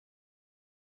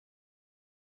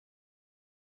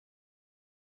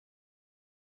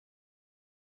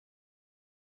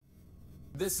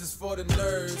This is for the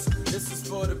nerds, this is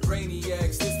for the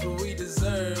brainiacs, this what we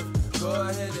deserve. Go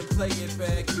ahead and play it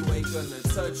back, you ain't gonna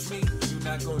touch me, you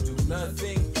not gonna do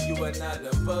nothing, you are not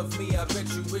above me, I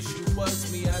bet you wish you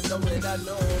was me, I know it, I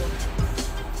know.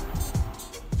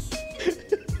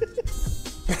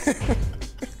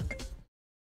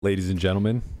 Ladies and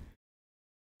gentlemen,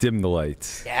 dim the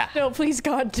lights. Yeah. No, please,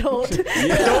 God, don't.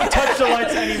 Don't touch the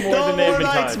lights anymore than they've been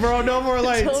touched. Bro. No more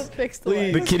lights. Don't fix the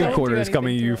lights. The Kitty Don't Corner do is coming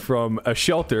to anything you to from a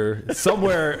shelter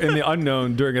somewhere in the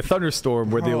unknown during a thunderstorm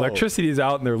where the electricity is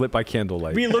out and they're lit by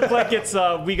candlelight. We look like it's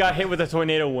we got hit with a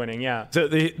tornado warning. Yeah. So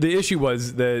the issue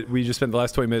was that we just spent the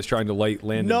last 20 minutes trying to light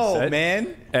Landon's set.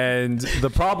 Man. And the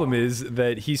problem is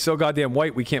that he's so goddamn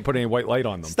white, we can't put any white light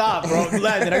on them. Stop, bro.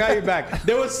 Landon, I got your back.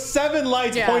 There was 7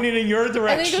 lights pointing in your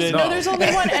direction. There's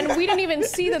only one, and we didn't even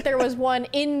see that there was one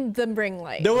in the ring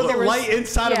light. There was a light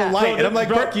inside of the light. And I'm like,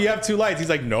 Berkey, you have 2 lights. He's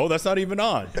like, no, that's not even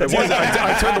on. It wasn't.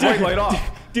 I turned the white light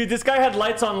off. Dude, this guy had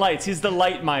lights on lights. He's the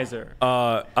light miser.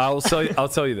 I'll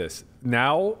tell you this.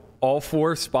 Now all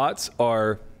 4 spots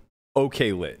are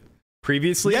okay lit.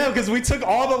 Previously, yeah, because we took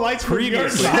all the lights from your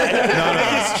side.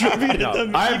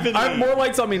 I have more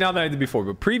lights on me now than I did before.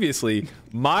 But previously,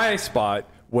 my spot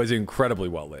was incredibly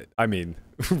well lit. I mean,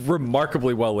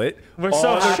 remarkably well lit. We're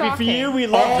so happy for you. We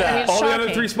love that. All the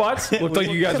other 3 spots looked like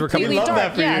you guys were coming. We love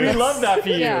that for you. We love that for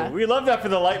you. Yeah. We love that for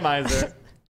the light miser.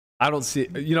 I don't see,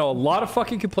 a lot of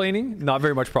fucking complaining, not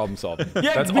very much problem solving.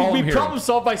 Yeah, that's all I'm we hearing. problem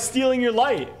solve by stealing your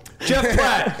light. Jeff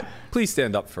Platt, please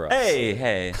stand up for us.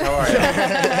 Hey, how are you?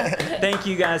 Thank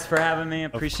you guys for having me.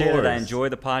 Appreciate it. I enjoy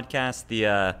the podcast.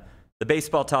 The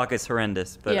baseball talk is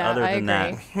horrendous, but other than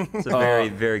that, it's a very,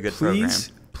 very good program.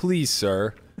 Please,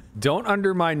 sir, don't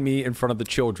undermine me in front of the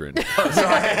children.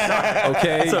 Sorry.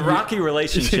 Okay? It's a rocky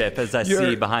relationship, as I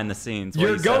see behind the scenes.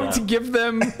 You're going to give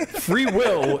them free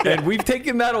will, and we've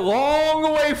taken that a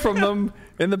long way from them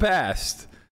in the past.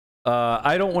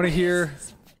 I don't want to hear...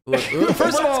 Look,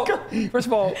 first of all,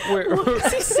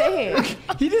 what's he saying?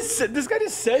 This guy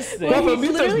just says things. Well, He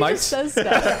mute those literally mics. just says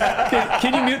stuff.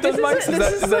 Can you mute those mics?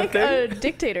 This is like a a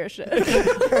dictatorship.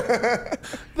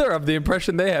 They're of the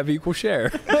impression they have equal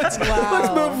share. Let's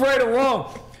move right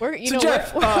along. We're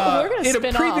Jeff, we're going to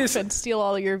spin previous... off and steal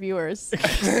all your viewers.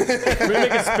 We're going to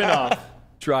make a spin-off.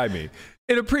 Try me.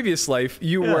 In a previous life,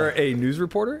 you were a news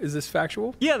reporter. Is this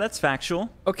factual? Yeah, that's factual.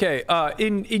 Okay.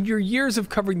 In your years of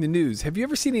covering the news, have you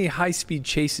ever seen any high-speed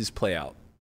chases play out?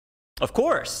 Of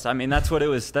course. I mean, that's what it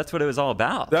was all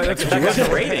about. That's that got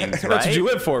the ratings, right? That's what you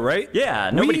live for, right? Yeah.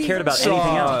 Nobody cared about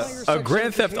anything else. A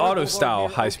Grand Theft Auto style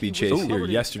high-speed chase here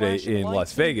yesterday in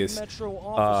Las Vegas. I'm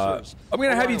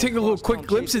going to have you take a little quick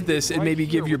glimpse at this and maybe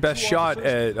give your best shot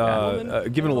at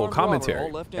giving a little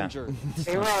commentary. Check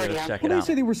it Police out.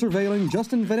 say they were surveilling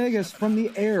Justin Venegas from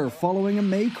the air following a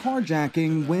May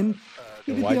carjacking when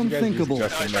he did the unthinkable.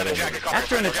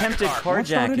 After an attempted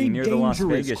carjacking near the Las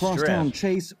Vegas crosstown Strip.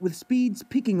 chase with speeds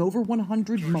peaking over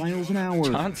 100 miles an hour.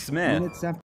 John Smith. Minutes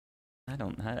after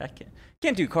I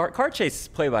can't do car chase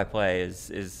play-by-play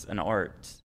is an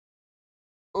art.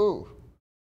 Ooh.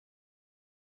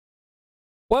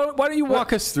 Why don't you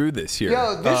walk us through this here?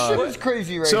 Yo, this shit is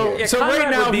crazy right here. Yeah, so Conrad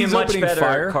right now would be a he's much opening better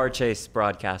fire. car chase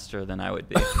broadcaster than I would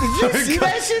be. Did you see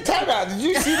that shit? Time out. Did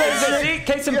you see that shit?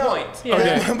 Case in point.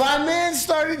 Okay. My man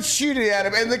started shooting at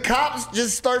him, and the cops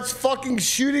just starts fucking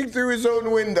shooting through his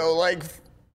own window. Like,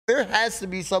 there has to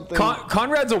be something.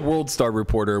 Conrad's a World Star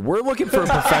reporter. We're looking for a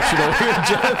professional here,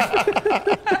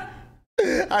 Jeff.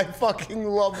 I fucking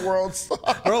love World Star.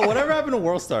 Bro, whatever happened to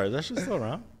World Star? Is that shit still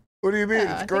around? What do you mean?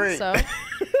 Yeah, It's great. I think so.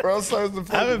 World Star's the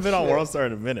fucking I haven't been on shit. World Star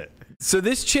in a minute. So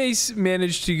this chase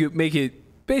managed to make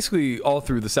it basically all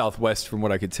through the Southwest, from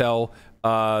what I could tell.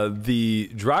 The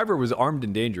driver was armed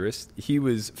and dangerous. He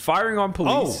was firing on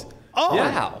police. Oh,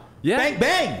 Wow. Yeah. Bang,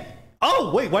 bang.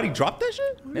 Oh, wait, why'd he drop that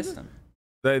shit? Missed him.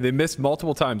 They missed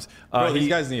multiple times. Bro, these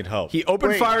guys need help. He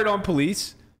opened fired on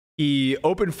police. He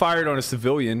opened fired on a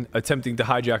civilian attempting to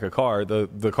hijack a car.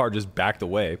 The car just backed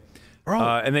away.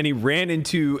 And then he ran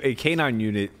into a K9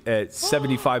 unit at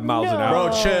 75 miles an hour.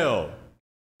 Bro, chill.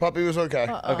 Puppy was okay.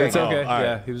 Okay, it's okay. all right.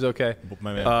 Yeah, he was okay.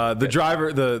 My man. The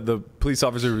driver, the police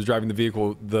officer who was driving the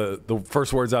vehicle, the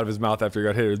first words out of his mouth after he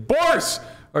got hit was, "Boris,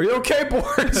 are you okay,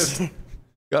 Boris?"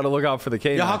 Got to look out for the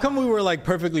K9. Yeah, how come we were like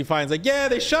perfectly fine? It's like, yeah,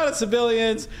 they shot at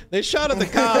civilians, they shot at the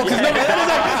cops. But then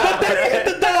they hit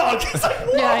the dog. It's like,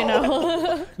 whoa. Yeah, I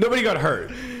know. Nobody got hurt.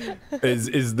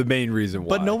 Is the main reason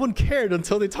why. But no one cared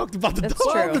until they talked about the That's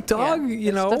dog. true. the dog, Yeah.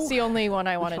 you know. That's the only one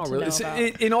I wanted Not to really. know So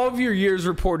about. in all of your years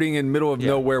reporting in middle of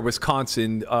nowhere,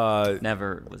 Wisconsin,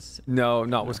 Never was. no,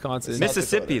 not Wisconsin.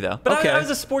 Mississippi, though. But Okay. I was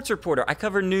a sports reporter. I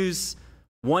covered news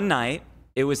one night.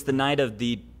 It was the night of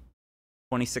the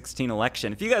 2016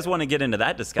 election. If you guys want to get into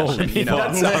that discussion, we can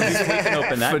open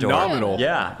that phenomenal. door.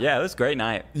 Yeah, it was a great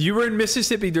night. You were in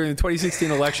Mississippi during the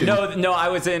 2016 election. No, I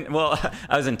was in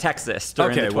Texas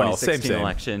during the 2016 same.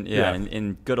 election. Yeah,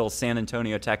 in good old San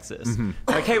Antonio, Texas.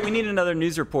 Like, hey, we need another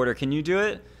news reporter. Can you do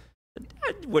it?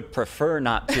 I would prefer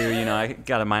not to. I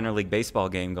got a minor league baseball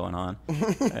game going on.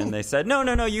 And they said,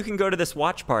 no, you can go to this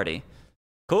watch party.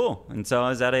 Cool. And so I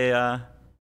was at a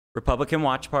Republican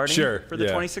watch party for the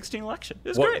 2016 election. It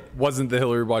was great. Wasn't the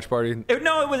Hillary watch party?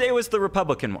 It was the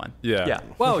Republican one. Yeah.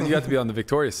 Well, you got to be on the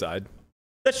victorious side.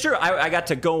 That's true. I got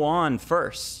to go on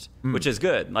first, which is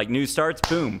good. Like, news starts,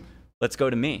 boom, let's go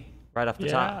to me right off the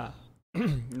top.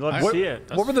 Love to see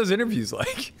it. What were those interviews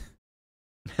like?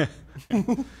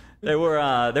 They were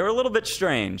a little bit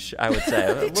strange, I would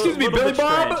say. Excuse me, Billy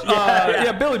Bob?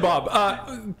 Yeah, Billy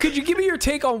Bob. Could you give me your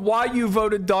take on why you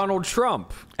voted Donald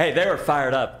Trump? Hey, they were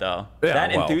fired up, though. Yeah,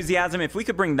 enthusiasm, if we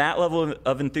could bring that level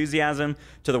of enthusiasm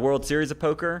to the World Series of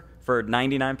Poker for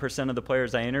 99% of the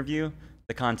players I interview,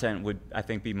 the content would, I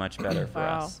think, be much better for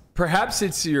us. Perhaps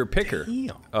it's your picker.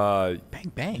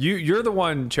 Bang, bang. You're the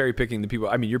one cherry picking the people.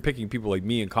 I mean, you're picking people like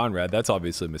me and Conrad. That's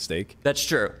obviously a mistake. That's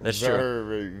true. That's true.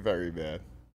 Very, very bad.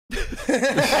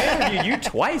 I interviewed you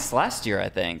twice last year, I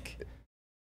think.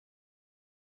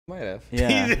 Might have.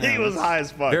 Yeah, he was high as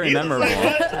fuck. very memorable.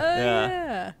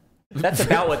 Yeah. That's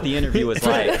about what the interview was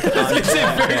like.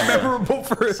 Very memorable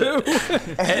for who?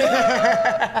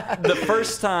 The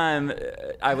first time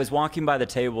I was walking by the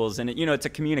tables, and it's a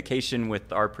communication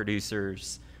with our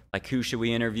producers. Like, who should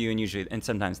we interview? And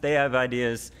sometimes they have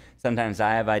ideas, sometimes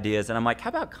I have ideas, and I'm like, how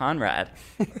about Conrad?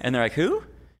 And they're like, who?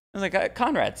 I was like,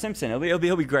 Conrad Simpson. He'll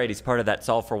be great. He's part of that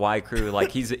Solve for Why crew.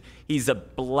 Like, he's a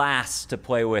blast to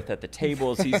play with at the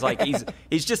tables.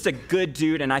 He's just a good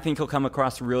dude, and I think he'll come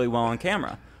across really well on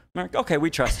camera. I'm like, okay, we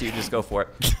trust you. Just go for it.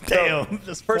 Damn.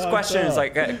 First question is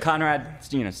like, Conrad,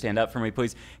 stand up for me,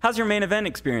 please. How's your main event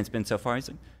experience been so far? He's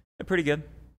like, pretty good.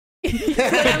 Clams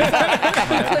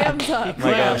up. I'm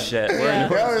like, oh shit.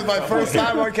 That was my first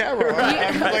time on camera.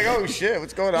 I was like, oh shit,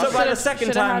 what's going on? So by the second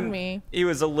Should've had time, me. he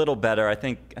was a little better. I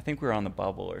think we were on the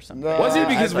bubble or something. Was it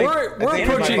because we're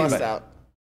approaching? Bust out.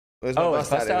 It was my Oh,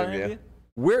 bust it's bust out out interview.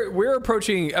 We're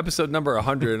approaching episode number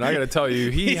 100, and I got to tell you,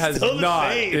 he has still the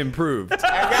not same. improved. He's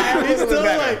still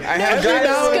like, I had It was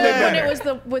gotten good when better. it was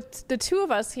with the two of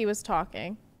us he was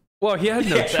talking. Well, he had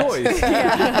no choice.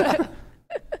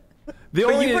 The But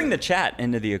only you bring the chat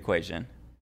into the equation.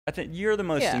 I think you're the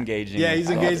most engaging. Yeah, he's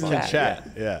engaged in the Yeah. chat.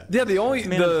 Yeah. the only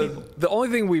Man of people. the only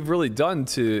thing we've really done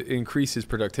to increase his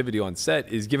productivity on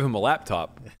set is give him a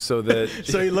laptop so that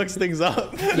So he looks things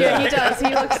up. Yeah, he does. He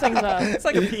looks things up. It's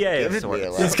like a PA of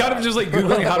sorts. he's kind of just like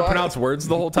googling how to pronounce words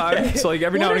the whole time. So like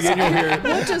every now and again you'll hear.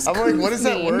 What does I'm like, what is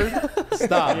that mean? word?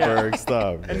 Stop, Berg.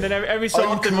 Stop. And then every so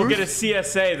often we'll get a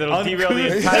CSA that'll derail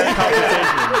the Uncouth. entire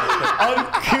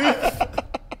conversation. Uncouth.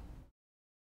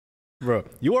 Bro,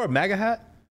 you wore a MAGA hat?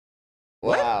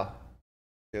 Wow.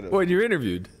 When you're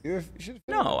interviewed. You should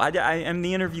No, I am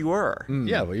the interviewer.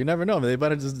 Yeah, but you never know. They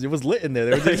might have it was lit in there.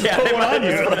 They were just Yeah, putting they on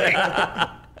you. might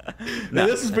Now,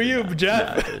 this is for you,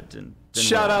 Jeff. Didn't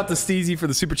Shout work. out to Steezy for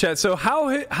the super chat. So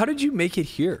how did you make it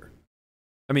here?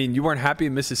 I mean, you weren't happy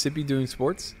in Mississippi doing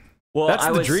sports? Well, That's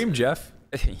I the was- dream, Jeff.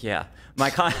 Yeah, my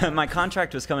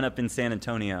contract was coming up in San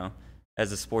Antonio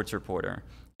as a sports reporter,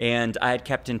 and I had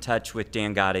kept in touch with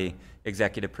Dan Gotti,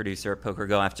 executive producer at Poker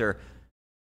Go, after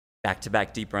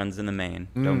back-to-back deep runs in the main.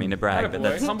 Don't mean to brag, but Attaboy.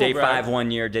 that's Humble day brag. 5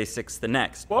 1 year, day 6 the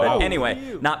next. Whoa, But look anyway, at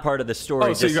you. not part of the story.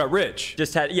 Oh, so you got rich.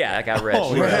 I got rich.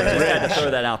 Oh, Just right. had to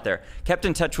throw that out there. Kept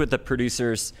in touch with the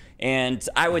producers, and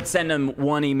I would send them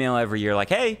one email every year, like,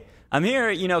 "Hey, I'm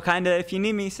here. Kind of. If you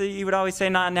need me." So you would always say,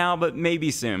 "Not now, but maybe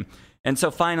soon." And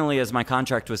so finally, as my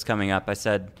contract was coming up, I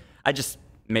said, I just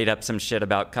made up some shit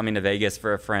about coming to Vegas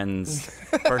for a friend's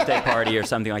birthday party or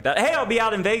something like that. Hey, I'll be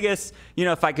out in Vegas.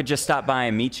 If I could just stop by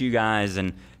and meet you guys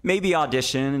and maybe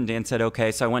audition. And Dan said,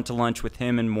 okay. So I went to lunch with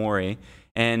him and Maury,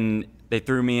 and they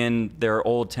threw me in their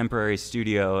old temporary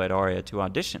studio at Aria to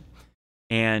audition.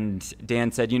 And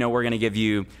Dan said, we're going to give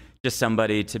you just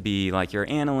somebody to be like your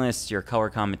analyst, your color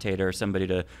commentator, somebody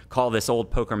to call this old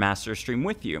Poker Master stream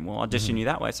with you, and we'll audition you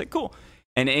that way. I said, cool.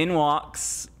 And in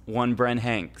walks one Brent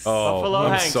Hanks. Oh, Buffalo I'm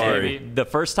Hanks, sorry. baby. The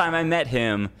first time I met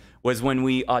him was when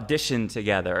we auditioned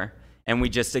together, and we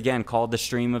just, again, called the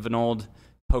stream of an old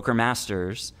Poker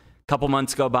Masters. A couple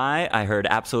months go by, I heard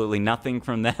absolutely nothing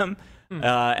from them,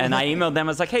 and I emailed them.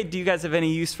 I was like, hey, do you guys have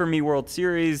any use for me World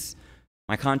Series?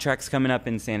 My contract's coming up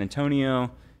in San Antonio.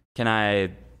 Can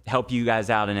I help you guys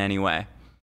out in any way?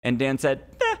 And Dan said,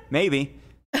 maybe.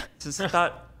 Just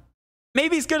thought,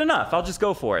 maybe's good enough. I'll just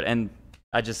go for it. And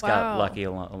I just got lucky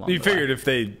along You the figured way. if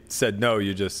they said no,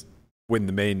 you just win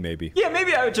the main, maybe. Yeah,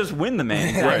 maybe I would just win the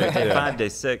main. Right, Day yeah. 5, day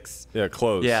 6. Yeah,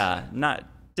 close. Yeah,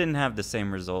 didn't have the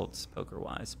same results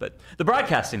poker-wise, but the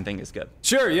broadcasting thing is good.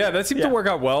 Sure, yeah, that seemed to work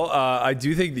out well. I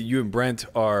do think that you and Brent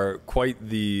are quite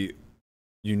the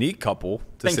unique couple,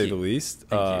 to Thank say you. the least.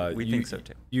 Thank you. We think so,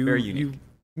 too. You, Very unique. You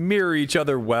mirror each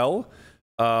other well.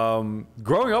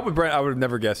 Growing up with Brent, I would have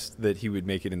never guessed that he would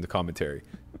make it into commentary.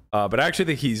 But I actually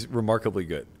think he's remarkably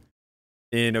good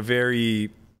in a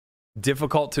very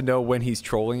difficult to know when he's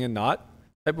trolling and not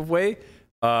type of way.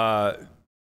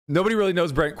 Nobody really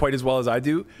knows Brent quite as well as I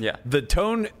do. Yeah. The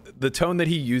tone that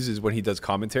he uses when he does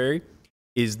commentary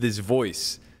is this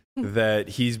voice that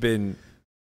he's been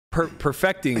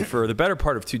perfecting for the better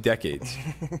part of 2 decades.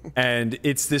 And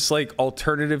it's this like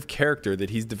alternative character that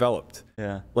he's developed.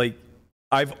 Yeah. Like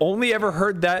I've only ever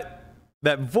heard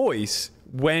that voice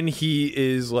when he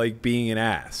is like being an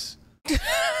ass.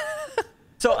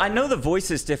 So I know the voice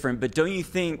is different, but don't you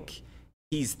think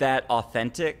he's that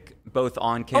authentic, both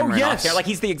on camera and off camera? Like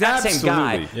he's the exact same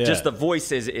guy, Absolutely. just the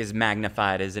voice is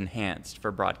magnified, is enhanced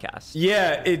for broadcast.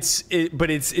 Yeah, it's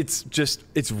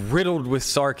riddled with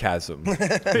sarcasm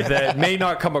that may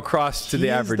not come across to the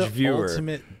average He's the viewer.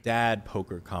 ultimate dad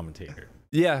poker commentator.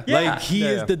 Yeah, Like he Yeah.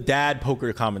 is the dad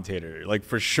poker commentator, like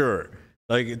for sure.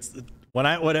 Like it's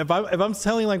if I'm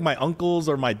telling like my uncles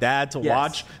or my dad to Yes.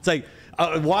 watch, it's like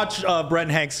watch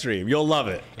Brent Hanks stream. You'll love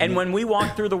it. And when we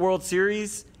walk through the World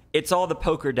Series, it's all the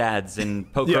poker dads and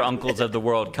poker uncles of the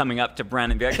world coming up to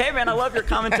Brent and be like, "Hey man, I love your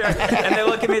commentary." And they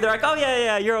look at me, they're like, "Oh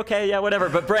yeah, you're okay, yeah, whatever."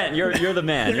 But Brent, you're the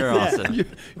man. You're awesome.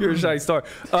 You're a shining star.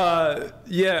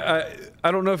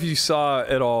 I don't know if you saw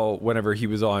at all whenever he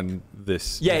was on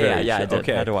this. Yeah, very I show. did.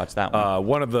 Okay. I had to watch that one.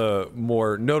 One of the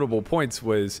more notable points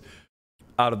was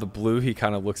out of the blue, he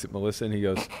kind of looks at Melissa and he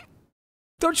goes,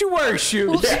 "Don't you worry,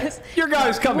 Shoes. Your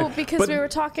guy's coming." Well, because But- we were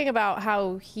talking about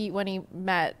how when he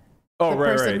met Oh, the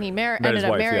right, person right. he Met his ended up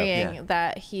wife, yeah. marrying, Yeah.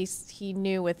 that he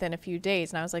knew within a few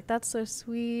days, and I was like, "That's so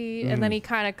sweet." And then he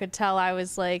kind of could tell I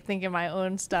was like thinking my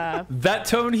own stuff. that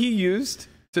tone he used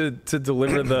to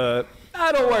deliver the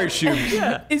 "I don't worry, Shoes.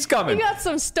 He's coming." You got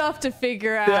some stuff to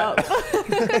figure out.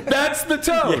 That's the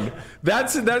tone.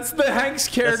 That's the Hanks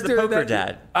character. poker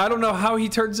dad. I don't know how he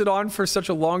turns it on for such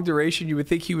a long duration. You would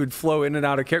think he would flow in and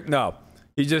out of character. No,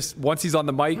 he just once he's on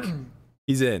the mic,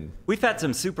 he's in. We've had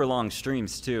some super long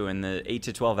streams too, in the 8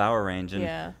 to 12 hour range, and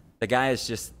Yeah. the guy is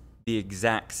just the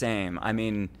exact same. I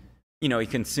mean, he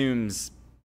consumes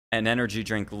an energy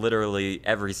drink literally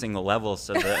every single level,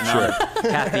 so the amount of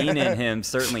caffeine in him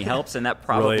certainly helps, and that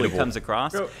probably Relatable. comes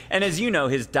across. And as you know,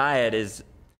 his diet is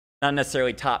not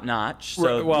necessarily top notch,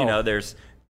 so Right, well- there's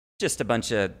just a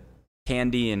bunch of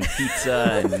candy and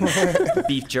pizza and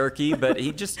beef jerky, but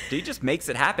he just makes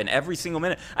it happen every single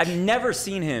minute. I've never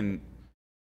seen him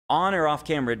on or off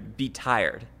camera be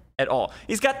tired at all.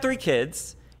 He's got 3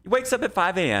 kids. He wakes up at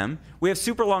 5 a.m. We have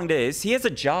super long days. He has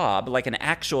a job, like an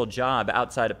actual job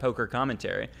outside of poker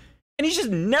commentary. And he's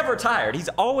just never tired. He's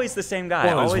always the same guy.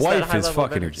 Well, always his that wife high is level of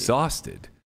fucking energy. exhausted.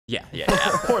 Yeah.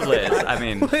 Poor Liz. I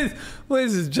mean,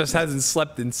 Liz just hasn't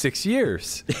slept in 6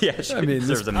 years. yeah, she I mean,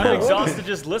 deserves a this- I'm medal. exhausted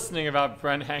just listening about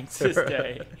Brent Hanks this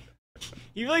day.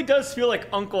 He really does feel like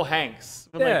Uncle Hanks.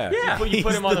 When, like, Yeah. you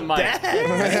put him on the mic.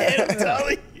 I'm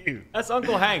telling you. That's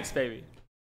Uncle Hanks, baby.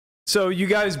 So you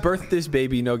guys birthed this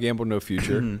baby, No Gamble, No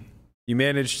Future. You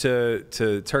managed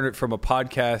to turn it from a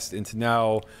podcast into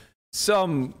now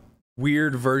some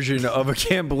weird version of a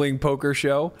gambling poker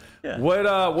show. Yeah.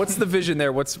 What's the vision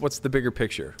there? What's the bigger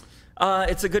picture?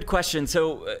 It's a good question.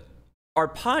 So, our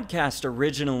podcast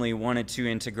originally wanted to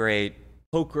integrate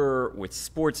poker with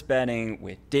sports betting,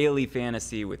 with daily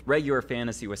fantasy, with regular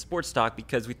fantasy, with sports talk,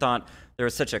 because we thought there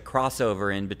was such a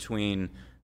crossover in between,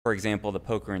 for example, the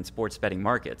poker and sports betting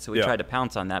market. So we tried to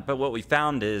pounce on that. But what we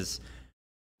found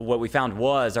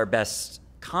was our best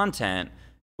content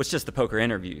was just the poker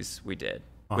interviews we did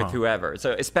with whoever.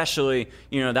 So especially,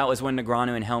 that was when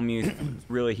Negreanu and Hellmuth was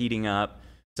really heating up.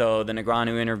 So the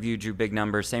Negreanu interview drew big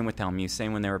numbers. Same with Hellmuth.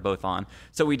 Same when they were both on.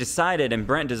 So we decided, and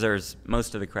Brent deserves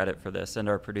most of the credit for this, and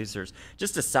our producers,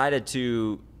 just decided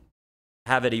to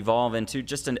have it evolve into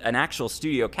just an actual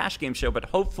studio cash game show, but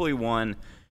hopefully one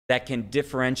that can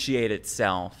differentiate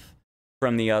itself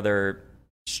from the other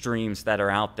streams that are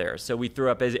out there. So we threw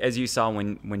up, as you saw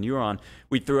when you were on,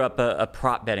 we threw up a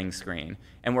prop betting screen,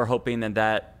 and we're hoping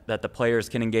that the players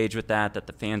can engage with that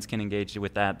the fans can engage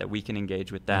with that we can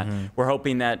engage with that. We're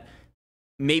hoping that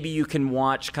maybe you can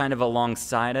watch kind of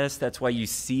alongside us. That's why you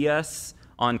see us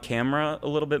on camera a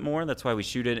little bit more. That's why we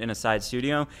shoot it in a side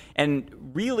studio.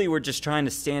 And really, we're just trying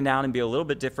to stand out and be a little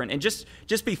bit different and just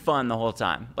be fun the whole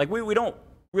time. Like, we don't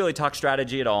really talk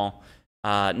strategy at all.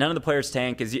 None of the players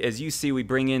tank. As you see, we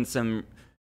bring in some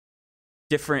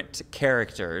different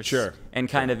characters and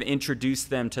kind of introduce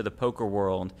them to the poker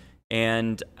world.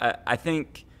 And I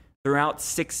think throughout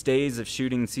 6 days of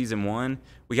shooting season 1,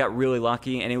 we got really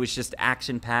lucky, and it was just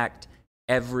action-packed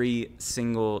every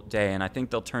single day. And I think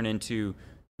they'll turn into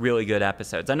really good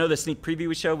episodes. I know the sneak preview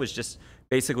we showed was just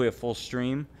basically a full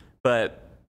stream, but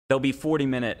they'll be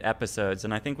 40-minute episodes,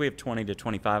 and I think we have 20 to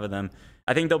 25 of them.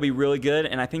 I think they'll be really good,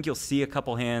 and I think you'll see a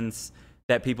couple hands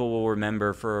that people will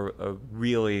remember for a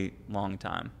really long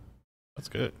time. That's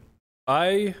good.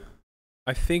 I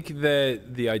think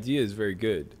that the idea is very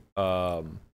good.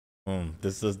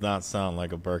 This does not sound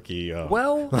like a Berkey.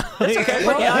 Well, It's okay.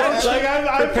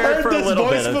 I've heard for a this little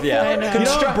voice bit of before. I know. You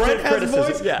know what Brent has a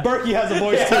criticism. voice? Yeah. Berkey has a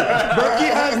voice too. Berkey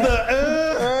has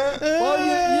the.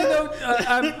 well,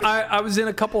 I was in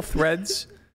a couple threads,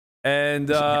 and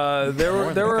there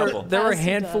were a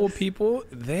handful of people.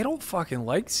 They don't fucking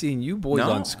like seeing you boys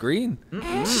on screen.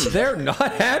 They're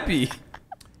not happy.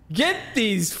 Get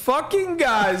these fucking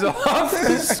guys off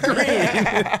the screen.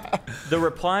 The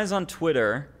replies on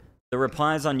Twitter, the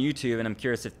replies on YouTube, and I'm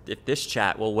curious if this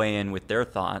chat will weigh in with their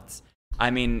thoughts. I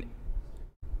mean,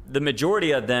 the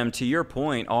majority of them, to your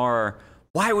point, are,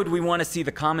 why would we want to see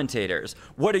the commentators?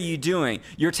 What are you doing?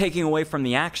 You're taking away from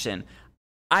the action.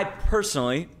 I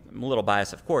personally, I'm a little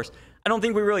biased, of course, I don't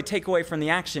think we really take away from the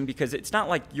action because it's not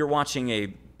like you're watching a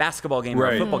basketball game or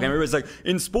a football game. Everybody's like,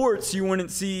 in sports, you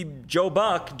wouldn't see Joe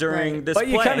Buck during this but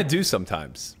play. you kind of do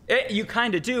sometimes. You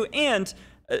kind of do. And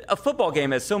a football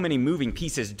game has so many moving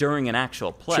pieces during an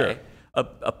actual play. Sure.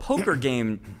 A poker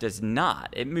game does not.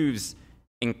 It moves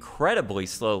incredibly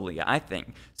slowly, I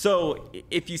think. So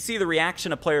if you see the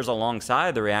reaction of players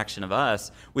alongside the reaction of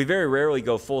us, we very rarely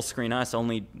go full screen us,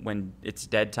 only when it's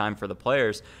dead time for the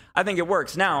players. I think it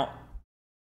works. Now,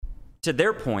 to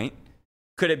their point,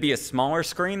 could it be a smaller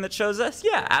screen that shows us?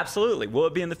 Yeah, absolutely. Will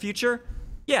it be in the future?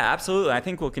 Yeah, absolutely. I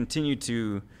think we'll continue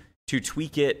to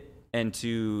tweak it and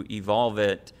to evolve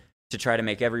it to try to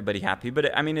make everybody happy.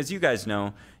 But I mean, as you guys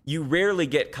know, you rarely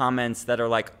get comments that are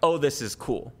like, "Oh, this is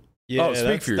cool." Yeah,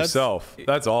 speak for yourself.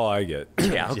 That's all I get.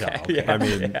 Yeah, okay. Yeah, I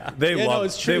mean, they love the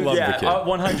kid.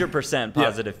 100%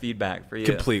 positive feedback for you.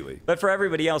 Completely. But for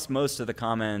everybody else, most of the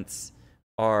comments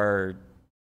are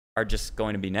just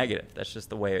going to be negative. That's just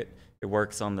the way it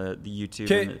works on the YouTube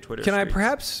and the Twitter Can I streams.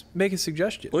 perhaps make a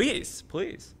suggestion? Please.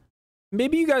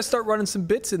 Maybe you guys start running some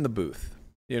bits in the booth.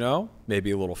 You know,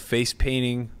 maybe a little face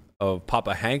painting of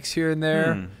Papa Hanks here and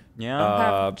there. Yeah.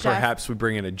 Have Jeff Perhaps we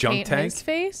bring in a junk paint tank. his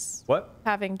face? What?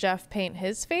 Having Jeff paint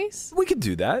his face? We could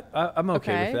do that. I'm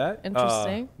okay with that.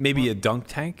 Interesting. Maybe a dunk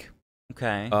tank.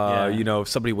 Okay. You know, if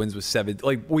somebody wins with 7,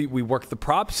 like we work the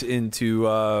props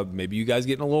into maybe you guys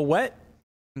getting a little wet.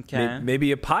 Okay.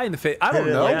 Maybe a pie in the face. I don't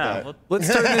know. Yeah.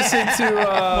 Let's turn this into.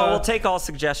 Well, we'll take all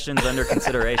suggestions under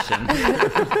consideration.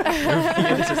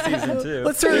 into season 2.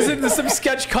 Let's turn this into some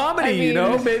sketch comedy. I mean, you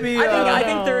know, maybe. I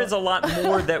think there is a lot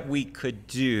more that we could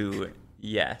do.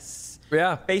 Yes.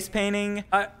 Yeah. Face painting.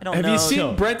 I don't Have know. you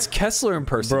seen Brent's Kessler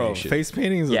impersonation? Bro, face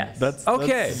paintings. Yes. That's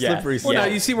Okay. slippery Well, now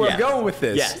you see where I'm going with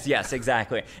this. Yes,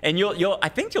 exactly. And I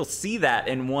think you'll see that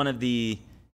in one of the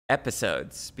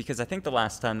episodes, because I think the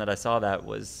last time that I saw that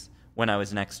was when I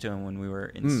was next to him when we were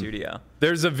in studio.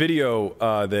 There's a video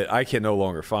that I can no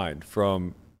longer find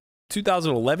from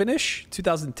 2011-ish,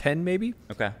 2010 maybe.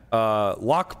 Okay.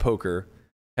 Lock Poker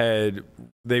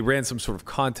they ran some sort of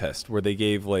contest where they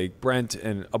gave like Brent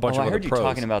and a bunch of I other heard you pros.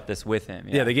 talking about this with him.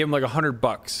 Yeah, they gave him like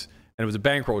 $100, and it was a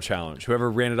bankroll challenge.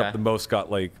 Whoever ran it up the most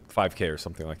got like $5K or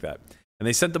something like that. And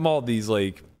they sent them all these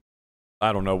like,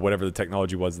 I don't know, whatever the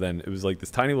technology was then. It was like this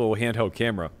tiny little handheld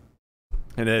camera,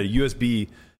 and it had a USB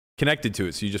connected to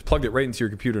it, so you just plugged it right into your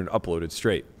computer and uploaded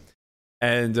straight.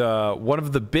 And one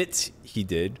of the bits he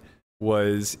did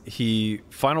was he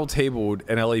final tabled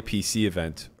an LAPC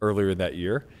event earlier that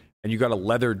year, and you got a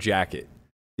leather jacket.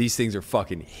 These things are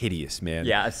fucking hideous, man.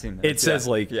 Yeah, I've seen that. It says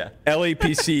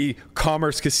LAPC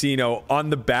Commerce Casino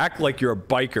on the back, like you're a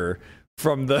biker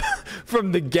from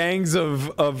the gangs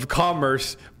of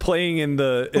commerce playing in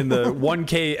the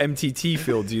 1K MTT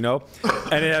fields, you know?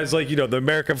 And it has like, you know, the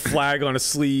American flag on a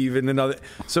sleeve and another.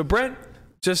 So Brent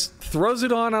just throws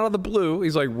it on out of the blue.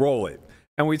 He's like, roll it.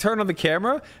 And we turn on the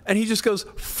camera, and he just goes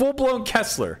full-blown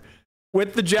Kessler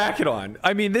with the jacket on.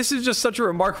 I mean, this is just such a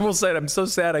remarkable sight. I'm so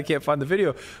sad I can't find the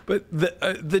video. But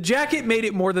the jacket made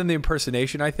it more than the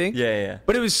impersonation, I think. Yeah.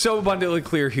 But it was so abundantly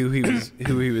clear who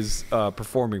he was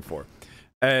performing for.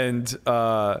 And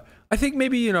I think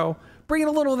maybe, you know, bringing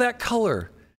a little of that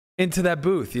color into that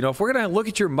booth. You know, if we're going to look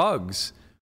at your mugs,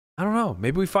 I don't know,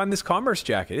 maybe we find this Commerce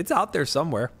jacket. It's out there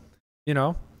somewhere, you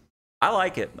know. I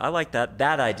like it. I like that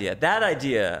idea. That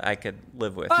idea I could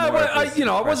live with.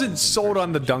 I wasn't sold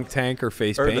on the dunk tank or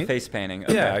face or paint. the face painting.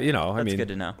 Okay. Yeah, you know, that's I mean, good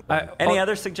to know. Any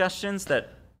other suggestions that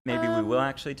maybe we will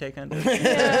actually take under?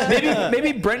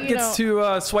 Maybe Brent gets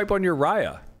to swipe on your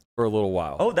Raya for a little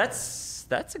while. Oh, that's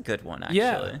a good one,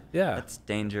 actually. Yeah. That's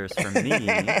dangerous for me.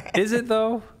 Is it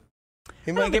though?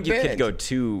 He I might don't think get you banned. could go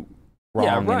too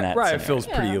wrong in that Raya scenario. feels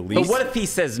pretty elite. But what if he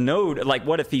says no? Like,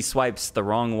 what if he swipes the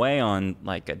wrong way on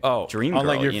like a dream girl? On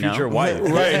like your you know? future wife.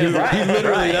 Right. He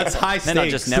literally, that's high stakes. Then I'll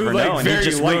just never know, and he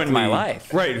just ruined my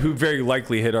life. Right, who very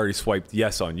likely had already swiped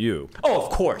yes on you. Oh, of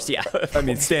course, yeah. I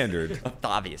mean, standard.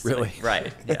 Obviously. Really?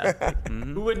 Right, yeah.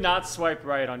 Who would not swipe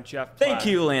right on Jeff? Thank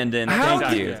you, Landon. How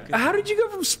Thank you. did you go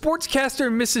from sportscaster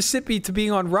in Mississippi to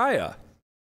being on Raya?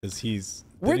 Because he's...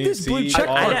 Where'd didn't this blue see check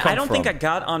all- mark come I don't think I from?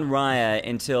 got on Raya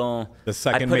until The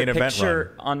second I put main a event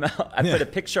picture run. on. I put a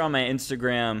picture on my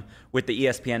Instagram with the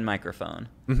ESPN microphone.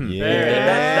 Yeah.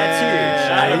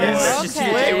 That's huge.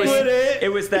 Okay. It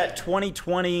was that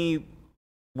 2020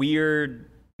 weird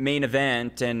main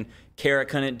event, and Kara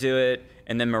couldn't do it,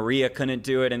 and then Maria couldn't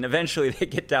do it, and eventually they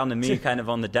get down to me kind of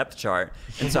on the depth chart,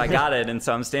 and so I got it, and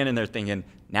so I'm standing there thinking,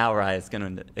 now Raya's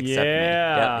going to accept me.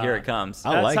 Yep, here it comes.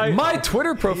 I like it. My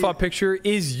Twitter profile picture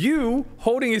is you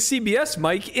holding a CBS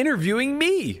mic interviewing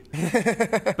me.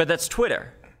 But that's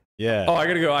Twitter. Yeah. Oh, I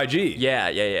gotta go IG.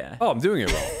 Yeah. Oh, I'm doing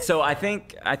it wrong. So I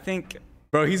think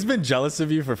Bro, he's been jealous of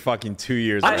you for fucking 2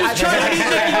 years. I'm just trying to be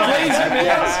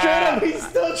Straight up, he's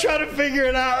still trying to figure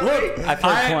it out. Look, I've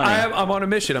heard plenty. I'm on a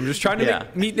mission. I'm just trying to Yeah.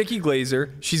 meet Nikki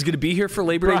Glazer. She's going to be here for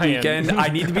Labor Day Brian. weekend. I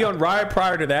need to be on Raya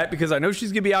prior to that because I know she's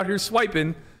going to be out here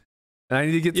swiping. And I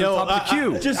need to get to the top of the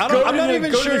queue. I'm not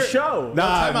even go sure. to the show.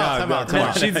 Time out. Come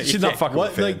on. She's not fucking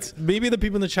with What, like, fans. maybe the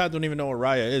people in the chat don't even know what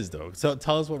Raya is, though. So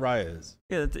tell us what Raya is.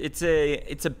 Yeah,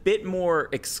 it's a bit more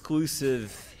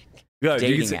exclusive. Go ahead, you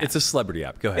can dating say, app. it's a celebrity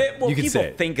app. Go ahead. Well, you can people say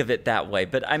it. think of it that way,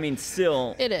 but I mean,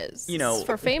 still, It is. You know, It's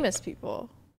for famous people.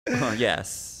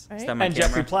 yes. Right? Is that my And camera?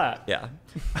 Jeffrey Platt. Yeah.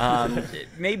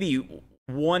 Maybe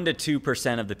 1 to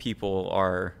 2% of the people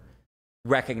are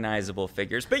recognizable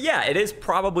figures, but yeah, it is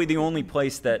probably the only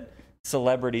place that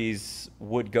celebrities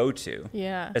would go to.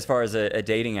 Yeah. As far as a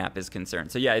dating app is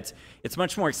concerned. So yeah, it's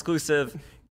much more exclusive,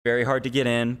 very hard to get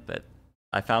in, but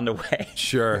I found a way.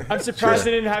 Sure. I'm surprised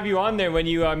they didn't have you on there when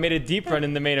you made a deep run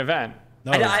in the main event.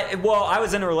 No, Well, I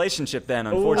was in a relationship then,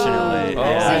 unfortunately.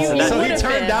 So so he would've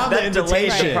turned been. down the that delayed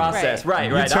invitation. the process. Right.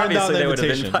 You turned down Obviously, the they would have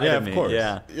invitation. invited Yeah, of me. course.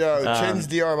 Yeah. Yo, Chin's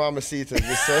DR Mamacita.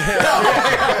 Just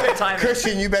say, Time.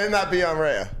 Christian, you better not be on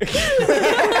Raya.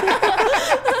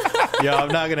 Yo, I'm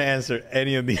not going to answer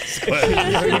any of these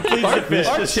questions.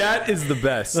 Our chat is the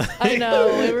best. I know,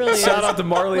 it really is. Shout out to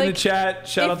Marley in the Like, chat.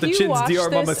 Shout out to if you Chin's watch DR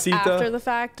this Mamacita. after the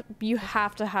fact, you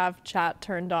have to have chat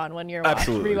turned on when you're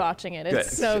Absolutely. rewatching it. It's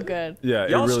Good. so good. Yeah,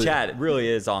 it Y'all's really. chat really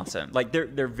is awesome. Like they're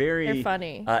very They're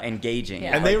funny. engaging.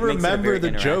 Yeah. And they Like, makes it remember very the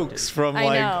interactive. jokes from I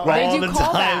like know. all They do the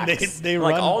time. callbacks. They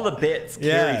Like run. all the bits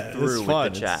yeah, carry through it's fun.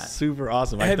 with the chat. It's super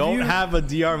awesome. I Have don't you- have a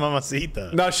DR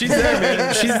Mamacita. No, she's there,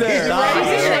 man. She's there. He's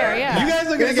in there, yeah. You guys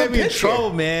are gonna get me in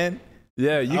trouble, man.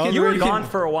 Yeah, you can. You were can- gone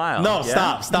for a while. No,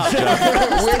 yeah? stop,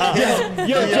 Jeff.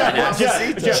 Yo,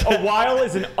 Jeff, a while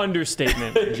is an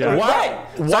understatement, Jeff. Right.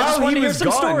 So I just wanted to hear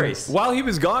some stories. While he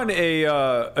was gone,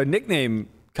 a nickname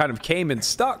kind of came and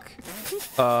stuck.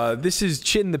 This is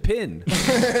Chin the Pin.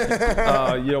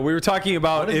 You know, we were talking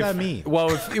about What does that mean?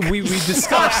 Well, if we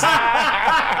discussed.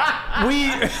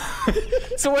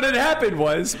 So what had happened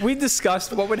was we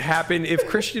discussed what would happen if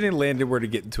Christian and Landon were to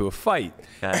get into a fight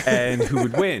and who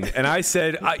would win. And I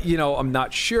said, you know, I'm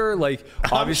not sure. Like,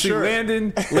 obviously, sure.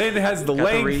 Landon has the Got the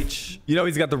length. reach. You know,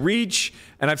 he's got the reach.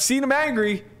 And I've seen him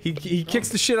angry. He kicks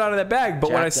the shit out of that bag.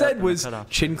 But what I Jacked up said in was the cutoff.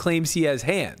 Chin claims he has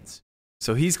hands.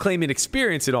 So he's claiming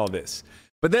experience in all this.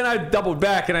 But then I doubled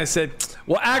back and I said,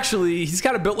 well, actually, he's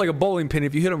kind of built like a bowling pin.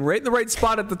 If you hit him right in the right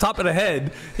spot at the top of the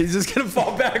head, he's just going to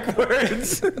fall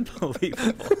backwards.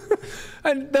 Unbelievable.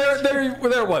 And there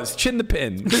it was, Chin the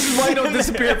Pin. This is why you don't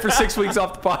disappear for 6 weeks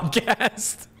off the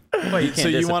podcast. Well, you can't So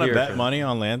you want to disappear bet from- money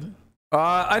on Landon?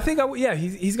 I think, yeah,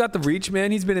 he's got the reach,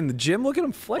 man. He's been in the gym. Look at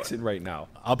him flexing right now.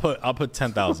 I'll put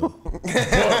 10,000. You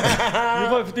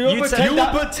will put You will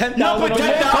put 10,000. The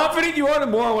more confident you are, the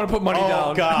more I want to put money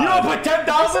down. God. You want to put 10,000 This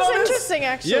on is this? interesting,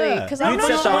 actually, Yeah. because You'd I'm You'd not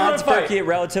set the sure. odds Fight. for it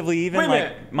relatively even, Wait a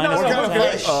minute. like minus No, no,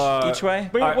 1% no. each way.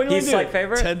 Wait, what do you He's do? slight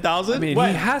favorite. 10,000? I mean, What?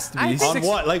 he has to be. I He's think- on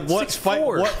what? Like what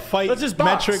 6'4". What fight Let's just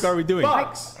box. metric are we doing?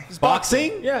 Box. Just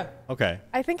Boxing? Yeah. Okay.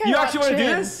 I think I You want actually want to do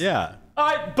Chin. this? Yeah. All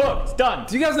right, booked. Done.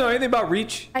 Do you guys know anything about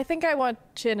Reach? I think I want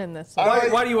Chin in this one.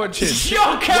 Why do you want Chin?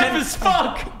 Yo, cap as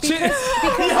fuck. Yo,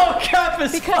 cap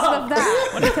as Because fuck. of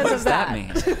that. Because of that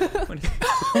that.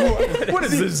 mean? What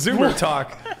is this Zoomer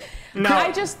talk? No.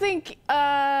 I just think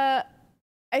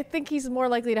I think he's more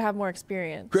likely to have more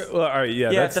experience. Well, all right,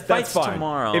 yeah, Yeah, that's the fight's fine.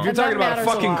 tomorrow. If you're And talking that about a matters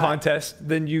a fucking lot. contest,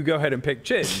 then you go ahead and pick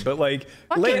Chin. But like,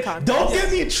 Fucking contest. Don't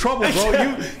get me in trouble,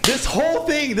 bro. This whole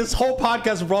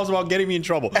podcast revolves about getting me in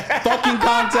trouble. Fucking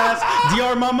contest,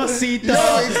 Dior Mamacita.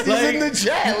 No, he's like- in the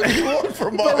chat. What do you want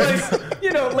from us? like,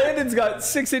 you know, Landon's got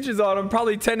 6 inches on him,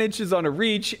 probably 10 inches on a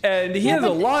Reach, and he has a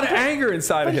lot of anger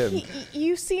inside of him.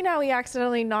 You've seen how he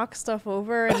accidentally knocks stuff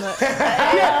over in the.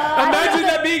 Imagine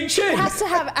that being Chin. It has to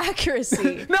have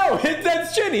accuracy. No,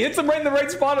 that's Chin. He hits him right in the right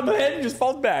spot on the head and just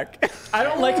falls back. I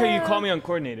don't like how you call me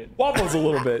uncoordinated. Wobbles a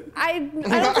little bit. I don't think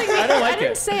I don't like I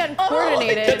didn't it. say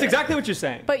uncoordinated. That's exactly what you're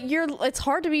saying. But it's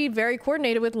hard to be very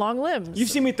coordinated with long limbs. You've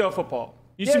seen me throw a football.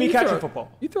 You've seen me you catch throw- a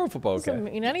football. You throw a football, Doesn't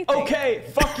okay? mean anything. Okay,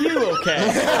 fuck you, okay.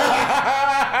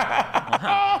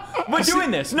 We're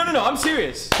doing this. No, I'm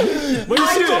serious. We're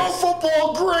I serious. throw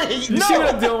football great. You see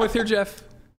what I'm dealing with here, Jeff?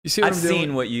 You see what I've I'm dealing seen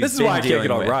with? what you've This is been why I can't get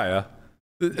dealing on with. Raya.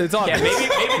 It's on. Yeah, maybe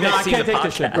No, they've I seen can't the take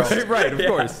this shit, bro. podcast. Right, of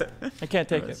course. I can't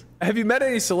take it. Have you met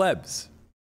any celebs?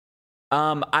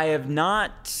 I have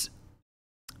not.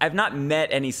 I've not met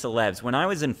any celebs. When I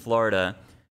was in Florida,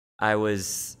 I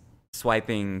was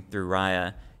swiping through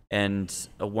Raya, and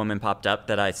a woman popped up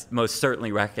that I most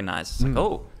certainly recognized. It's like,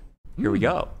 oh, here we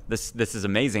go. This is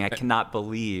amazing. I cannot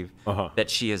believe that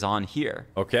she is on here.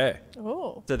 Okay.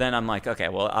 Oh. So then I'm like, okay,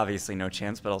 well, obviously no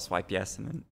chance, but I'll swipe yes, and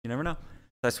then you never know.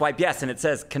 So I swipe yes, and it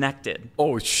says connected.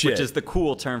 Oh, shit. Which is the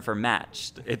cool term for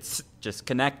matched. It's just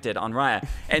connected on Raya.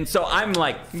 And so I'm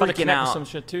like gonna freaking connect with out, some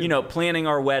shit too. you know, planning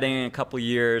our wedding in a couple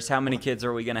years. How many kids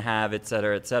are we going to have, et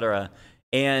cetera, et cetera.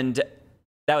 And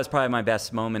that was probably my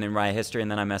best moment in Raya history.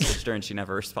 And then I messaged her and she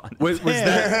never responded. Was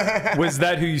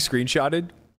that who you screenshotted?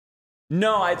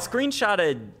 No, I'd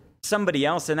screenshotted somebody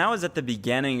else. And that was at the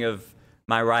beginning of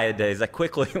my Raya days. I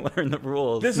quickly learned the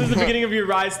rules. This was the beginning of your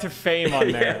rise to fame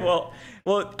on there. Yeah,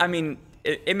 well, I mean,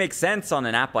 it makes sense on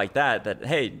an app like that,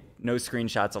 hey, no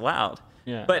screenshots allowed.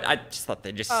 Yeah. But I just thought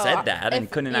they just said that and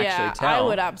couldn't actually tell. I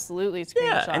would absolutely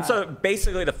screenshot. Yeah, and so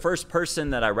basically the first person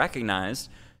that I recognized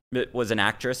was an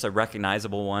actress, a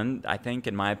recognizable one, I think,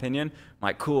 in my opinion. I'm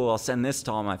like, cool, I'll send this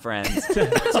to all my friends.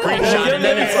 Screenshot, and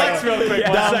then it's Flex real quick.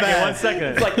 One second.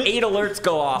 it's like 8 alerts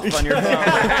go off on your phone.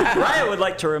 Raya would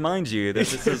like to remind you that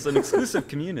this is an exclusive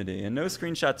community and no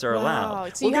screenshots are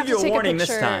allowed. So We'll you have give you to a take a warning this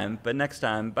picture. time, but next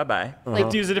time, bye-bye.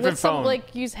 like Use a different phone.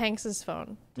 Like use Hanks's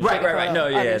phone. Right. No,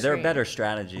 on yeah, your there are screen. better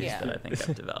strategies Yeah. that I think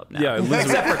I've developed now. Yeah, Elizabeth-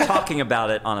 Except for talking about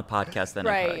it on a podcast, then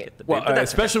I probably Right. get the boot. Well, But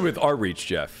that's especially with our Reach,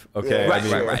 Jeff. Okay. right, I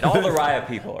mean, right. All the Raya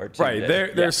people are tuned Right, in.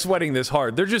 they're Yeah. sweating this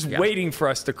hard. They're just waiting for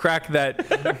us to crack that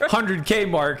 100K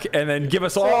mark and then give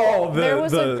us all There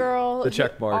was a girl the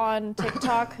check mark. on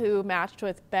TikTok who matched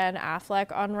with Ben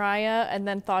Affleck on Raya and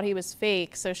then thought he was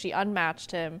fake, so she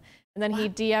unmatched him. And then he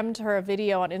DM'd her a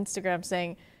video on Instagram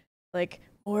saying, like,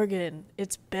 Morgan,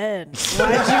 it's Ben.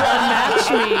 Why'd you unmatch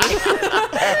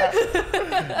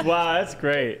me? Wow, that's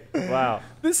great. Wow.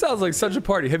 This sounds like such a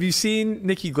party. Have you seen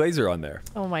Nikki Glazer on there?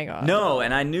 Oh my god. No,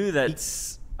 and I knew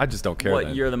that's I just don't care. what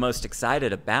then. you're the most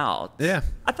excited about. Yeah.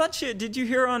 I thought did you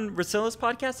hear on Rasilla's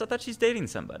podcast? I thought she's dating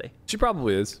somebody. She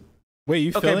probably is. Wait, you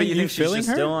Okay, feeling? but you think she's feeling just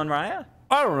her? still on Raya?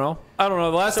 I don't know.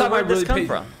 The last So time I where'd this really come paid,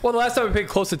 from? Well, the last time I paid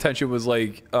close attention was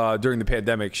like during the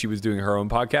pandemic. She was doing her own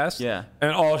podcast. Yeah.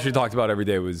 And all she talked about every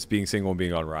day was being single and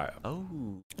being on Raya. Oh.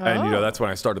 And that's when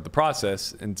I started the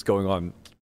process, and it's going on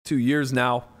 2 years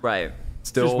now. Right.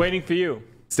 Still Just waiting for you.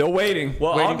 Still waiting.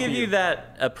 Well, Waiting I'll for give you. you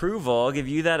that approval. I'll give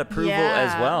you that approval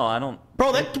Yeah. as well. I don't.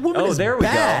 Bro, that woman is there we go.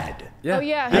 bad. Yeah. Oh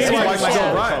yeah. That's he why was she's like, on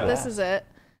yeah, Raya. this is it.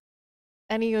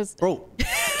 And he goes, Bro,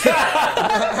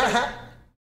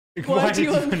 Why do did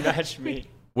you you unmatch me?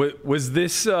 Was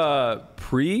this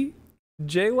pre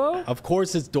J-Lo? of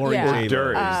course it's during Yeah. J-Lo.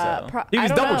 During. He was I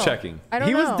don't double know. checking. I don't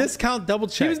He know. was discount double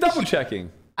check. He was double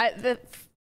checking.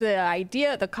 The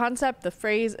idea, the concept, the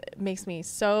phrase makes me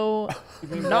so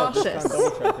nauseous.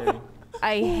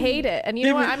 I hate it. And you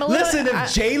know what? I'm a little. Listen,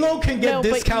 if J-Lo can get No,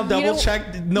 but discount you double know-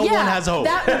 check, no Yeah, one has hope.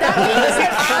 That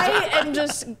means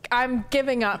that I'm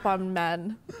giving up on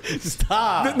men.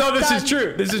 Stop. No, this is Done.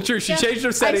 true. This is true. She Yeah. changed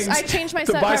her settings I changed my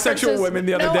to set bisexual preferences. women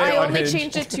the other no, day I on only Hinge.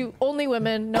 changed it to only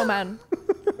women, no men.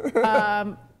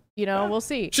 We'll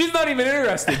see. She's not even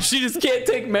interested. She just can't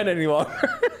take men any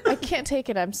longer. I can't take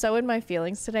it. I'm so in my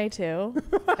feelings today too.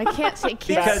 I can't take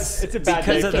Because It's a bad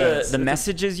because day of for the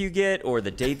messages you get or the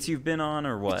dates you've been on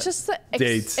or what? It's just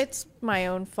Dates. it's my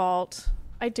own fault.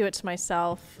 I do it to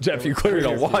myself. Jeff, you clearly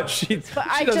don't watch. She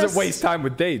I doesn't just- waste time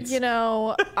with dates. You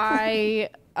know,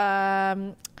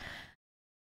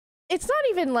 it's not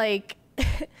even like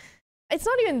it's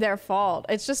not even their fault.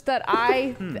 It's just that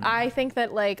I think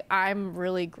that like I'm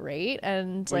really great,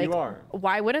 and Well, like you are.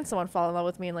 why wouldn't someone fall in love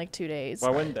with me in like 2 days? Why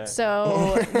wouldn't they?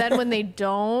 So then when they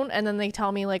don't, and then they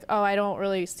tell me like, oh, I don't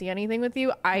really see anything with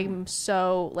you, I'm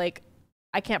so like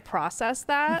I can't process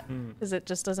that because it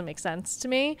just doesn't make sense to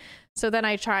me. So then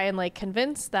I try and like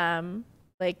convince them,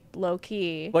 like low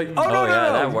key. Like, oh, no, yeah,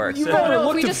 no, that works. You've Yeah. No, overlooked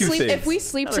if we a just few sleep, things. if we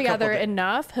sleep together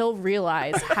enough, he'll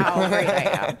realize how great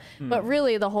I am. But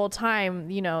really, the whole time,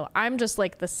 you know, I'm just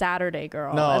like the Saturday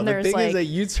girl. No, and the there's thing like, is that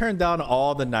you turn down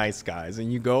all the nice guys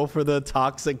and you go for the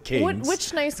toxic kings.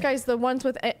 which nice guys? The ones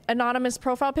with anonymous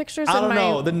profile pictures? I in don't my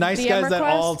know. The nice DM guys that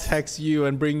all requests? text you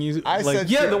and bring you. I like, sent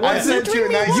yeah, you, the I ones sent that you a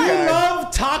bring me nice what? you guy.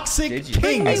 love toxic Did you?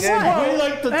 kings. me what? We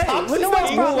like the toxic no one's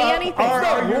kings. brought me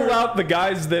anything. Rule out the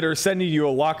guys that are sending you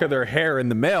a lock of their hair in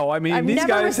the mail. I mean, I've these never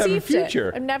guys have a received future.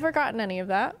 it. I've never gotten any of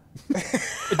that.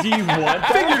 Do you want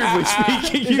that? Figuratively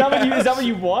speaking, Is that what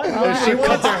you want? She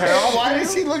wants Why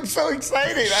does he look so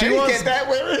excited? She I didn't wants- get that.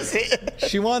 Where is it?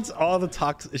 She wants all the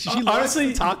toxic. She loves honestly,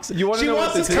 the toxic. you wanna she know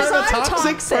wants what to this is? turn a 'Cause I'm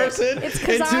toxic toxic. person It's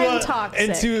 'cause I'm into toxic.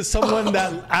 into someone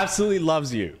that absolutely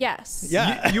loves you. Yes.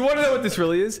 Yeah. you want to know what this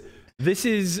really is? This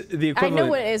is the I equivalent. know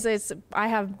what it is. It's I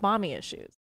have mommy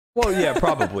issues. Well, yeah,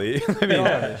 probably. I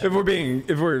mean,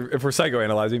 if we're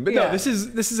psychoanalyzing, but no, Yeah. this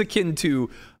is akin to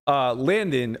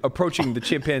Landon approaching the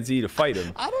chimpanzee to fight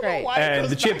him, I don't know Right. why. it and goes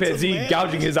the back to chimpanzee Landon.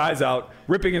 gouging his eyes out,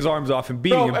 ripping his arms off, and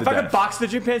beating Bro, him if to I could death. box the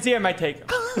chimpanzee, I might take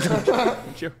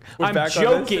him. I'm back on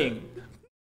joking.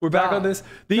 We're back Stop. on this.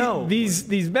 No.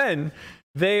 These men,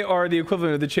 they are the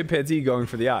equivalent of the chimpanzee going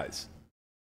for the eyes.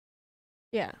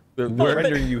 Yeah. They're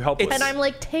rendering you helpless. And I'm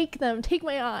like, take them, take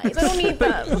my eyes. I don't need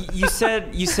them. You said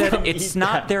it's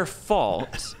not their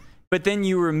fault, but then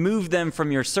you remove them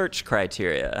from your search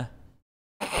criteria.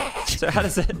 So how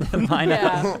does it line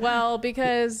Yeah. up? Well,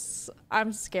 because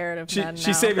I'm scared of men now.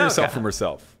 she's saving herself Okay. from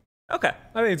herself. Okay.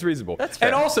 I think it's reasonable. That's fair.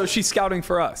 And also, she's scouting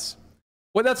for us.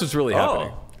 Well, that's what's really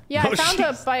happening. Yeah, I No, found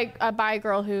she's- a bi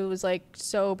girl who was like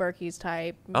so Berkey's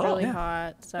type, Oh. really Yeah.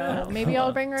 hot. So maybe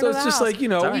I'll bring her So to it's the just house. like, you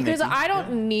know, Sorry, because Nikki. I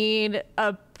don't need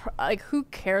like who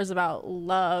cares about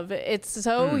love? It's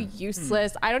so Hmm.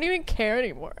 useless. I don't even care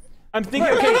anymore. I'm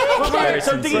thinking, okay, Very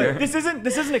so I'm thinking, sincere.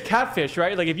 this isn't a catfish,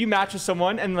 right? Like if you match with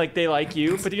someone and like they like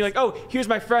you, but then you're like, oh, here's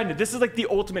my friend. This is like the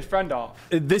ultimate friend off.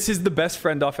 this is the best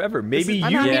friend off ever. Maybe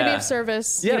I'm you, happy to be Yeah. of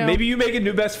service. yeah, you know? maybe you make a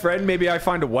new best friend. Maybe I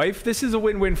find a wife. This is a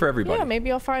win-win for everybody. Yeah, maybe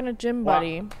I'll find a gym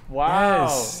buddy. Wow.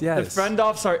 Yes, The yes. friend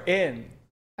offs are in.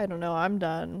 I don't know. I'm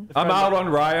done. I'm out on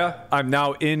Raya. I'm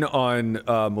now in on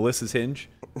Melissa's Hinge.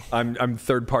 I'm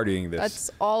third partying this.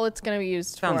 That's all it's gonna be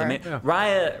used Sounds for. amazing.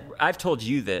 Raya, I've told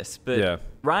you this, but Yeah.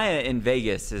 Raya in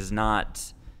Vegas is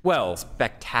not well,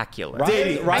 spectacular.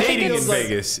 dating in feels like-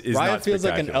 Vegas is Ryan not feels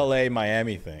like an spectacular. LA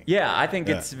Miami thing. Yeah, I think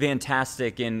Yeah. it's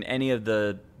fantastic in any of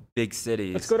the big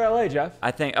cities. Let's go to LA, Jeff.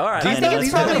 I think. All right. I think it's let's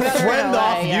probably go. better in Friend LA,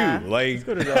 off yeah. you, like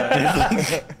Go to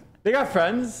LA. They got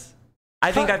friends.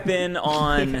 I think I've been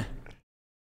on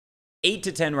 8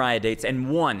 to 10 Raya dates, and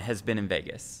one has been in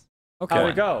Vegas. Okay. How'd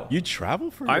it go? you travel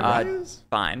for I'm- Rayas?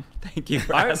 Fine. Thank you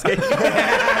for asking.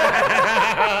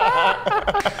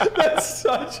 That's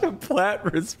such a flat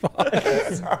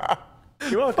response.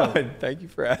 You're welcome. Fine. Thank you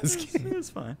for asking. It's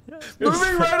fine. Yeah.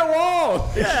 Moving right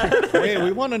along. Wait,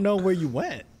 we want to know where you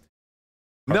went.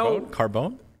 No.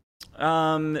 Carbone?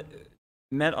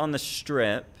 Met on the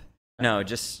strip. No,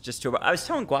 just to. I was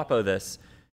telling Guapo this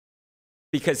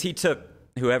because he took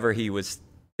whoever he was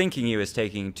thinking he was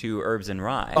taking to Herbs and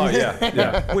Rye. Oh yeah,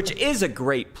 yeah. Which is a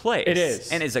great place. It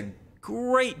is. And is a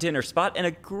great dinner spot and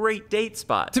a great date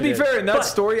spot. To be fair, in that But-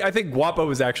 story, I think Guapo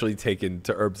was actually taken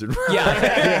to Herbs and Rye. Yeah,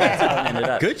 that's how it ended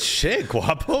up. Good shit,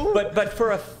 Guapo. But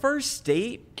for a first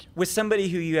date with somebody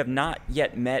who you have not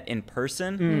yet met in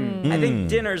person, I think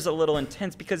dinner's a little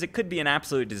intense because it could be an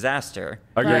absolute disaster.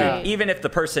 Agreed. Right. Even if the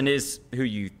person is who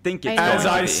you think it's I know. going As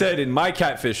to I be. said in my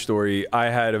catfish story,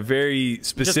 I had a very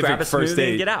specific grab a first smoothie date.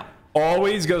 and get out.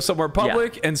 Always go somewhere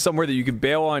public and somewhere that you can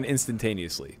bail on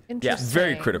instantaneously. Interesting.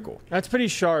 Very critical. That's pretty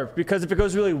sharp because if it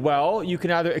goes really well, you can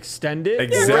either extend it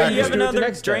Exactly. or Right, you just have do it the another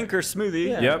next drink day. or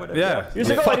smoothie. Yep. Yeah. You're just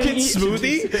like, oh, I fucking didn't eat.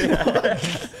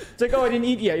 smoothie? It's like, oh, I didn't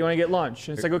eat yet. You want to get lunch?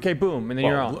 And it's like, okay, boom, and then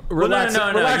you're on. Relax,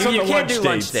 no. relax You on the can't lunch do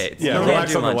lunch dates. Yeah, You can't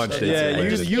relax do on the lunch lunch dates. dates. yeah, Like, you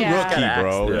just- Yeah. rookie,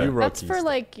 bro. Yeah. You rookie. That's for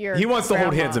like your. he wants to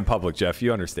hold grandma. hands in public, Jeff.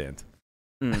 You understand.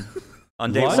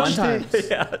 On day one. Sometimes.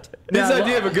 Yeah. This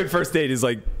idea of a good first date is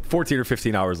like 14 or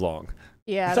 15 hours long.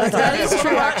 Yeah, that is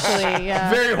true actually.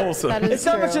 Yeah. Very wholesome. That is It's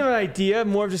not true. much of an idea,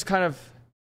 more of just kind of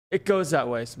It goes that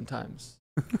way sometimes.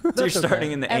 So you're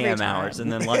starting in the Every AM time. hours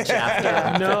and then lunch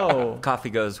after. No. Coffee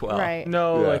goes well. Right.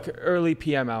 No, Yeah. like early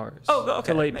PM hours. Oh,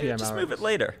 okay. To late Maybe PM just hours. move it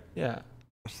later. Yeah.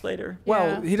 Just later.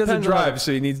 Well, he doesn't Depends on drive, the-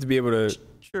 so he needs to be able to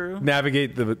True.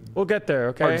 navigate the. We'll get there,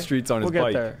 okay? Hard streets on his we'll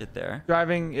bike. get there. Get there.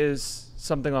 Driving is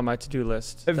something on my to-do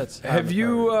list. That's Have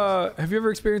you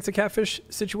ever experienced a catfish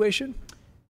situation?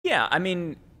 Yeah, I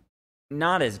mean,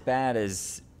 not as bad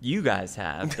as you guys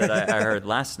have that I heard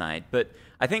last night, but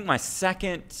I think my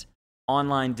second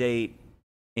online date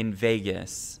in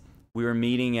Vegas, we were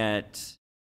meeting at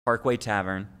Parkway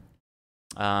Tavern.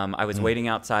 I was waiting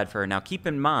outside for her. Now, keep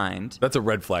in mind, That's a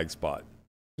red flag spot.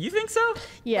 you think so?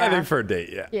 Yeah. I think for a date,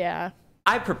 yeah. Yeah.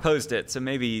 I proposed it, so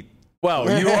maybe. Well,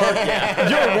 you are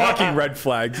you're a walking red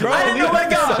flag. Bro. I didn't know where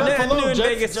to go. New in Jeff,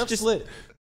 Vegas, Jeff's just lit.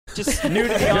 new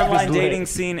to the online lit. dating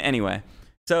scene. Anyway,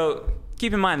 so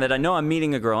keep in mind that I know I'm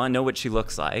meeting a girl. I know what she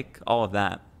looks like. All of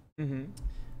that.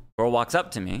 Girl walks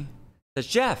up to me, says,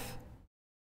 "Jeff."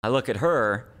 I look at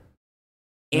her,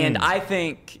 and I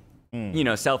think, you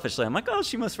know, selfishly, I'm like, "Oh,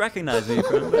 she must recognize me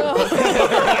from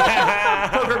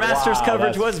Poker Masters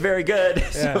coverage was very good,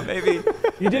 so maybe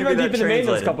You did maybe run that deep in the main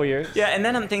those translated. couple years. Yeah, and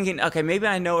then I'm thinking, okay, maybe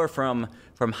I know her from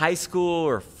high school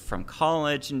or from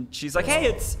college, and she's like, "Hey,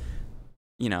 it's,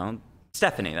 you know,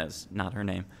 Stephanie." That's not her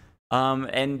name.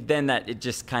 And then that it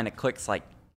just kind of clicks, like,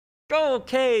 oh,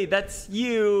 okay, that's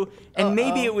you, and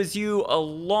maybe it was you a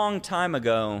long time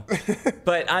ago,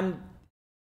 but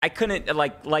I couldn't,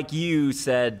 like you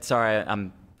said, sorry,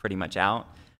 I'm pretty much out.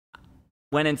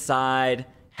 Went inside,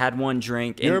 had one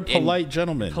drink. You're a polite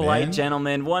gentleman. Polite man.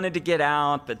 gentleman, wanted to get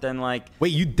out, but then like,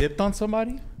 Wait, you dipped on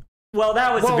somebody? well,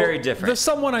 that was Well, very The different.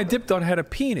 someone I dipped on had a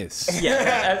penis.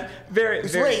 Yeah, very,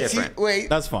 very Wait, different. wait.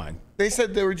 That's fine. They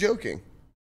said they were joking.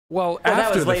 Well, Well, that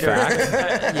after was the later.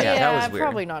 fact. Yeah, that was weird.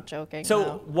 Probably not joking. So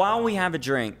no. while we have a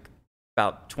drink,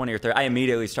 about 20 or 30, I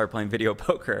immediately start playing video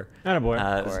poker.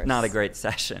 Attaboy. It was not a great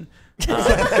session. He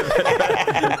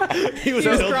was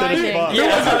tilted as fuck.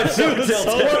 Yeah, I was so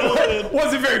tilted.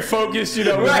 Wasn't very focused, you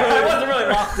know. Right, I wasn't really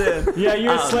locked in. Yeah, you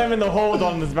were slamming the hold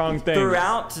on the wrong thing.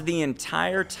 Throughout the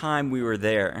entire time we were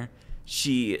there,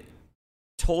 she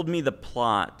told me the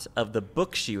plot of the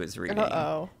book she was reading.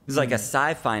 Uh-oh. It was like a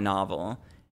sci-fi novel.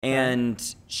 And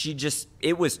she just,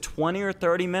 it was 20 or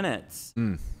 30 minutes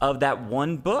of that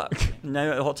one book. And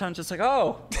the whole time, just like,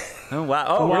 oh wow.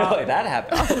 Oh, Wow. really? That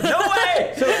happened. No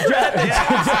way!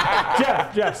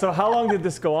 Jeff, so how long did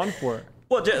this go on for?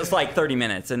 Well, just like 30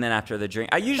 minutes. And then after the drink,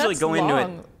 I usually That's go into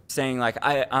long. it saying, like,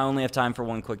 I only have time for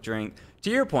one quick drink. To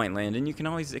your point, Landon, you can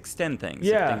always extend things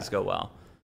Yeah. if things go well.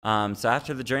 So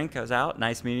after the drink, I was out.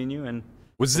 Nice meeting you. And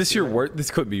Was this your worst?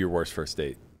 This couldn't be your worst first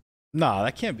date. Nah,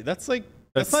 that can't be. That's like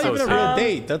that's That's not so even a real sad.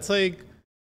 date. That's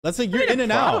like you're in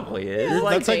and out. probably is. You're-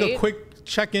 Like That's like a date. quick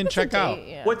check in, It's a check out. date,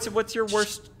 yeah. What's your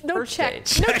worst No first check.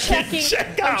 date? No checking.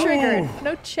 I'm triggered.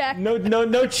 No check. No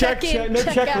check, Check in, no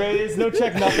check check out. raise, no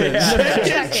check nothing.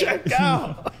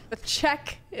 Checking.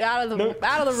 Check out of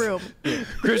the room.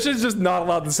 Christian's just not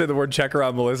allowed to say the word check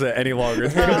around Melissa any longer.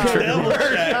 It's become a trigger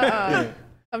word.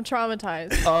 I'm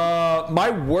traumatized. My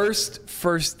worst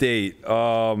first date.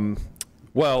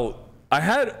 Well, I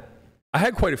had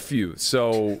quite a few.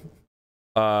 So,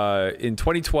 in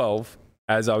 2012,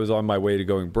 as I was on my way to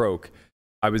going broke,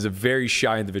 I was a very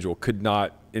shy individual, could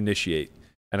not initiate,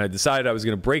 and I decided I was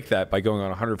going to break that by going on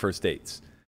 100 first dates.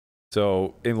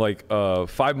 So, in like a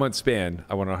 5-month span,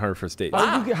 I went on 100 first dates.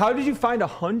 How did you find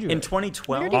 100? In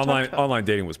 2012? Online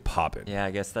dating was popping. Yeah,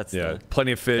 I guess that's Yeah, the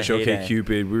plenty of fish. the heyday. Okay,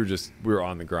 Cupid. We were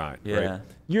on the grind. Yeah. Right?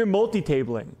 You're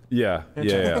multi-tabling. Yeah.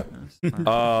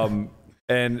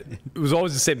 And it was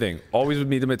always the same thing. Always would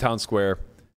meet them at Town Square.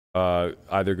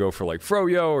 Either go for like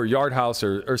Froyo or Yard House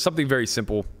or something very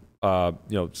simple.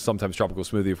 Sometimes tropical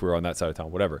smoothie if we were on that side of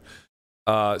town, whatever.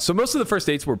 So most of the first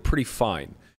dates were pretty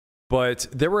fine, but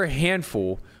there were a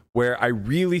handful where I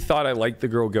really thought I liked the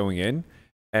girl going in,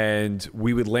 and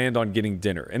we would land on getting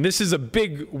dinner. And this is a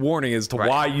big warning as to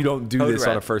why you don't do Code this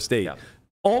red. on a first date. Yeah.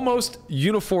 Almost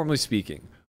uniformly speaking,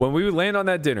 when we would land on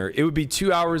that dinner, it would be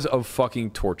 2 hours of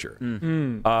fucking torture.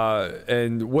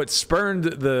 And what spurned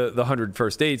the 100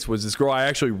 first dates was this girl I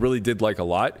actually really did like a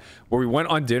lot, where we went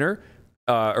on dinner,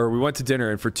 we went to dinner,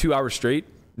 and for 2 hours straight,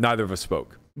 neither of us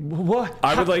spoke. What?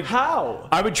 I would like How?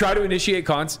 I would try to initiate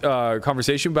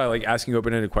conversation by like asking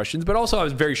open-ended questions, but also I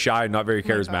was very shy and not very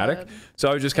charismatic. God. So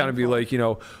I would just kind of be like,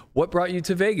 what brought you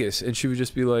to Vegas? And she would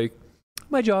just be like,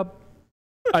 my job.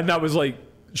 And that was like,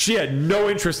 she had no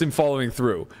interest in following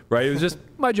through, right? It was just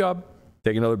my job.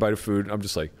 take another bite of food. I'm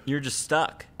just like, You're just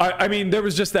stuck. I mean, there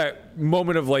was just that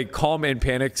moment of like calm and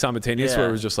panic simultaneous where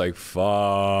it was just like,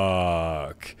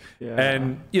 fuck. Yeah.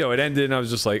 And, you know, it ended and I was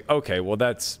just like, okay, well,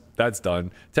 that's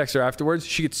done. Text her afterwards.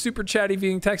 She gets super chatty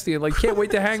via texting and like, can't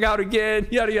wait to hang out again.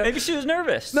 Yada, yada. Maybe she was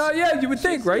nervous. No, yeah, you would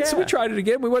think, right? So we tried it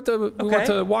again. We went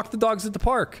to walk the dogs at the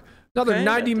park. Another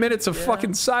 90 minutes of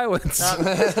fucking silence.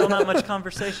 Still not much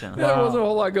conversation. There wasn't a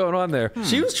whole lot going on there.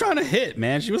 She was trying to hit,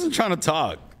 man. She wasn't trying to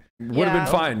talk. Would have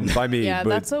been fine by me. Yeah,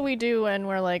 but that's what we do when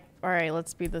we're like, all right,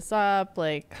 let's speed this up.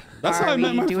 Like, That's are how I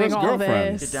met we my doing first all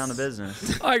girlfriend. this? Get down to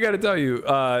business. I got to tell you, you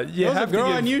There was a have girl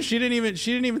to I give, knew. She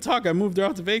didn't even talk. I moved her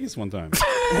out to Vegas one time.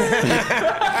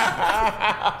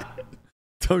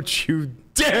 don't you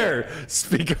dare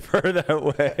speak of her that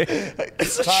way.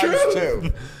 It's the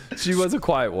truth. She was a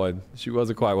quiet one.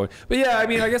 But yeah, I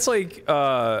mean, I guess like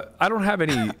I don't have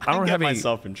any. I don't get have any.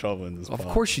 myself in trouble in this. Of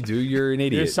course you do. You're an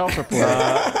idiot. You're self-reported.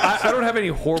 I don't have any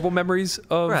horrible memories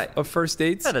of first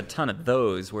dates. I've had a ton of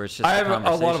those where it's just I have a lot of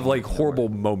conversation like doesn't horrible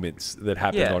work. moments that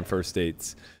happened Yeah. on first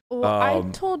dates. Well, I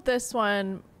told this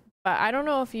one, but I don't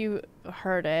know if you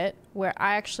heard it, where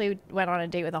I actually went on a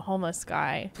date with a homeless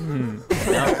guy.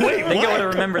 I think I would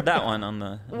have remembered that one on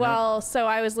the. Well, so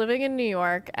I was living in New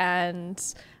York and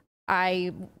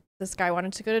this guy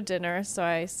wanted to go to dinner, so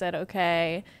I said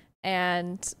okay,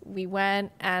 and we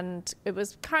went, and it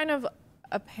was kind of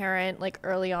apparent like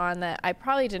early on that I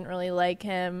probably didn't really like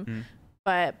him.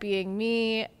 But being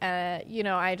me, you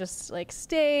know, I just like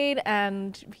stayed,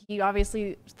 and he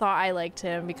obviously thought I liked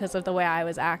him because of the way I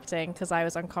was acting, because I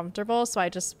was uncomfortable. So I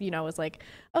just, you know, was like,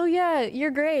 "Oh yeah,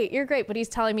 you're great." But he's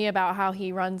telling me about how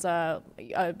he runs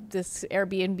this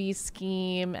Airbnb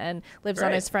scheme and lives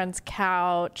on his friend's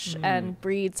couch and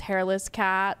breeds hairless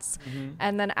cats.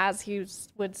 And then as he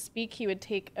would speak, he would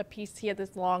take a piece. He had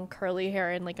this long curly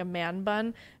hair in like a man bun,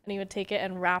 and he would take it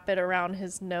and wrap it around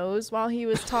his nose while he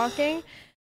was talking.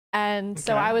 And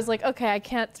so I was like, okay, I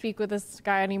can't speak with this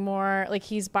guy anymore. Like,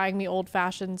 he's buying me old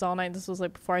fashions all night. This was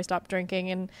like before I stopped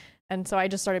drinking. And so I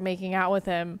just started making out with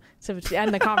him to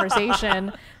end the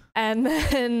conversation. And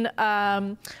then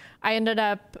I ended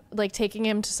up like taking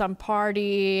him to some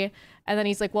party. And then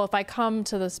he's like, well, if I come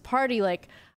to this party, like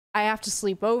I have to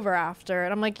sleep over after.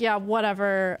 And I'm like, yeah,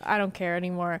 whatever. I don't care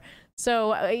anymore.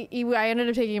 So I ended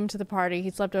up taking him to the party. He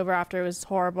slept over after. It was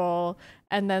horrible.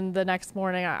 And then the next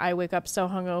morning I wake up so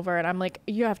hungover and I'm like,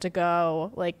 you have to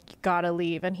go. Like, you gotta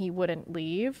leave. And he wouldn't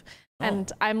leave.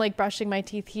 And I'm like brushing my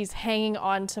teeth. He's hanging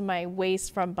onto my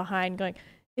waist from behind going,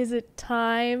 is it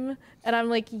time? And I'm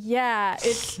like, yeah,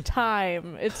 it's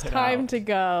time. It's time to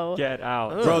go. Get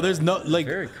out. Bro, there's no like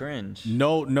Very cringe.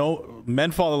 no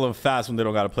men fall in love fast when they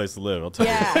don't got a place to live. I'll tell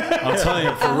you. Yeah. I'm telling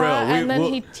you for real. And then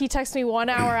he texted me 1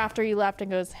 hour after he left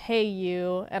and goes, hey,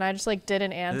 you. And I just like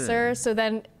didn't answer. So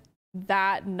then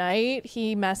that night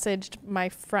he messaged my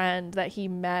friend that he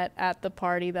met at the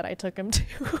party that I took him to.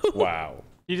 Wow.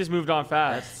 You just moved on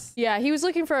fast. Yeah, he was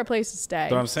looking for a place to stay.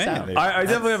 That's what I'm saying. so. I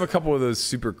definitely have a couple of those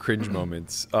super cringe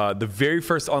moments. The very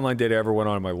first online date I ever went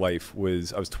on in my life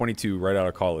was I was 22, right out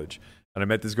of college, and I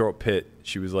met this girl at Pitt.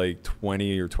 She was like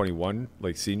 20 or 21,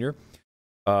 like senior.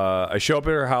 I show up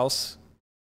at her house,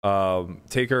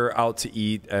 take her out to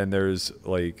eat, and there's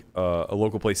like a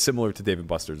local place similar to Dave &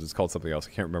 Buster's. It's called something else. I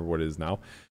can't remember what it is now.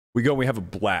 We go and we have a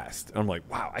blast. And I'm like,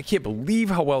 wow, I can't believe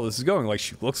how well this is going. Like,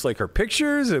 she looks like her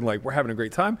pictures, and like we're having a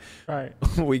great time. Right.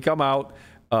 We come out,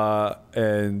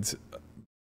 and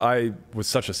I was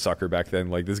such a sucker back then.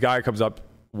 Like, this guy comes up,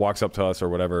 walks up to us or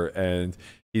whatever, and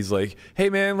he's like, hey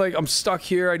man, like I'm stuck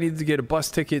here. I need to get a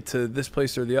bus ticket to this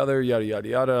place or the other, yada, yada,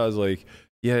 yada. I was like,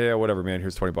 yeah, whatever, man.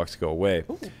 Here's $20 to go away.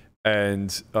 Ooh. And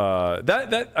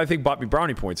that I think bought me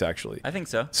brownie points, actually. I think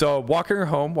so. So walking her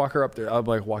home, walk her up there. I'm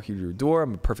like, walk you to your door.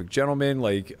 I'm a perfect gentleman.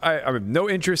 Like, I have no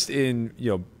interest in,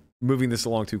 you know, moving this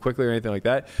along too quickly or anything like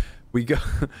that. We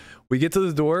get to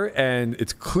the door and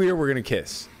it's clear we're gonna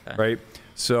kiss, right?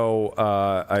 So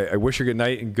I wish her good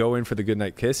night and go in for the good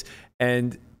night kiss.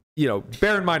 And, you know,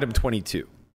 bear in mind I'm 22,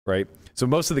 right? So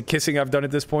most of the kissing I've done at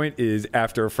this point is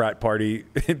after a frat party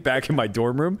back in my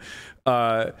dorm room.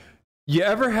 You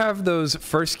ever have those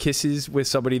first kisses with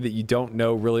somebody that you don't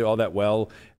know really all that well,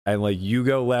 and like you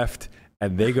go left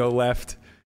and they go left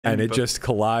and it just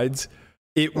collides?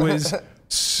 It was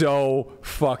so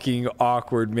fucking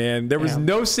awkward, man. There was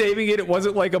no saving it. It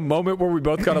wasn't like a moment where we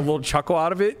both got a little chuckle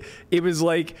out of it. It was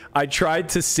like I tried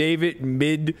to save it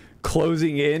mid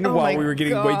closing in while we were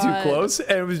getting way too close,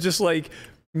 and it was just like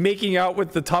making out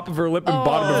with the top of her lip and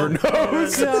bottom of her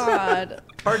nose. God.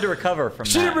 Hard to recover from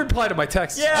She that. didn't reply to my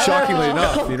text, shockingly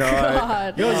enough. You know,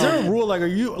 God. Yo, is there a rule? Like, are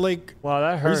you like? Wow, that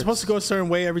Are you hurts. supposed to go a certain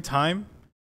way every time?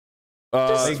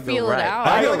 Just feel it right. out.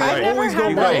 I go I've right. never Always had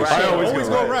go that right. issue. I always Always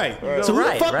go go right. right. So who the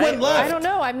Right, fuck right. went left? I don't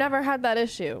know. I've never had that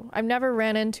issue. I've never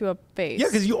ran into a face. Yeah,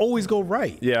 because you always go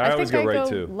right. Yeah, I always think go I right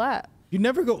go too. left. You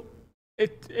never go.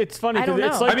 It's funny I don't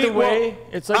because it's know. like I mean, the way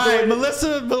it's like All the right, way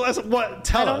Melissa, what?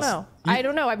 Tell I us. don't know. I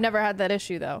don't know. I've never had that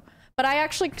issue though. But I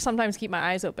actually sometimes keep my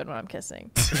eyes open when I'm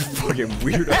kissing. Fucking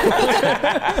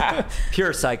weirdo.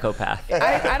 Pure psychopath.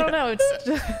 I don't know. It's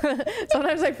just,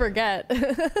 sometimes I forget.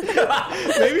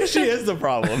 Maybe she is the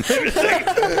problem.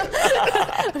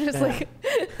 I'm just like,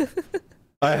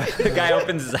 The guy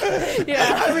opens his eyes.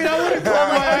 yeah. I mean, I wouldn't close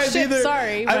my Oh, eyes shit, either.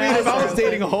 sorry, I my mean, if eyes I are was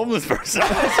dating a homeless person,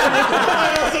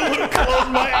 I also wouldn't close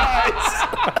my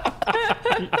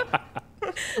eyes.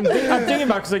 I'm thinking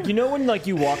about because, like, you know, when like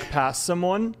you walk past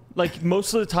someone, like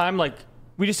most of the time, like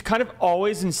we just kind of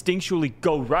always instinctually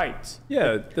go right.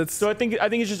 Yeah, that's. So I think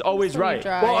it's just always When you right.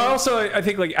 drive. Well, I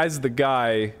think like as the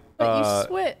guy, But you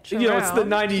switch You know, it's the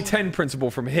around. 90-10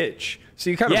 principle from Hitch. So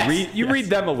you kind of Yes, read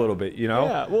them a little bit, you know.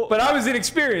 Yeah, well- but I was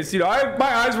inexperienced, you know.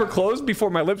 My eyes were closed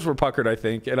before my lips were puckered, I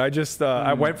think, and I just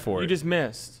I went for it. You just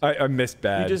missed. I missed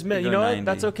bad. You just missed. You You go know what? 90.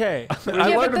 That's okay. I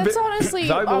Yeah, learned but a that's bit- honestly,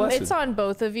 valuable lesson. it's on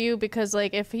both of you because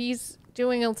like if he's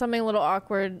doing something a little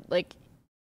awkward, like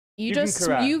you You can just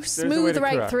correct. you There's a way smooth to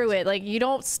right correct. through it. Like you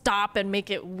don't stop and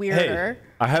make it Hey, weirder.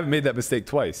 I haven't made that mistake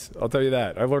twice. I'll tell you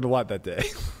that. I learned a lot that day.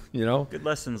 You know. Good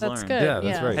lessons That's learned. good. Yeah,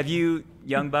 that's right. Have you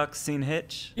young bucks seen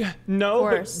Hitch? Yeah. No,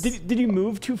 Of but course. did you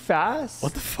move too fast?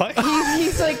 What the fuck?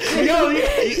 He's like, he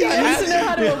needs to know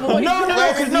how to avoid. No, You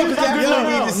definitely need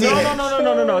to see Hitch.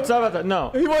 no. It's not about that. No.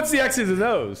 He wants the X's and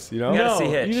O's, you know. You gotta No, see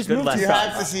Hitch. you just Good moved lesson. You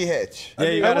have to see Hitch. Yeah,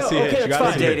 you gotta see okay, Hitch. You that's gotta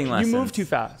fine. see Dating Hitch. lessons. You moved too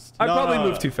fast. I No, probably no.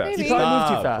 moved too fast. Maybe. You probably moved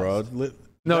too Nah, fast. bro.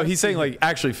 No, he's saying like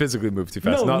actually physically moved too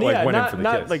fast, No, not like yeah, went in not, for the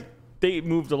not kiss. like they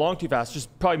moved along too fast. Just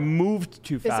probably moved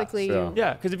too fast. Physically, So-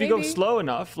 Yeah, because if you go Maybe. slow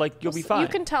enough, like you'll be fine. You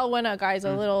can tell when a guy's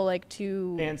a little like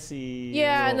too. fancy.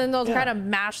 Yeah, and then they'll yeah. kind of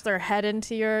mash their head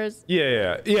into yours.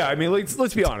 Yeah. I mean,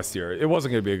 let's be honest here. It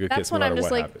wasn't going to be a good That's kiss no when matter I'm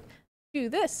just what like, happened. do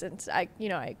this, and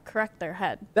I correct their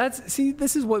head.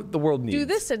 This is what the world needs. Do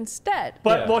this instead.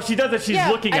 But Yeah. while she does it, she's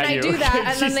looking and at I you. do that, and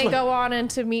then She's they like- go on and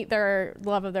to meet their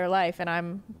love of their life, and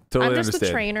I'm Totally just the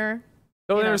understand. trainer.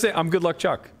 Totally you know. understand. I'm Good Luck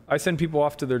Chuck. I send people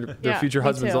off to their Yeah, future me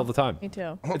husbands too. all the time. Me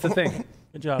too. It's a thing.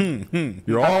 Good job.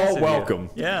 You're all of you. welcome.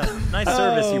 Yeah. Nice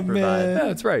service you provide. Yeah,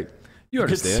 that's right. You Good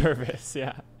understand. service.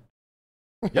 Yeah.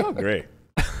 Yeah, great.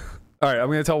 All right, I'm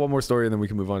going to tell one more story and then we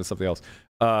can move on to something else.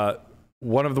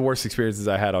 One of the worst experiences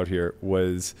I had out here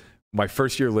was my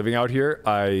first year living out here.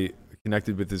 I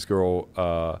connected with this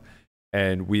girl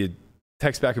and we had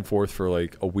text back and forth for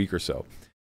like a week or so.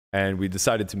 And we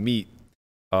decided to meet,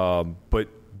 but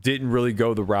didn't really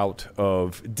go the route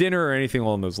of dinner or anything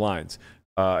along those lines.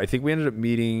 I think we ended up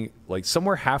meeting like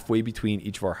somewhere halfway between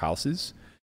each of our houses,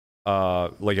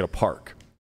 like at a park,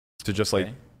 to just like,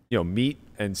 Okay. meet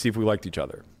and see if we liked each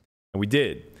other. And we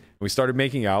did. And we started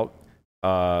making out,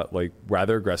 like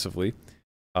rather aggressively.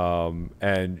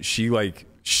 And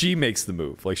she makes the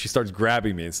move. Like she starts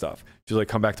grabbing me and stuff. She's like,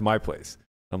 come back to my place.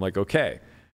 I'm like, okay.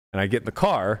 And I get in the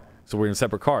car. So we're in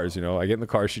separate cars, I get in the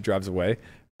car, she drives away,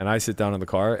 and I sit down in the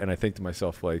car and I think to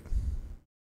myself, like,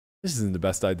 this isn't the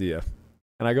best idea.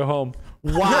 And I go home.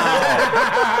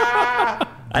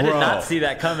 I did not see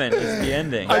that coming. It's the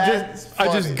ending. I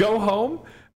just go home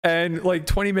and like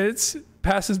 20 minutes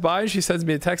passes by and she sends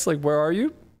me a text like, where are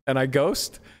you? And I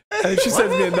ghost. And she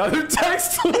sends me another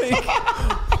text like,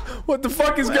 what the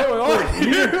fuck is going on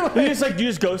here? You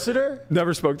just ghosted her?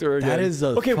 Never spoke to her again. That is a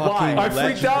Okay, why? fucking I freaked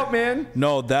legendary- out, man.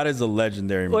 No, that is a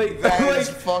legendary movie. Like, That is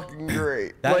like fucking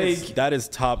great. that is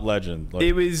top legend. Like,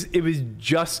 it was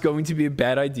just going to be a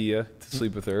bad idea to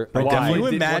sleep with her. I Can definitely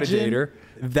you didn't want to date imagine her.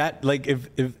 that? Like, if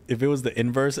it was the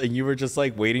inverse and you were just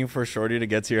like waiting for Shorty to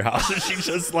get to your house and she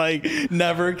just like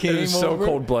never came It was so over?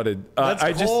 cold blooded.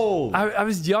 That's cold. I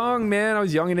was young, man. I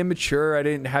was young and immature. I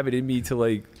didn't have it in me to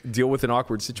like deal with an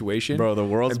awkward situation. Bro, the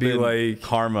world's and be been like,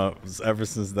 karma ever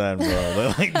since then, bro. They're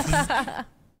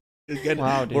like,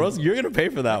 Wow, dude. You're gonna pay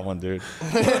for that one, dude.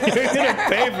 You're gonna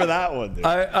pay for that one, dude.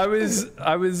 I was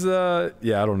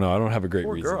yeah, I don't know. I don't have a great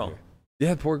Poor reason. girl.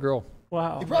 Yeah, poor girl.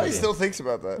 Wow. He probably still thinks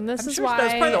about that. And this is Sure,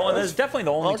 that's probably why. that's definitely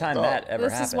the only fucked time up. that ever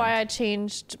This happened. is why I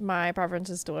changed my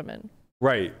preferences to women.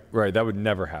 Right. That would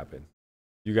never happen.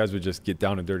 You guys would just get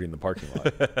down and dirty in the parking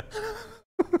lot.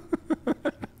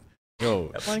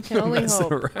 Yo, One can only Messing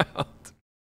hope. around.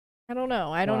 I don't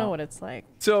know. I don't know Wow. what it's like.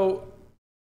 So,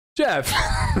 Jeff,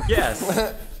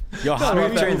 Yes. Yo, how do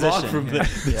we Smooth move on transition. from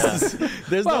this?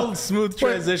 There's no smooth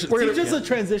transition. we're It's just a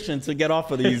transition to get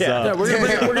off of these. Yeah,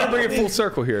 we're gonna bring it full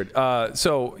circle here.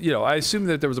 So, I assume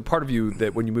that there was a part of you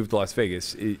that when you moved to Las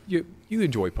Vegas, you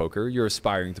enjoy poker. You're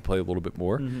aspiring to play a little bit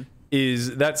more. Mm-hmm.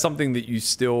 Is that something that you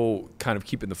still kind of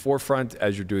keep in the forefront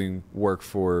as you're doing work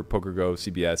for PokerGo,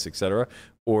 CBS, etc.,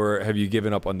 or have you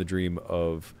given up on the dream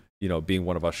of being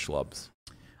one of us schlubs?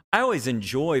 I always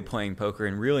enjoy playing poker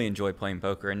and really enjoy playing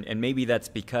poker. And maybe that's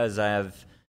because I have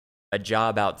a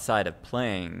job outside of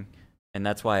playing. And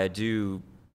that's why I do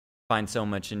find so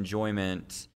much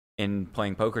enjoyment in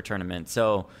playing poker tournaments.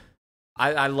 So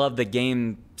I love the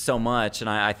game so much. And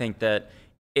I think that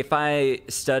if I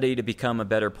study to become a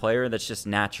better player, that's just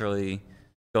naturally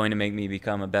going to make me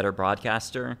become a better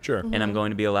broadcaster. Sure. And I'm going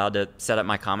to be allowed to set up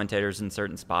my commentators in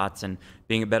certain spots. And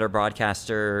being a better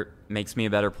broadcaster makes me a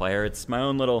better player. It's my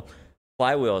own little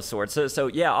flywheel of sorts. So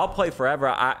yeah, I'll play forever.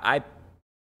 I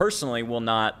personally will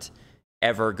not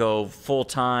ever go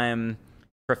full-time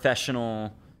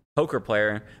professional poker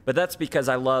player, but that's because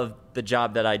I love the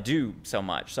job that I do so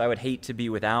much. So I would hate to be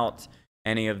without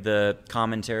any of the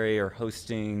commentary or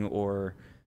hosting or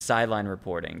sideline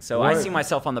reporting. So I see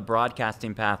myself on the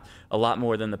broadcasting path a lot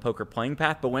more than the poker playing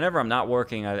path. But whenever I'm not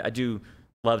working, I do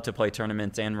love to play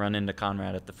tournaments and run into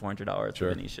Conrad at the $400 at the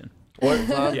Venetian.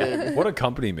 What a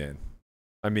company, man.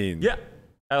 I mean, Yeah.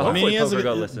 he has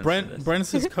PokerGo listens to this.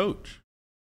 Brent's his coach.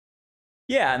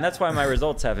 Yeah, and that's why my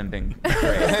results haven't been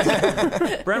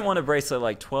great. Brent won a bracelet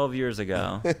like 12 years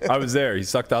ago. I was there. He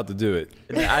sucked out to do it.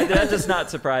 That does not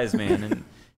surprise me. And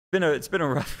it's been a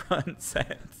rough run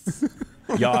since.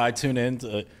 Y'all, I tune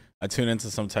into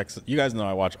some Texas. You guys know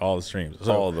I watch all the streams.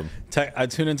 So All of them. I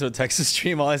tune into a Texas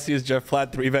stream. All I see is Jeff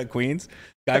Platt 3-bet queens.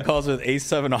 Guy calls with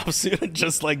ace-7 offsuit and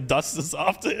just like dusts us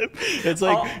off to him. It's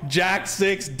like Jack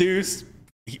 6 deuce.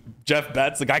 Jeff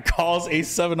bets. The guy calls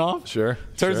ace-7 off. Sure.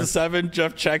 Turns to 7.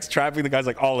 Jeff checks. Trapping. The guy's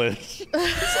like all in.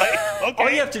 It's like, okay. All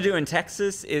you have to do in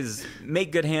Texas is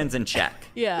make good hands and check.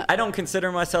 Yeah. I don't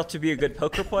consider myself to be a good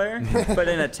poker player, but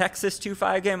in a Texas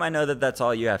 2-5 game, I know that that's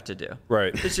all you have to do.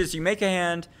 Right. It's just you make a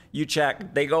hand, you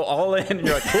check, they go all in, and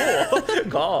you're like, cool,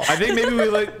 call. I think maybe we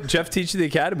let Jeff teach you the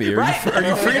academy. Are you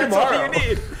free That's tomorrow? all you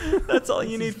need. That's all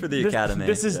you need for the academy.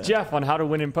 This is Yeah. Jeff on how to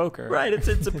win in poker. Right.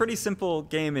 It's a pretty simple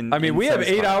game. I mean, we have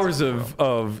 8 spots. hours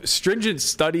of stringent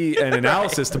study and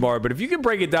analysis tomorrow, but if you can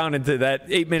break it down into that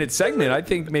 8-minute segment, I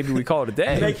think maybe we call it a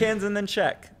day. Make hands and then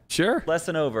check. Sure. Less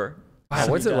and over. Wow,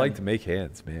 what's it Done. like to make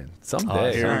hands, man? Oh,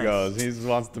 Someday. here Nice. he goes. He just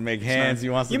wants to make hands. He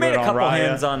wants to You do made it a on couple Raya.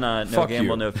 hands on No Fuck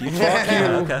Gamble, you. No Future. Fuck you.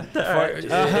 Okay. All right.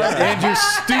 And your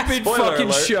stupid Spoiler fucking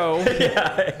alert. show.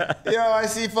 Yo, I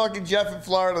see fucking Jeff in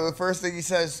Florida. The first thing he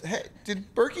says, "Hey,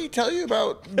 did Berkey tell you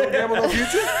about No Gamble No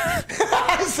Future?"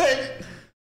 I said,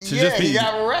 Should "Yeah, just be- he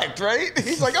got wrecked, right?"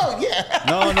 He's like, "Oh yeah."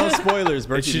 No spoilers. It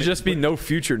Berkey. should just be no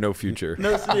future, no future.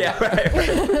 Yeah,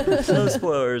 right. No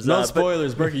spoilers. no but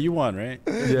spoilers. Berkey, you won, right?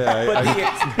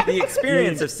 Yeah. the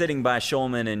experience of sitting by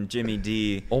Shulman and Jimmy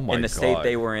D Oh my in the state God.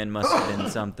 they were in must have been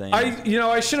something.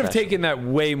 I should have taken that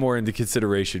way more into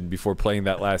consideration before playing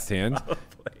that last hand.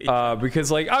 Because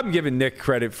like I'm giving Nick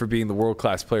credit for being the world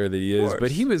class player that he is,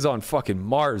 but he was on fucking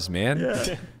Mars,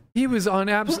 man. He was on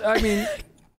I mean,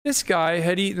 this guy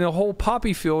had eaten a whole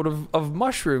poppy field of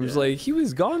mushrooms. Like he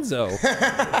was gonzo.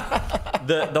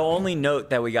 The only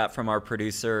note that we got from our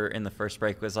producer in the first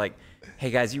break was like, "Hey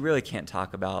guys, you really can't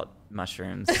talk about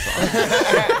mushrooms on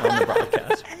the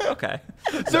broadcast." Okay.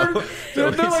 They're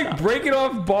like breaking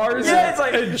off bars Yeah, it's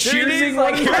like and choosing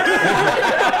like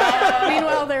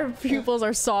Meanwhile, their pupils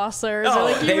are saucers. Oh, They're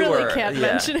like, you they really were, can't yeah.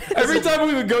 mention it. Every time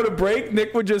we would go to break,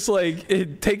 Nick would just like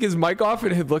he'd take his mic off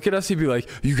and he'd look at us. He'd be like,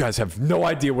 "You guys have no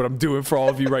idea what I'm doing for all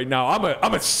of you right now.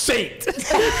 I'm a saint."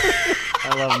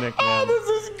 I love Nick, man. This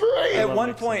is great. At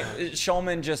one point,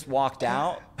 Shulman just walked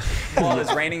out while it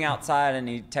was raining outside, and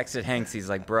he texted Hanks. He's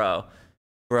like, "Bro,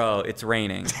 it's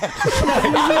raining." All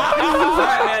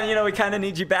right, man. We kind of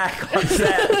need you back on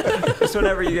set just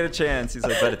whenever you get a chance. He's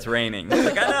like, "But it's raining." He's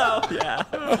like, "I know." Yeah.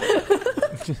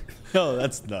 Yo,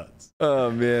 that's nuts. Oh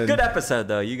man. Good episode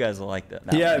though. You guys will like that.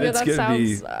 Yeah, Yeah, it's that gonna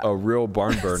be sounds, a real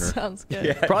barn burner. Sounds good.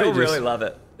 Yeah, Probably you'll really just- love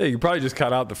it. Yeah, you could probably just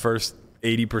cut out the first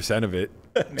 80% of it.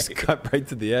 Just cut right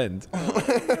to the end.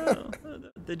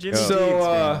 The Jimmy D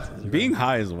So, experience. Being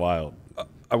high is wild.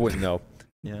 I wouldn't know.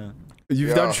 Yeah. You've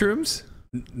Yeah. done shrooms?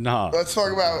 Nah. Let's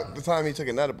talk about the time he took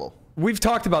an edible. We've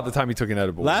talked about the time he took an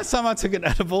edible. Last time I took an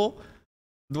edible,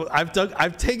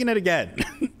 I've taken it again,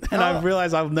 and I've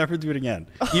realized I'll never do it again,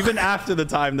 even after the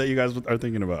time that you guys are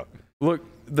thinking about. Look,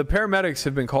 the paramedics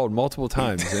have been called multiple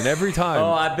times, and every time,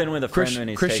 Oh, I've been with a friend when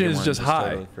he's Christian taken is one, just high.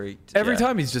 Totally freaked. Every Yeah.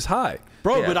 time he's just high.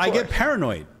 Bro, Yeah, but of I get course.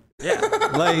 paranoid. Yeah.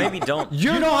 Like, Maybe don't.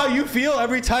 You know how you feel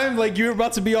every time like you're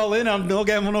about to be all in on No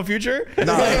Gamble No Future?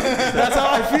 That's how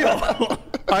I feel.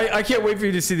 I can't wait for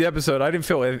you to see the episode. I didn't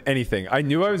feel anything. I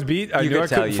knew I was beat. I You knew could I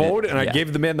tell couldn't you fold, didn't- and I yeah.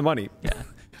 gave the man the money. Yeah.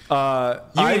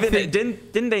 I think,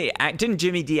 Didn't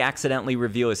Jimmy D accidentally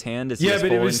reveal his hand? As he yeah, was but it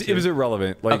folding was too?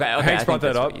 irrelevant. Like Okay, Hanks I brought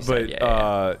think that that's up, what you but said.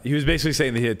 Yeah. he was basically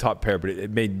saying that he had top pair, but it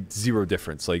made zero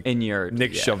difference. Like In your-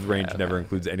 Nick's yeah, shoved range yeah, never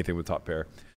includes anything with top pair.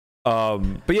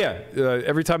 But yeah,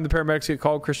 every time the paramedics get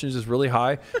called, Christian's just really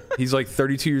high. He's like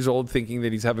 32 years old, thinking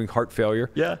that he's having heart failure.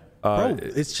 Yeah. Bro,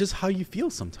 it's just how you feel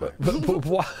sometimes. But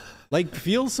why? Like,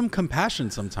 feel some compassion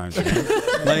sometimes, man.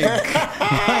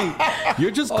 like,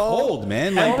 you're just cold,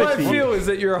 man. Like, All I feel is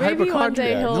that you're a Maybe one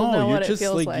day hypochondriac. he'll no, know you're what it just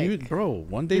feels like, you, like. bro.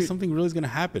 One day something really is gonna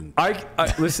happen. I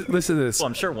listen to this. Well,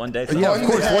 I'm sure one day. Yeah, of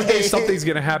One course. One day day. something's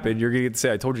gonna happen. You're gonna get to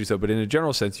say, "I told you so." But in a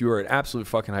general sense, you are an absolute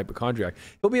fucking hypochondriac.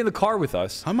 He'll be in the car with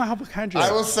us. How am I hypochondriac?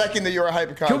 I will second that you're a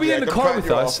hypochondriac. He'll be in the I'm car cutting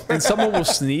with you us, off. and someone will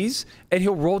sneeze, and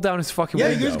he'll roll down his fucking Yeah,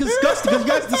 window. you guys disgusting. You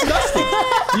guys disgusting.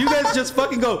 You guys just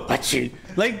fucking go. "Achoo."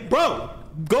 Like, bro,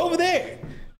 go over there.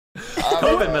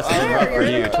 COVID must have been rough for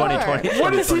you. 2020.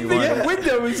 What does he think 2021. the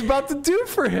window is about to do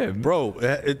for him? Bro,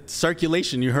 it's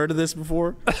circulation. You heard of this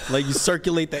before? Like, you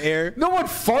circulate the air. No one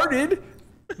farted.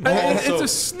 It's so- a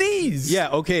sneeze. Yeah,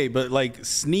 okay, but like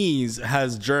sneeze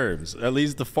has germs. At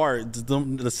least the fart,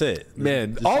 that's it.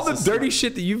 Man, Just- all the just- dirty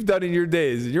shit that you've done in your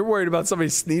days, and you're worried about somebody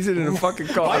sneezing in a fucking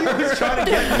car. Why are you just trying to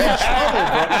get me in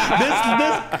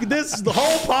trouble, bro? This the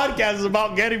whole podcast is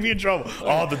about getting me in trouble.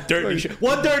 All the dirty shit.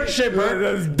 What dirty shit, bro?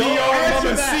 Don't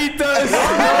answer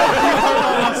that.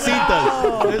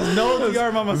 There's no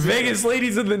DR Mamacita. Vegas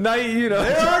ladies in the night, you know.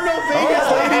 There are no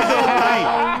Vegas ladies in the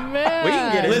night. Oh, man. We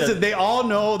can get into Listen, they all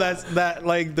know that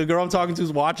like the girl I'm talking to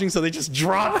is watching, so they just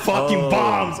drop fucking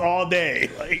bombs all day.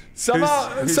 Like, Somehow,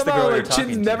 who's the girl you're like, talking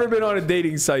Chin's to? never been on a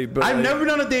dating site, but I've like, never been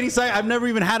on a dating site. I've never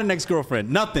even had an ex-girlfriend.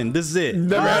 Nothing. This is it.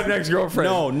 never had an ex-girlfriend.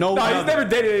 No, He's nothing. never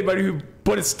dated anybody who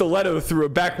put a stiletto through a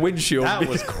back windshield. That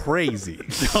was crazy.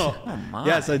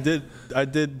 Yes, I did. I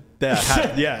did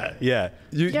that. Yeah.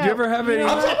 you Yeah, ever have any? you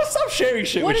know I'm gonna stop sharing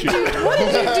shit What with did you. what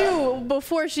did you do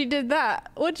before she did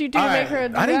that? What did you do to make her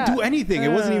do I didn't that? do anything. It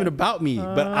wasn't even about me.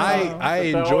 But I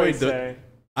They'll enjoyed always the say.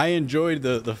 I enjoyed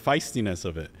the feistiness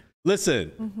of it.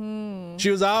 Listen, she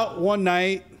was out one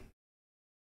night.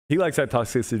 He likes that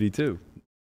toxicity too.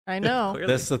 I know.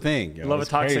 That's the thing. Yo, Love a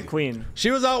it's toxic crazy. queen. She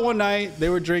was out one night. They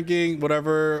were drinking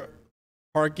whatever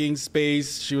parking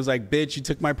space. She was like, "Bitch, you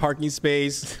took my parking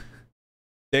space."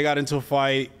 They got into a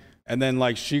fight. And then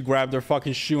like she grabbed her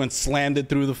fucking shoe and slammed it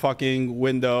through the fucking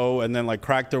window and then like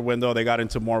cracked her window. They got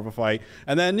into more of a fight.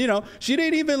 And then, you know, she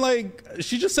didn't even like,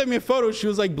 she just sent me a photo. She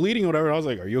was like bleeding or whatever. And I was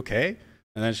like, "Are you okay?"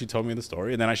 And then she told me the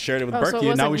story. And then I shared it with Oh, so Berkey. it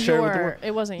And now we wasn't share it with the your- world.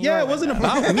 it wasn't Yeah, your it wasn't window.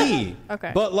 about me.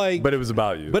 Okay. But like, But it was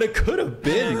about you. but it could have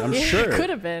been, I'm Yeah, sure. It could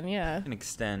have been, yeah. Can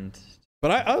extend.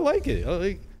 But I like it.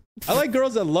 I like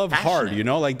girls that love hard, Passionate. you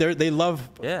know? Like they love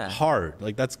Yeah. hard.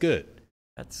 Like that's good.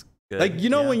 That's good. Like, you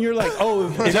know, yeah. when you're like, oh,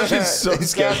 Jeff is so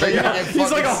scared.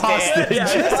 He's like a hostage. Yeah,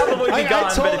 it'd probably be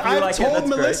gone, but if you like it, told that's great.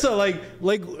 Melissa,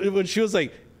 like when she was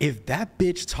like, if that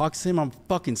bitch talks to him, I'm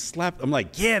fucking slapped. I'm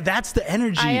like, yeah, that's the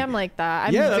energy. I am like that.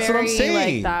 I'm Yeah, that's what I'm very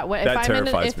saying. like that. When, That if I'm in,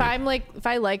 terrifies if me. I'm like, if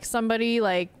I like somebody,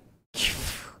 like,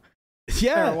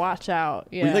 Yeah. better watch out.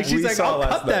 Yeah. Like she's We like, saw I'll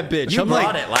last cut that bitch. You I'm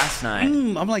brought like, it last night.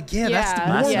 I'm like, yeah, that's the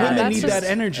yeah, more yeah, women that's need just- that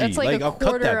energy. That's like, a I'll cut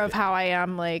quarter that of bitch. how I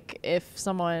am. Like if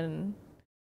someone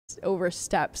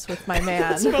oversteps with my man.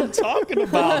 That's what I'm talking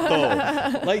about,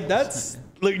 though. Like that's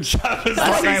like Travis.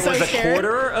 Last night so was a scared.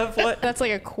 quarter of what? That's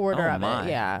like a quarter Oh, of my. it.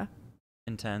 Yeah.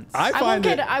 Intense. I I won't find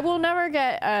get. it. I will never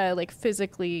get like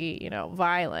physically,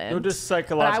 violent. You'll just but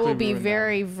psychologically. I will be ruin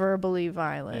very verbally them.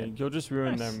 violent. You'll just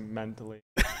ruin them mentally.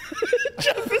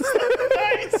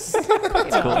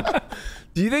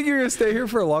 Do you think you're gonna stay here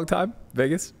for a long time,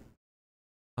 Vegas?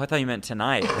 Oh, I thought you meant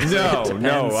tonight. No, You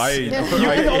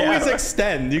can always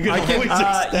extend. You can always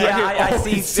extend. I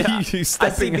see. see you I see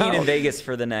stepping being in out. Vegas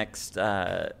for the next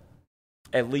at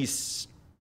least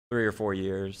 3 or 4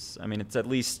 years. I mean, it's at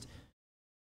least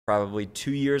probably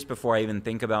 2 years before I even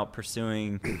think about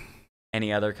pursuing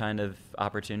any other kind of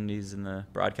opportunities in the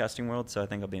broadcasting world. So I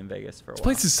think I'll be in Vegas for a This while.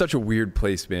 place is such a weird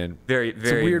place, man. Very, It's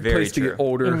very, a weird very place true. to get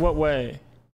older. In what way?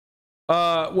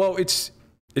 Well, it's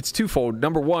twofold.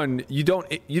 Number one, you don't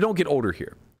get older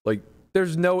here. Like,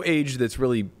 there's no age that's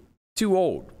really too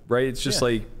old, right? It's just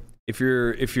like if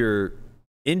you're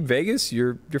in Vegas,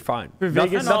 you're fine. For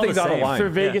Vegas, nothing's out of same. line. For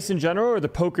Vegas in general, or the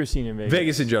poker scene in Vegas?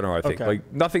 Vegas in general, I think. Okay.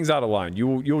 Like, nothing's out of line.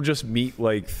 You'll just meet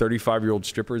like 35-year-old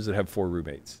strippers that have 4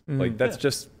 roommates. Like, that's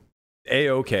just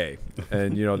A-okay.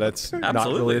 And, that's not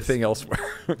Absolutely. really a thing elsewhere.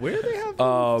 Where do they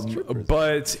have strippers?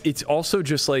 But it's also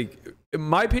just like, in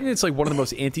my opinion, it's like one of the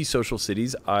most antisocial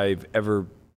cities I've ever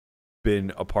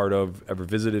been a part of, ever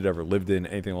visited, ever lived in,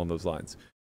 anything along those lines.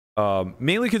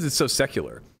 Mainly because it's so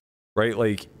secular, right?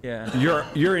 Like,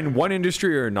 you're in one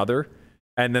industry or another,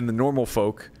 and then the normal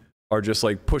folk are just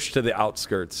like pushed to the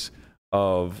outskirts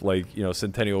of like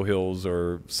Centennial Hills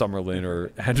or Summerlin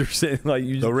or Henderson, like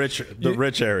the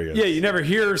rich areas. Yeah, you never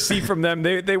hear or see from them.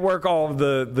 They work all of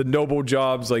the noble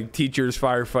jobs like teachers,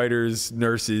 firefighters,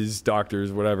 nurses,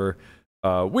 doctors, whatever.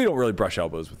 We don't really brush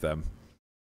elbows with them.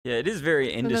 Yeah, it is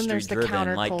very industry there's the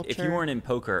driven. Like if you counterculture. weren't in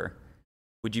poker,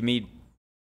 would you meet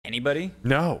anybody?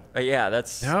 No. Yeah,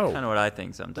 that's No. kind of what I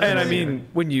think sometimes. And I mean,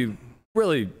 when you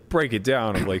really break it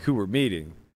down of like who we're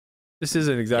meeting, this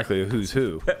isn't exactly a who's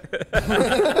who.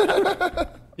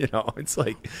 It's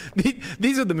like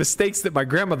these are the mistakes that my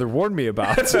grandmother warned me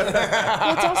about. Well, it's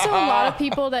also a lot of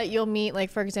people that you'll meet,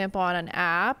 like for example, on an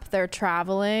app. They're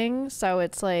traveling, so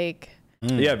it's like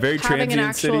Yeah, very having an transient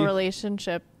actual city.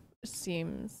 relationship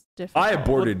seems difficult. I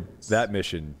aborted that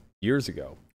mission years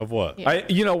ago. Of what? Yeah.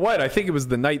 You know what? I think it was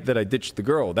the night that I ditched the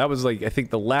girl. That was like I think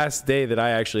the last day that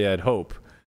I actually had hope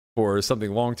for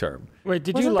something long term. Wait,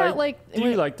 did Wasn't you that, like? Did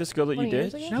wait, you like this girl that you 20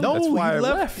 years did? ago? No, That's why he I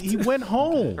left. left. He went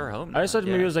home. Her home. I just thought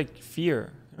maybe Yeah. it was like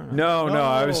fear. I don't know. No,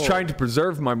 I was No. trying to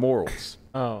preserve my morals.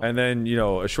 Oh. And then,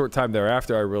 a short time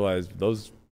thereafter, I realized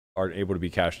those aren't able to be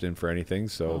cashed in for anything.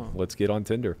 So let's get on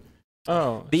Tinder.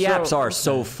 Oh. The so- apps are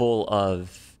so full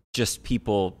of just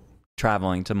people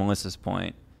traveling. To Melissa's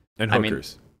point, And I mean,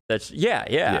 hookers. that's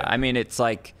yeah. I mean, it's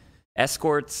like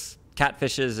escorts,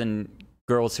 catfishes, and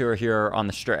girls who are here on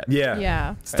the strip.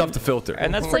 Yeah. Stuff to filter.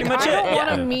 And that's It's pretty like, much I it. don't want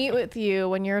Yeah. to meet with you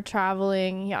when you're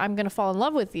traveling. Yeah, I'm going to fall in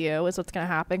love with you is what's going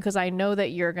to happen because I know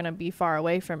that you're going to be far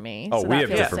away from me. Oh, so we that have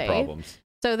feels different safe. problems.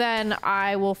 So then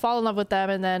I will fall in love with them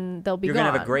and then they'll be You're gone.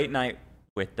 gonna have a great night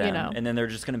with them, know. and then they're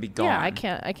just gonna be gone. Yeah, I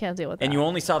can't deal with that. And you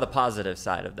only saw the positive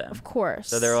side of them. Of course.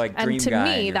 So they're like dream and to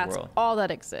guy in me, your that's world. all that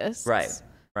exists. Right.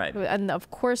 And of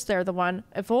course, they're the one.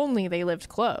 If only they lived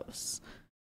close.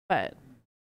 But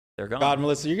They're gone. God,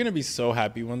 Melissa, you're gonna be so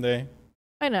happy one day.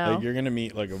 I know. Like you're gonna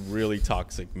meet like a really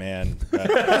toxic man that,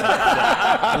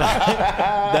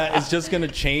 that is just gonna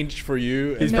change for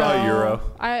you. He's And- probably Euro.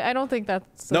 I don't think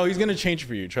that's. no, he's gonna change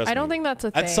for you. Trust me. I don't think that's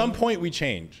a thing. At some point, we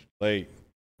change. Like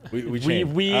we change.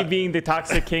 We being the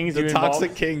toxic kings. the you toxic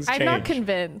involved? kings. I'm change. not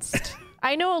convinced.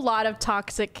 I know a lot of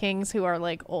toxic kings who are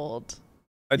like old.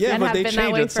 Yeah, and but have they been that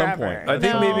change way at some forever. point. I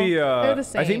think No, maybe they're the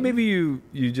I think same. maybe you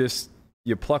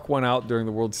pluck one out during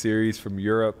the World Series from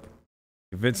Europe,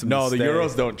 convince them No, to the stay.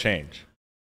 Euros don't change.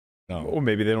 No. Or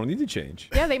maybe they don't need to change.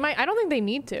 Yeah, they might. I don't think they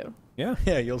need to. Yeah.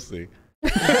 Yeah, you'll see.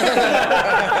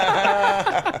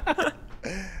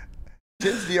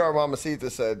 Jim's DR Mamacita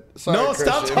said, sorry, No, Christian.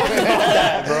 stop talking about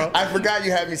that, bro. I forgot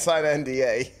you had me sign an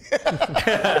NDA.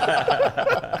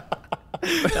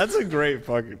 That's a great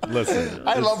fucking listen.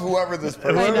 I love whoever this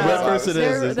person I is. know. that person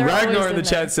They're- is. they're always Ragnar in the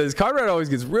there. chat says Conrad always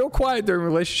gets real quiet during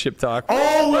relationship talk.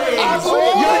 Always.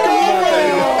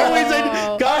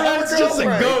 Oh. Conrad's just a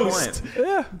Great ghost.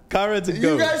 Yeah. Conrad's a You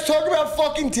ghost. guys talk about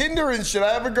fucking Tinder and shit.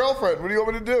 I have a girlfriend. What do you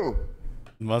want me to do?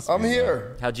 Must I'm be,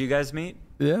 here. How'd you guys meet?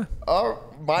 Yeah.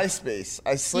 MySpace.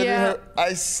 I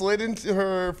slid into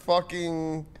her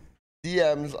fucking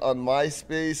DMs on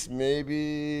MySpace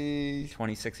maybe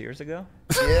 26 years ago.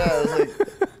 it was like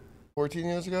 14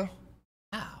 years ago.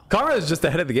 Conrad is just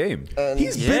ahead of the game. And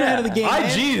He's been ahead of the game.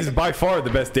 IG is by far the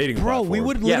best dating Bro, platform. we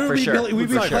would Yeah, for literally sure. we'd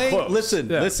be For sure. playing. Close. Listen,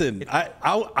 Yeah. listen.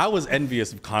 I was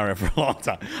envious of Conrad for a long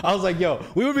time. I was like, yo,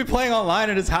 we would be playing online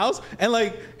at his house, and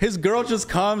like his girl just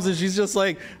comes and she's just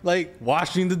like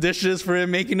washing the dishes for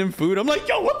him, making him food. I'm like,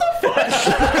 yo, what the fuck?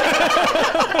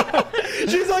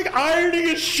 She's like ironing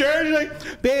his shirt. She's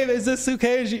like, babe, is this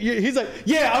okay? He's like,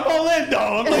 yeah, I'm all in though.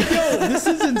 I'm like, yo, this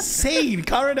is insane.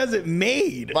 Conrad has it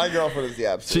made. my girlfriend is the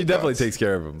absolute She definitely best. takes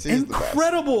care of him. She's the best.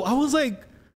 Incredible. I was like,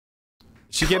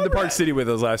 She came to Park City with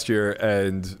us last year,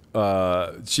 and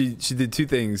she did two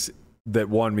things that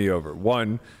won me over.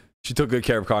 One, she took good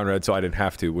care of Conrad, so I didn't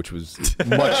have to, which was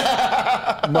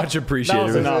much appreciated. That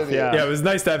was enough. Yeah. Yeah, it was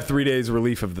nice to have 3 days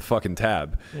relief of the fucking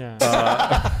tab. Yeah.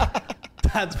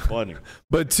 that's funny.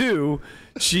 But two,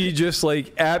 she just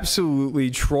like absolutely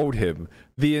trolled him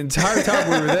the entire time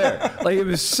we were there. Like it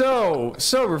was so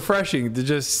refreshing to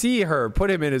just see her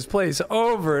put him in his place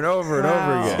over and over and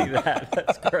over again.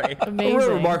 That's great. A Amazing.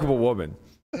 real remarkable woman.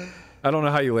 I don't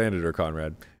know how you landed her,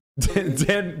 Conrad.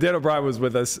 Dan O'Brien was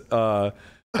with us,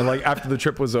 and like after the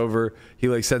trip was over, he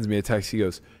like sends me a text. He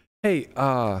goes, "Hey,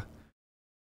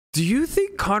 do you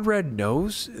think Conrad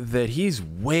knows that he's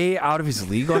way out of his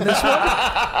league on this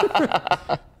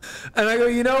one? And I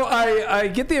go, I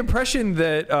get the impression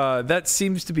that that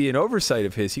seems to be an oversight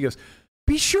of his. He goes,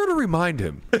 be sure to remind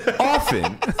him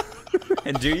often.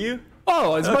 And do you?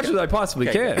 Oh, as much as I possibly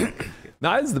can.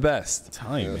 That's the best. I'm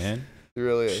telling you, man. It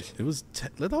really is. It was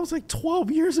that was like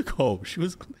 12 years ago. She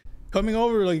was coming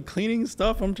over, like cleaning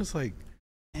stuff. I'm just like,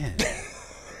 man.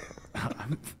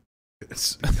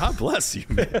 God bless you,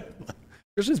 man.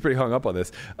 Christian's pretty hung up on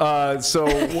this. So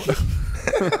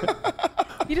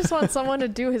You just want someone to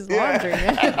do his laundry,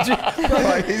 man.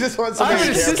 He just wants I'm somebody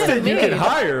an to assistant you can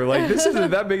hire. Like, this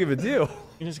isn't that big of a deal.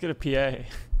 You just get a PA.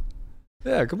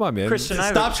 Yeah, come on, man. Christian,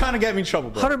 Stop trying to get me in trouble,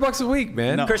 bro. $100 a week,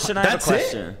 man. No. Christian, I have a That's it?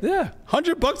 question. Yeah.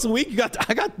 $100 a week. You got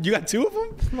two of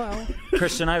them. Well,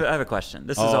 Christian, I have a question.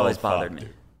 This has always bothered me.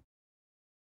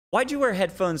 Why'd you wear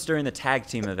headphones during the tag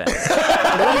team event?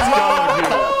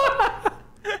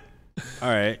 All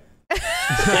right.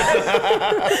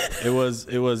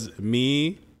 It was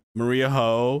me, Maria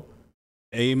Ho,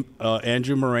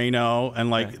 Andrew Moreno,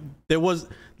 and there was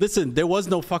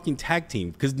no fucking tag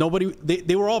team because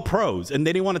they were all pros and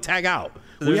they didn't want to tag out.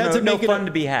 So we had no fun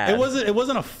to be had. It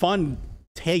wasn't a fun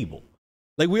table.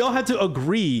 Like we all had to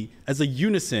agree as a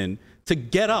unison to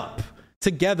get up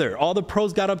together. All the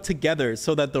pros got up together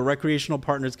so that the recreational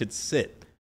partners could sit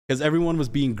because everyone was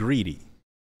being greedy.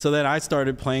 So then I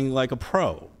started playing like a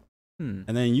pro. And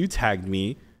then you tagged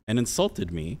me and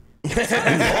insulted me.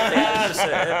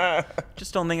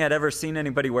 Just don't think I'd ever seen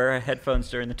anybody wear headphones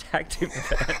during the tag team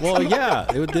event. Well,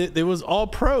 yeah, it was all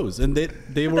pros, and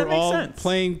they were all sense.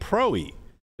 playing pro-y.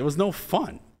 There was no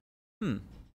fun.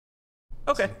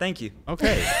 Okay, thank you.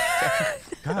 Okay.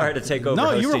 Sorry to take over.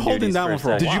 No, you were hosting holding duties that one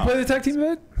for a second. Did you play the tag team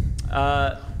event?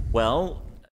 Well,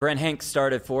 Brent Hanks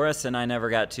started for us, and I never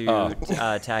got to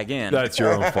tag in. That's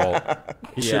your own fault.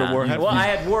 You should have wore headphones. Well, I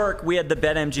had work. We had the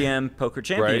BetMGM Poker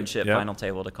Championship yep. final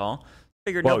table to call.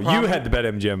 Figured Well, no problem. you had the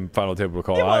BetMGM final table to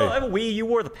call. Yeah, well, you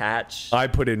wore the patch. I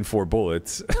put in 4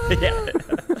 bullets. Yeah.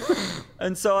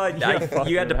 And so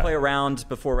you had to play a round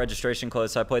before registration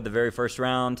closed. So I played the very first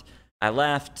round. I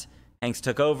left. Hanks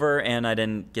took over, and I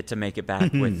didn't get to make it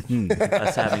back with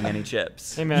us having any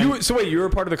chips. Hey, man. So wait, you were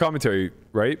part of the commentary,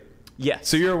 right? Yes.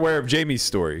 So you're aware of Jamie's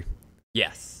story.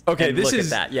 Yes. Okay, And this look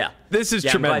is at that. Yeah. This is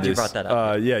Yeah, I'm tremendous. glad you brought that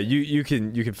up. Yeah, you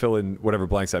can fill in whatever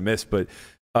blanks I missed, but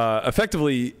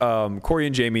effectively, Corey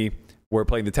and Jamie were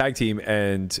playing the tag team,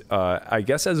 and I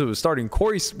guess as it was starting,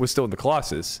 Corey was still in the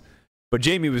Colossus, but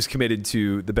Jamie was committed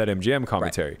to the BetMGM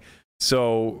commentary. Right.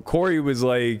 So Corey was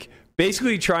like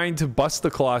basically trying to bust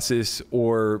the Colossus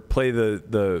or play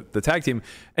the tag team.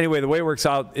 Anyway, the way it works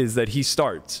out is that he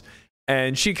starts.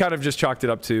 And she kind of just chalked it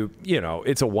up to,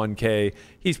 it's a 1K.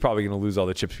 He's probably going to lose all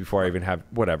the chips before I even have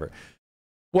whatever.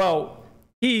 Well,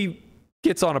 he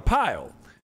gets on a pile.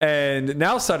 And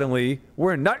now suddenly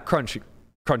we're in nut crunch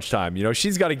time.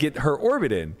 She's got to get her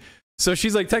orbit in. So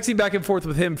she's like texting back and forth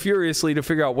with him furiously to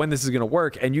figure out when this is going to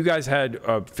work. And you guys had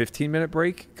a 15-minute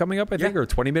break coming up, I think, or a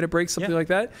 20-minute break, something like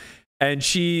that. And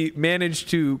she managed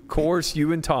to coerce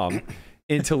you and Tom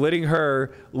into letting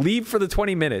her leave for the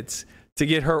 20 minutes to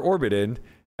get her orbit in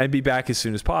and be back as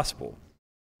soon as possible.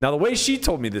 Now, the way she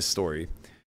told me this story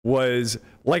was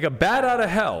like a bat out of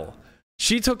hell.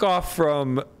 She took off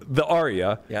from the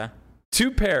Aria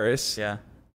to Paris,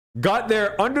 got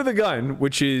there under the gun,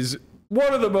 which is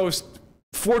one of the most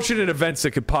fortunate events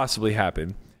that could possibly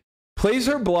happen, plays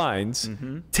her blinds,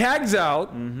 tags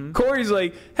out. Corey's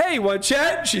like, hey, want to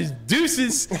chat? She's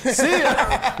deuces. See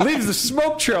ya. Leaves the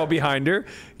smoke trail behind her,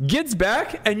 gets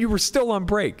back, and you were still on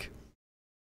break.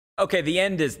 Okay, the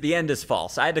end is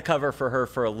false. I had to cover for her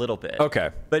for a little bit.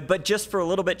 Okay. But just for a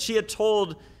little bit, she had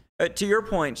told, to your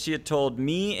point, she had told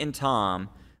me and Tom,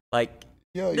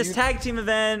 this tag team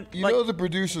event. You know the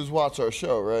producers watch our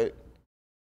show, right?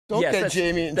 Don't get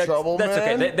Jamie in trouble, that's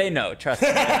man. That's okay. They know. Trust me.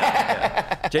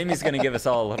 Yeah. Jamie's going to give us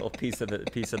all a little piece of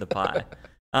the pie.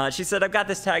 She said, I've got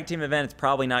this tag team event. It's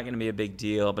probably not going to be a big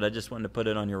deal, but I just wanted to put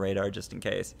it on your radar just in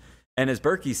case. And as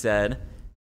Berkey said,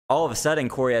 all of a sudden,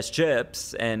 Corey has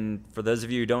chips, and for those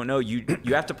of you who don't know, you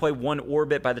have to play one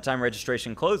orbit by the time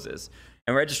registration closes.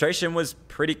 And registration was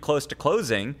pretty close to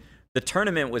closing. The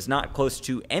tournament was not close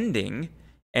to ending.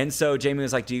 And so Jamie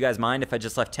was like, do you guys mind if I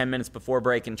just left 10 minutes before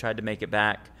break and tried to make it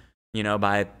back,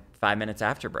 by 5 minutes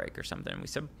after break or something? We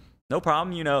said, no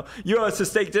problem. You owe us a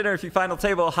steak dinner if you final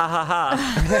table. Ha, ha, ha.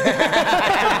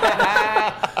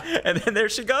 And then there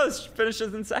she goes. She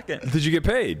finishes in second. Did you get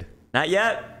paid? Not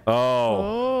yet.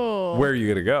 Oh. Where are you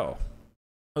going to go?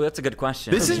 Oh, that's a good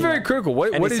question. This is very critical.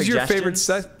 What is your favorite?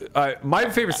 My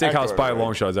favorite steakhouse by a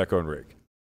long shot is Echo and Rig.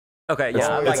 Okay, yeah,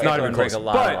 I like it's not Echo even and close. Rig a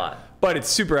lot. But it's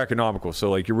super economical, so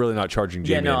like you're really not charging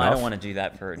Jamie Yeah, no, enough. I don't want to do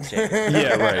that for Jake.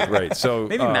 Yeah, right. So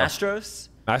Maybe Mastros.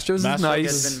 Mastros is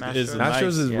nice.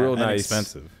 Mastros is real nice.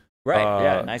 Expensive. Right,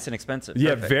 yeah, nice and expensive.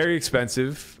 Yeah, Perfect. very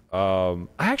expensive. I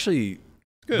actually,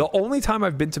 the only time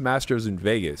I've been to Mastros in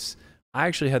Vegas, I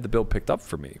actually had the bill picked up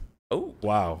for me. Oh,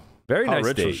 Wow. Very How nice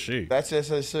rich date. was she? That's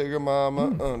just a sugar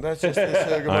mama. That's just a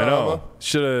sugar mama. I know.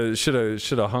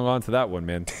 Should have hung on to that one,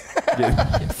 man. Get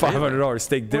 $500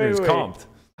 steak dinners wait. comped.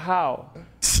 How?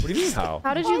 What do you mean how?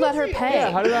 How did you let her pay?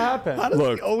 Yeah, how did that happen?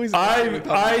 Look,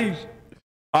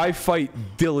 I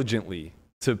fight diligently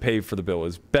to pay for the bill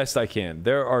as best I can.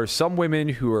 There are some women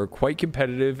who are quite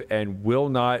competitive and will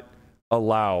not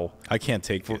allow. I can't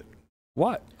take it.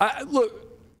 What? Look,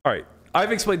 all right.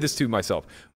 I've explained this to myself.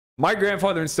 My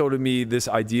grandfather instilled in me this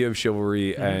idea of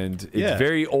chivalry, and it's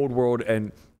very old world.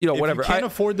 And whatever. If you can't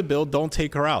afford the bill, don't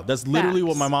take her out. That's literally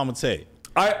what my mom would say.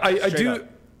 I do. up.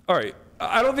 All right.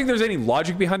 I don't think there's any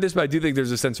logic behind this, but I do think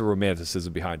there's a sense of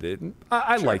romanticism behind it. And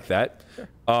I like that.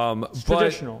 It's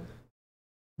traditional.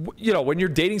 But when you're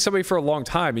dating somebody for a long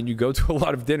time and you go to a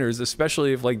lot of dinners,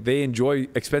 especially if like they enjoy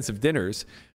expensive dinners,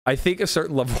 I think a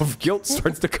certain level of guilt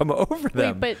starts to come over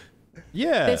them. Wait,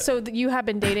 Yeah. so you have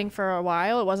been dating for a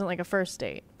while? It wasn't like a first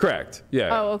date? Correct. Yeah.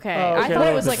 Oh, okay. Oh, I okay. thought it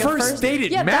Wait, was the like first a first date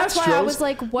at Yeah, that's why I Mastro's? was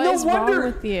like, what No is wrong wonder-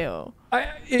 with you?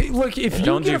 Look, if you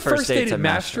Don't get do a first first date dates at at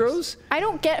Mastro's. Mastro's, I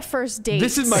don't get first dates.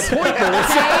 this is my point,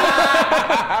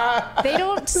 Melissa. They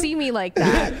don't see me like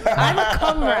that. I'm a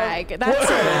cum rag. That's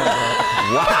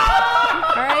it.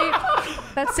 All right?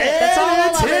 That's it. That's all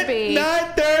I'll ever be.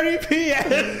 9:30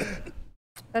 p.m.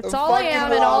 That's all I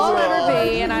am and all I'll ever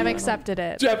be, and I've accepted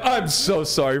it. Jeff, I'm so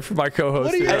sorry for my co-host.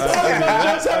 What are you here. talking about?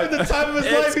 Jeff's having the time of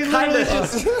his life. He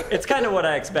literally it's kind of what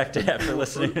I expected after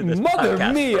listening to this Mother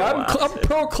podcast me, for a I'm while.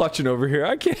 pro clutching over here.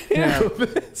 I can't handle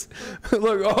this.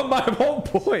 Look, my whole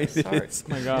point is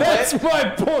my God. that's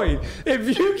my point.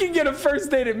 If you can get a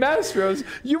first date at Mastro's,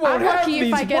 you won't I'm have lucky these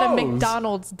if I get a woes.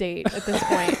 McDonald's date at this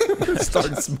point.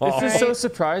 Start small. This is so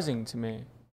surprising to me.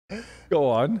 Go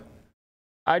on.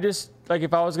 I just like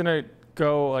if I was gonna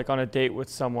go like on a date with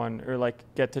someone or like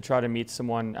get to try to meet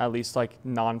someone at least like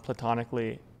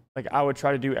non-platonically, like I would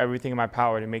try to do everything in my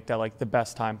power to make that like the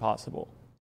best time possible.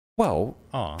 Well,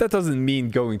 that doesn't mean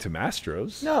going to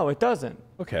Mastro's. No, it doesn't.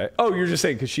 Okay. Oh, you're just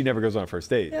saying because she never goes on a first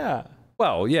date. Yeah,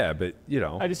 Well, yeah, but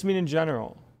I just mean in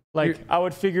general. Like I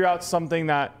would figure out something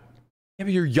that Yeah,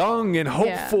 but you're young and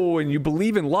hopeful and you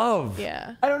believe in love.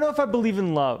 Yeah. I don't know if I believe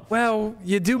in love. Well,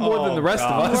 you do more than the rest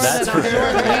More of us.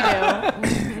 than you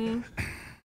do.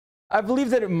 I believe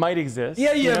that it might exist.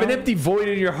 Yeah, you have know? an empty void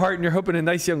in your heart and you're hoping a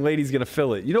nice young lady's going to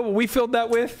fill it. You know what we filled that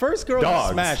with? First girl Dogs.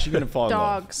 you smash, you're gonna fall in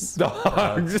love. Dogs.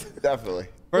 Dogs. Definitely.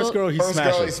 First girl he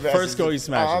smashes. First girl he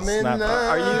smashes. I'm in Snap. love.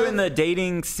 Are you in the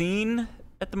dating scene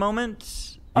at the moment?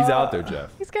 He's out there,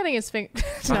 Jeff. He's getting his finger.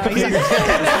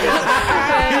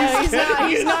 No,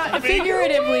 he's not.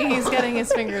 Figuratively, he's getting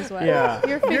his fingers wet. Yeah.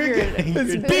 You're figurative.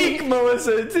 His beak,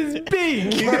 Melissa. It's his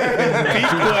beak. He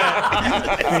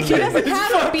doesn't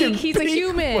have a beak. He's a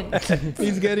human.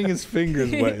 He's getting his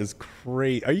fingers wet. Is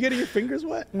great. Are you getting your fingers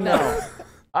wet? No.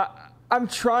 I'm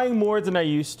trying more than I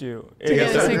used to.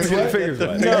 get his fingers wet. Fingers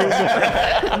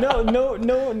wet.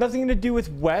 No, nothing to do with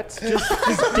wet.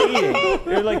 Just dating.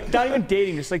 Or like not even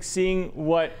dating. Just like seeing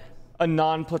what a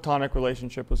non-platonic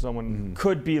relationship with someone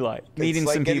could be like. Meeting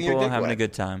like some getting your people, dick having wet. a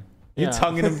good time. You're Yeah.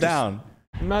 tonguing him down.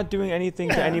 I'm not doing anything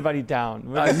to anybody down.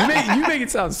 You make it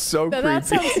sound so That creepy.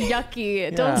 sounds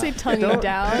yucky. Don't say tonguing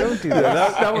down. Don't do Yeah,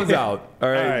 that. that one's out. All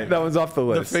right. All right. That one's off the The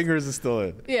list. fingers are still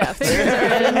in. Yeah, fingers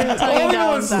are in. Tonguing Only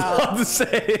down's one's allowed out. to say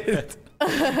it.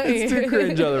 It's too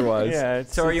cringe otherwise. Yeah.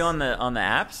 It's, So are you on the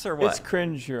apps or It's what?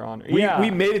 cringe, Your Honor. We Yeah.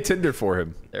 made a Tinder for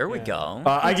him. There we go.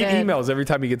 I get did. emails every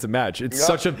time he gets a match. It's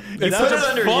such a. It's put such it a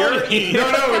under fun- your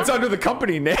No, it's under the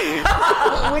company name.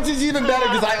 Which is even better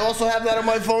because I also have that on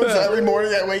my phone. So every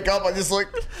morning I wake up, I just look.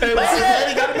 Hey, you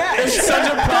got a match. It's such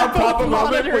a proud papa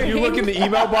moment when you Monitoring. look in the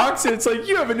email box and it's like,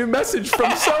 you have a new message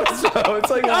from so-and-so. It's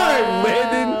like, all right,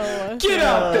 Landon, get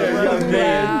out there, young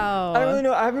man. I don't Wow. really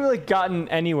know. I haven't really gotten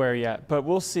anywhere yet, but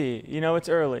we'll see. You know, it's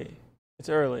early. It's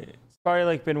early. It's probably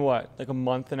like been what, like a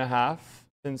month and a half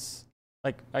since,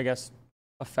 like, I guess,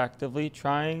 effectively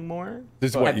trying more.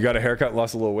 This is what, you got a haircut,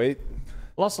 lost a little weight?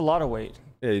 Lost a lot of weight.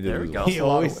 Yeah, you did. There we lose a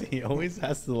go. little. He always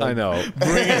has to I like know.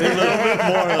 bring it a little bit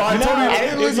more. I told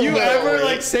you, If you ever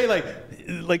like say like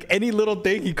any little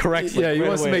thing, he corrects. yeah, like, he right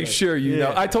wants to away. make sure you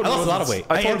know. I told I him lost a lot of weight.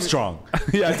 I I told am him- strong.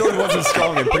 Yeah, I told him he wasn't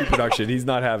strong in pre-production. He's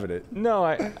not having it. No,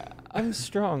 I'm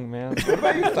strong, man. What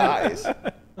about your thighs?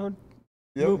 Don't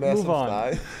You have Move massive on.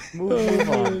 thighs. move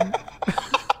on.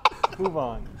 Move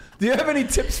on. Do you have any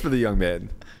tips for the young man?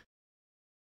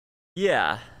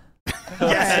 Yeah.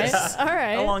 Yes. All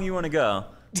right. How long you want to go?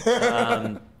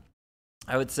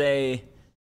 I would say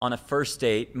on a first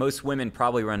date, most women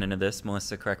probably run into this.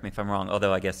 Melissa, correct me if I'm wrong.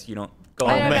 Although I guess you don't go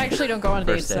on I actually don't go on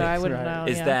dates, first so I dates. wouldn't Right.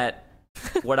 know. Is that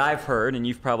what I've heard, and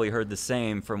you've probably heard the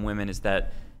same from women, is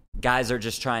that guys are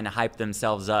just trying to hype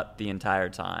themselves up the entire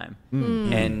time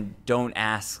and don't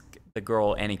ask the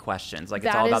girl any questions. Like,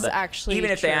 it's That all about is that. actually Even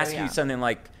if they true, ask yeah. you something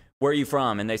like, where are you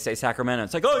from? And they say Sacramento.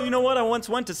 It's like, oh, you know what? I once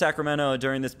went to Sacramento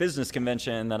during this business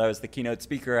convention that I was the keynote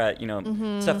speaker at,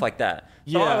 stuff like that.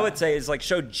 So all I Yeah. would say is, like,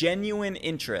 show genuine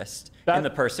interest in the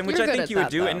person, which You're I good think at you would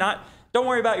that, do. though. And don't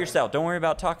worry about yourself. Don't worry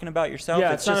about talking about yourself.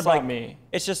 Yeah, it's not just about like, me.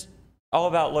 It's just all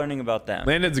about learning about them.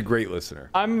 Landon's a great listener.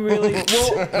 I'm really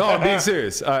well. No, I'm being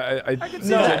serious. I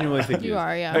genuinely think You he is.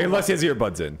 are, yeah. Like, unless he has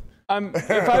earbuds in.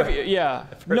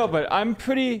 But I'm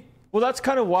pretty. Well, that's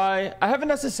kind of why I haven't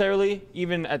necessarily,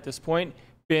 even at this point,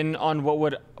 been on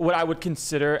what I would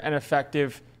consider an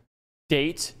effective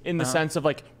date in the sense of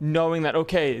like knowing that,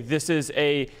 okay, this is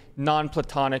a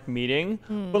non-platonic meeting,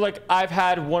 but like I've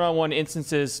had one-on-one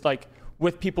instances like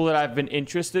with people that I've been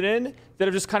interested in that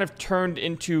have just kind of turned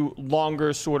into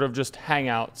longer sort of just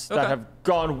hangouts that have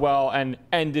gone well and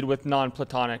ended with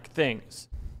non-platonic things.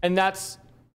 And that's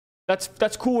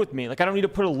cool with me. Like, I don't need to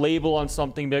put a label on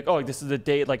something, be like, oh, this is a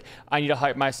date. Like, I need to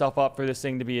hype myself up for this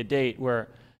thing to be a date. Where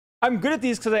I'm good at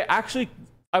these because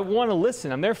I want to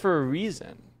listen. I'm there for a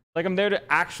reason. Like, I'm there to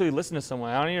actually listen to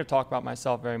someone. I don't need to talk about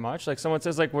myself very much. Like, someone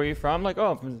says, like, where are you from? Like,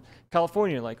 oh, I'm from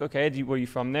California. Like, okay, were you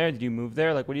from there? Did you move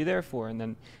there? Like, what are you there for? And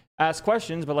then ask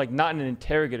questions, but like not in an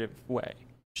interrogative way.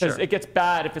 Because it gets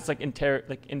bad if it's like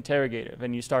interrogative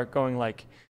and you start going like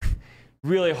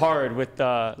really hard with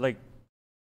like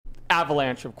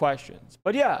avalanche of questions.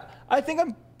 But yeah, I think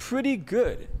I'm pretty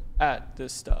good at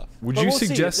this stuff. Would But you we'll see.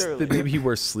 It's suggest early. that maybe he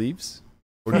wears sleeves?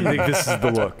 Or do you think this is the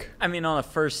look? I mean, on a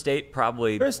first date,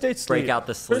 probably First date break sleeve. out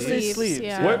the First sleeves. date sleeves.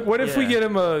 Yeah. What if we Yeah. get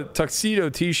him a tuxedo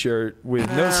T-shirt with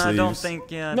no sleeves? I don't think.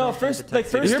 Yeah. I No, don't think first- the like,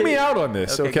 tuxedo- first Hear me date- out on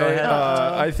this, Okay, go okay? ahead.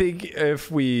 I think if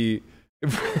we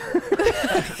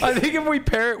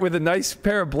pair it with a nice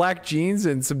pair of black jeans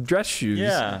and some dress shoes,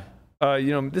 Yeah.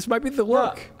 This might be the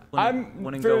look.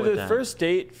 Wouldn't for go with the that. first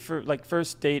date, for like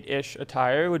first date-ish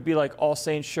attire would be like all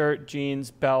Saints shirt,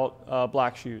 jeans, belt,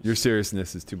 black shoes. Your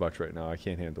seriousness is too much right now. I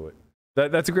can't handle it.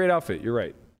 That's a great outfit. You're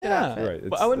right. Yeah, You're right.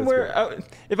 But I wouldn't That's wear.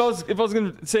 If I was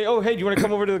gonna say, oh hey, do you want to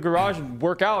come over to the garage and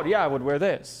work out? Yeah, I would wear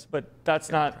this. But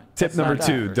that's not. Tip that's not number that.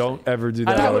 2: don't ever do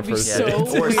that That on would a be first so date.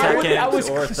 Or weird. second, I was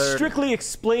or third. strictly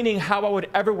explaining how I would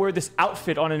ever wear this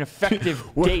outfit on an effective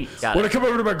date. Got When it. I come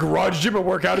over to my garage gym and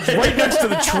work out, it's right next to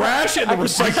the trash and the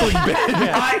recycling bin.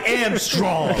 I am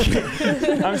strong.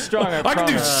 I'm strong. I I can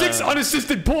do promise. 6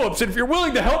 unassisted pull-ups, and if you're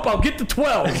willing to help, I'll get to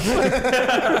 12.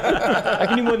 I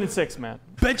can do more than 6, man.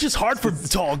 Bench is hard for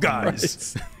tall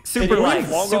guys. Super It likes.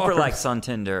 is. Super likes on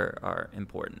Tinder are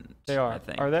important. They are. I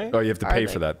think. Are they? Oh, you have to Are pay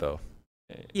they? for that, though.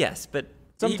 Yes, but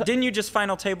Someti- didn't you just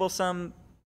final table some?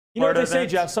 You know what Florida they say,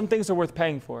 events? Jeff? Some things are worth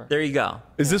paying for. There you go.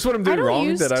 Is this what I'm doing don't wrong,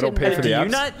 use that I don't pay Tinder. for Do the you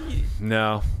apps? not?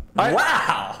 No.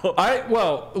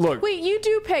 Wow. Look. Wait, you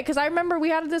do pay because I remember we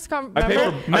had this I pay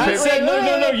conversation. for- I pay Matt for- said,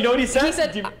 no. You know what he said?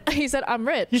 He said I'm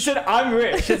rich. He said, I'm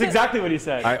rich. That's exactly what he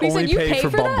said. I He only said you pay for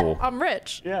Bumble. that? I'm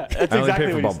rich. yeah, that's I only exactly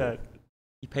pay for what he Bumble. said.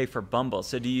 You pay for Bumble,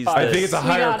 so do you use I the, I think it's a We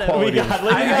higher got it. quality. We got,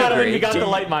 like, I we got, agree. we got Do the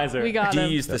you- light miser. We got Do you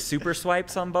him. use the super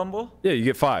swipes on Bumble? Yeah, you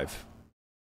get 5.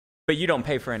 But you don't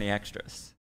pay for any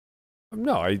extras.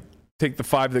 No, I take the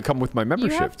 5 that come with my You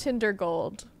membership. have Tinder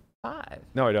Gold. 5.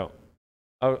 No, I don't.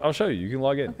 I'll show you. You can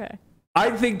log in. Okay.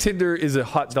 I think Tinder is a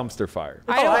hot dumpster fire.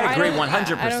 I agree don't-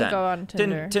 100%. I don't go on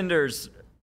Tinder. Tinder's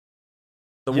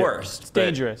the Yeah. worst. It's but-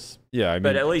 dangerous. Yeah, I mean,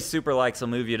 But at least super likes will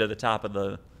move you to the top of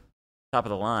the line, Top of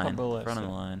the list, front of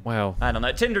the yeah. line. wow. I don't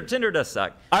know. Tinder does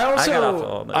suck. I got off also,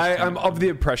 all those I'm Tinder. of the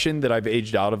impression that I've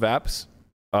aged out of apps.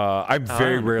 I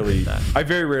very don't rarely, agree with that. I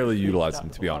very rarely utilize them,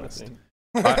 to be honest.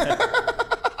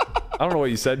 I don't know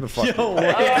what you said, but fuck you.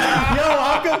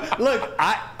 How come? Look,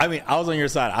 I mean, I was on your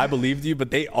side. I believed you, but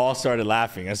they all started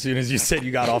laughing as soon as you said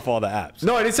you got off all the apps.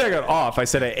 No, I didn't say I got off. I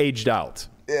said I aged out.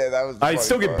 Yeah, that was. The I funny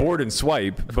still get part. bored and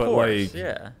swipe, but course,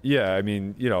 like, yeah. I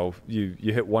mean, you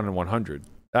hit 1 in 100.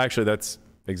 Actually, that's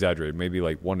exaggerated. Maybe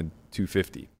like 1 in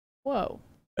 250. Whoa.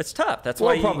 It's tough. That's Low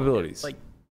why probabilities. Like,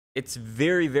 it's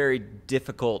very, very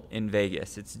difficult in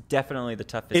Vegas. It's definitely the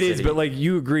toughest. It is, city. but like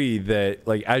you agree that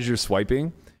like as you're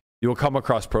swiping, you'll come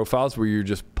across profiles where you're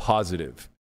just positive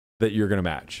that you're gonna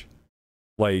match.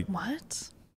 Like What?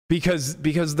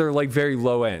 because they're like very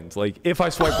low end. Like if I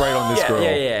swipe right on this girl,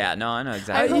 Yeah. No, I know I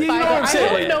exactly. hope, you know what I'm I saying?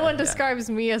 hope Like- no one describes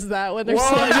me as that when they're Well,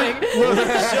 swiping.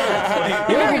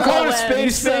 Yeah, we call it a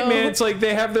spade, So- man. It's like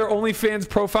they have their OnlyFans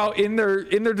profile in their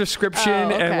description,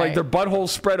 Oh, and like okay. their buttholes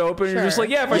spread open. And you're just Sure.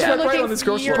 like, yeah, if I You're swipe right looking- on this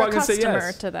girl, she's you're probably a gonna say customer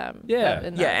yes. to them. Yeah.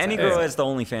 in Yeah, that any sense. girl has the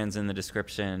OnlyFans in the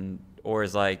description, or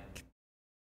is like,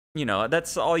 you know,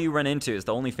 that's all you run into is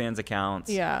the OnlyFans accounts.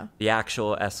 Yeah. The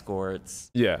actual escorts.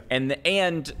 Yeah.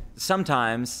 And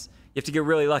sometimes you have to get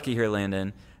really lucky here,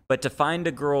 Landon. But to find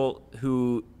a girl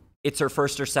who it's her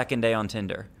first or second day on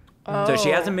Tinder. So she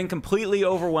hasn't been completely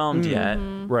overwhelmed yet,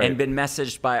 Right. and been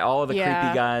messaged by all of the Yeah,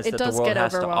 creepy guys it that the does world get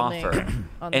has to overwhelming offer.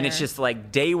 on And it's there. just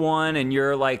like day one, and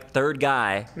you're like third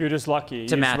guy You're just lucky. You to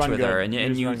just match run with good. her, and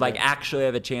just you run like good. actually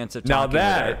have a chance of Now talking with her.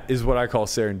 that is what I call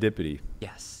serendipity.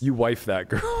 Yes. You wife that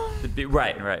girl.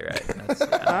 Right. That's,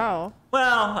 yeah. Wow.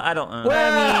 Well, I don't know.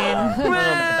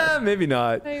 Well, maybe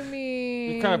not. I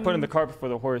mean, You're kind of putting the cart before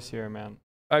the horse here, man.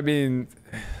 I mean,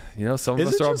 you know, some of Is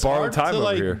us it are just borrowing hard time to, over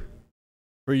like, here.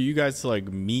 For you guys to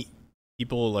like meet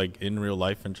people like in real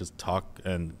life and just talk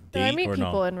and date I meet or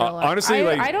people no? in real life. honestly,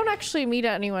 like- I don't actually meet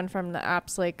anyone from the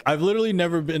apps. Like, I've literally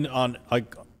never been on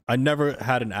like I never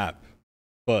had an app,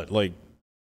 but like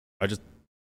I just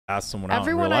asked someone out in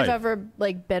everyone real I've life. ever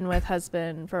like been with has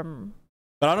been from.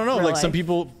 But I don't know. real Like some life.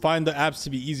 people find the apps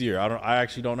to be easier. I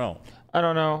actually don't know. I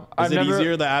don't know. Is it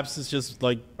easier? The apps is just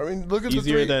like I mean, look at the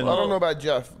Easier three. than- I don't know about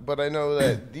Jeff, but I know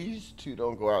that these two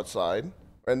don't go outside,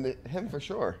 and him for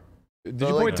sure. Did So,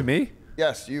 you like- point to me?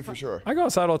 Yes, you for sure. I go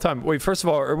outside all the time. Wait, first of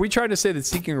all, are we trying to say that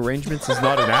Seeking Arrangements is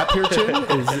not an app here, Chin?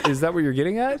 Is that what you're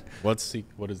getting at? what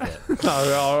is that?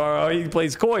 No, he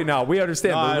plays coy now. We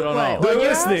understand. No, I They're- don't know. They're What you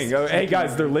listening. Oh, hey,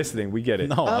 guys, they're listening. We get it.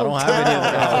 No, I don't have any of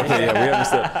Oh, that. okay, yeah, we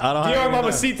understand. I don't have Dior any of that.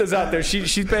 Mamacita's out there.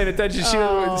 She's paying attention. She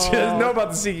doesn't know about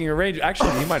the Seeking Arrangement.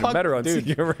 Actually, he might have Fuck, met her on dude.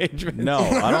 Seeking Arrangement. No,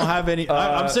 I don't have any.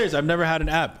 I'm serious. I've never had an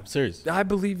app. I'm serious. I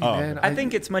believe you, Oh. man. I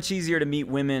think it's much easier to meet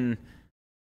women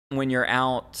when you're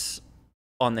out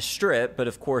on the strip, but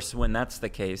of course, when that's the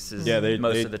case, is Yeah,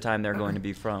 most they- of the time they're going to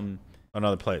be from.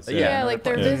 Another place. Yeah, Yeah, another like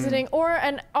they're place. visiting,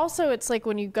 and also it's like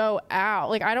when you go out.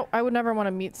 Like I would never want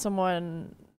to meet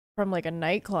someone from like a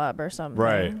nightclub or something.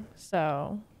 Right.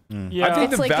 So Yeah. I think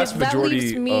it's the like vast that majority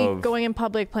leaves me of going in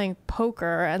public playing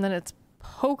poker, and then it's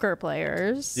poker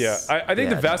players. Yeah, I think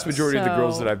Yeah, the vast majority of the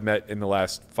girls so- that I've met in the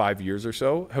last 5 years or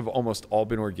so have almost all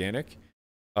been organic.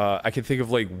 I can think of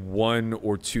like 1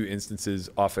 or 2 instances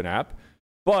off an app,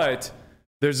 but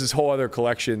there's this whole other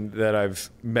collection that I've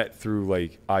met through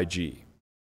like IG,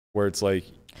 where it's like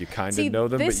you kind See, of know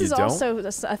them, this but you is don't. also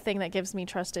a thing that gives me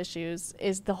trust issues.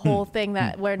 Is the whole thing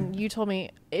that when you told me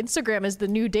Instagram is the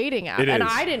new dating app, It and is.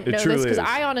 I didn't It know truly this because is.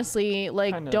 I honestly I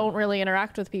know. don't really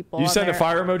interact with people. You on send a there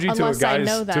fire emoji to a unless I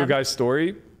know guy's them.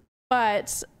 story.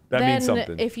 But That then means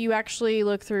something. if you actually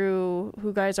look through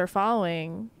who guys are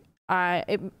following,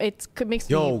 it makes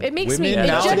Yo, me. It makes women me. It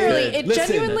now- generally. Listen,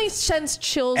 genuinely sends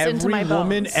chills into my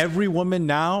bones. Every woman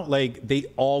now, like they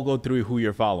all go through who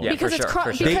you're following. Yeah, because for it's sure,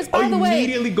 for sure. because They by the way,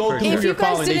 immediately go through if who you you're guys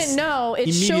following. They didn't know,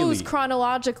 it shows immediately.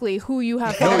 chronologically who you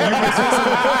have followed.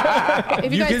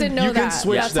 If you guys didn't know you can that,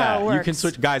 switch that's that. how it works. You can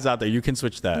switch guys out there. You can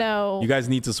switch that. No. You guys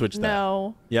need to switch that.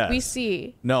 No. Yes. We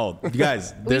see. No, you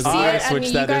guys. We There's see a way it, to and switch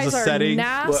you that. There's guys a are setting.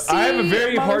 nasty Look, I have a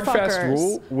very hard, fast motherfuckers.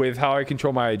 rule with how I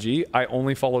control my IG. I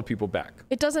only follow people back.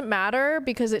 It doesn't matter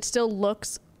because it still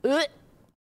looks.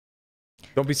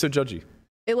 Don't be so judgy.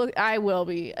 I will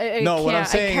be. No, what I'm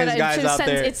saying is guys out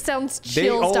there, It sounds They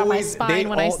chills down my always, spine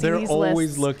when I see they're these always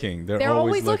lists. looking. They're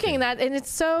always looking that, and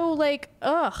it's so like,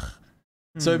 ugh.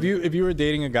 So if you were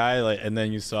dating a guy like, and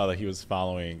then you saw that he was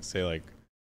following, say like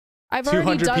I've already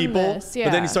 200 done people, this. Yeah.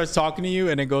 but then he starts talking to you,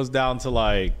 and it goes down to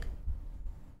like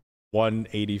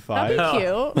 185. That'd be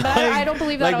cute. But I don't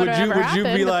believe that Like, would would you ever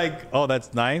be happen. like, oh,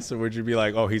 that's nice, or would you be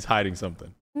like, oh, he's hiding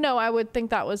something? No, I would think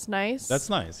that was nice. That's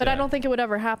nice. But I yeah. don't think it would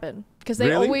ever happen because they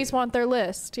Really? always want their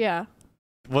list. Yeah.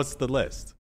 What's the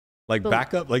list? Like The-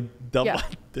 backup, like double Yeah.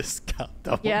 discount,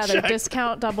 double Yeah, check. their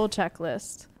discount double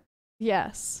checklist.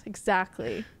 Yes,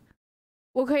 exactly.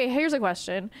 Okay, here's a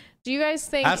question. Do you guys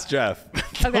think Ask Jeff.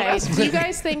 Okay, do you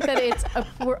guys think that it's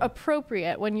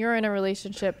appropriate when you're in a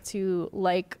relationship to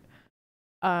like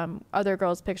other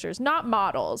girls' pictures, not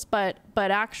models, but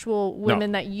actual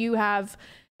women that you have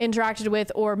interacted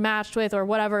with or matched with or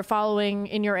whatever, following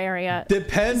in your area?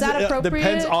 Depends. Is that appropriate?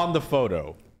 Depends on the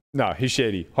photo. No, he's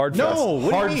shady. Hard No, fast. what do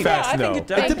you Hard mean? fast. I think no. it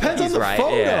does. It depends on He's the right.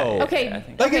 photo. Yeah, Okay, I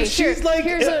think Like, okay. if she's like,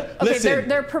 here's a okay. listen.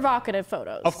 They're provocative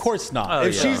photos. Of course not. Oh,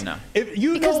 if yeah, she's, no. if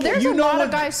you Because know, there's you a know lot of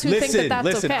what- guys who listen, think that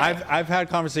that's listen, okay. I've had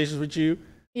conversations with you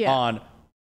Yeah. on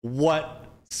what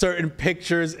certain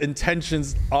pictures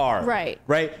intentions are. Right.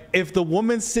 Right. If the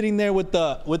woman's sitting there with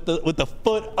the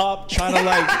foot up, trying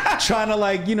to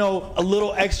like, you know, a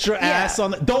little extra ass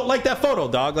on, don't like that photo,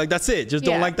 dog. Like, that's it. Just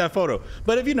don't like that photo.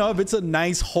 But if, you know, if it's a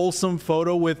nice wholesome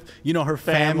photo with, you know, her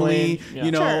family,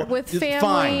 you know, Sure, with family,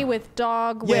 fine. with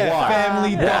dog, Yeah, with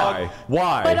family, dog.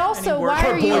 Why? But also, why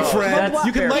Her are you? boyfriend. but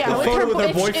You can like a with photo with her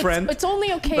it's- boyfriend. It's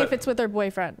only okay if it's with her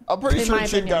boyfriend. I'm pretty in sure my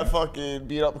chick opinion. got fucking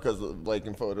beat up because of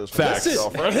liking photos from Facts. his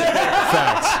girlfriend.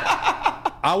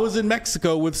 Facts. I was in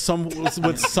Mexico with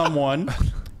someone,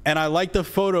 and I liked a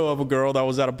photo of a girl that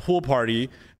was at a pool party,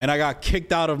 and I got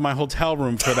kicked out of my hotel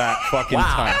room for that fucking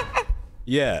time.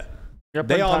 Yeah. You're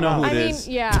They putting all time know out. who I it mean, is.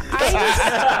 yeah,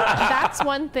 that's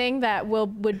one thing that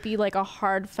would be like a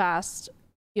hard, fast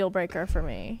deal breaker for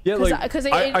me. Yeah, like, because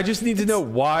I just need to know,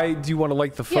 why do you want to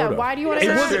like the photo? Yeah, why do you want It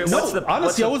to? wasn't, What's no, the- honestly,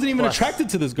 what's I the wasn't even plus? attracted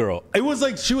to this girl. It was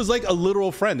like, she was like a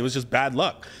literal friend. It was just bad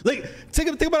luck. Like, think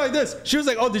about it like this. She was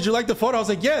like, oh, did you like the photo? I was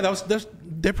like, yeah,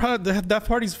 that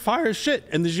party's fire as shit.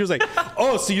 And then she was like,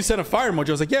 oh, so you sent a fire emoji?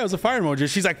 I was like, yeah, it was a fire emoji.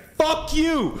 She's like, fuck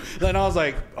you. Then I was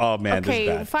like, oh man, this Okay,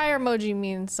 is bad. fire emoji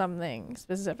means something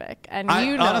specific, and I,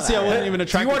 you know honestly, that. I wasn't even Do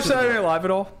attracted you watch to the Saturday girl. Night Live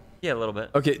at all? Yeah, a little bit.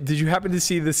 Okay, did you happen to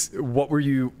see this? What were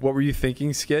you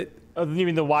thinking skit? You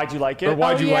mean the why'd you like it? Or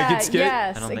why'd Oh, you like yeah, it skit?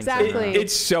 Yes, I don't think so. exactly.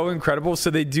 It's so incredible. So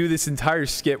they do this entire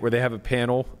skit where they have a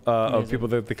panel of people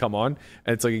that they come on,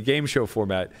 and it's like a game show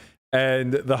format.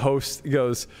 And the host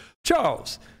goes,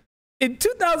 Charles, in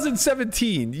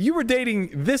 2017, you were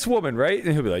dating this woman, right?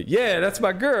 And he'll be like, yeah, that's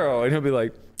my girl. And he'll be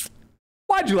like,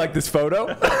 why'd you like this photo?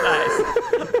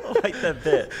 I like that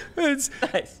bit. It's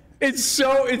Nice. It's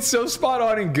so spot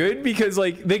on and good because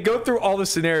like they go through all the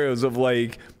scenarios of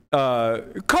like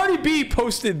Cardi B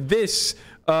posted this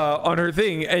on her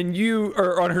thing and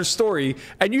or on her story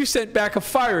and you sent back a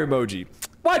fire emoji.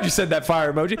 Why'd you send that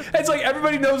fire emoji? It's like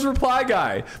everybody knows Reply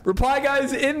Guy. Reply Guy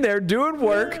is in there doing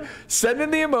work,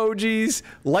 sending the emojis,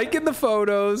 liking the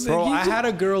photos. Bro, and I had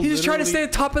a girl He's just trying to stay literally-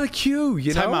 at top of the queue,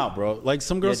 you know? Time out, bro. Like,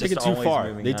 some girls Yeah, take it just too always far.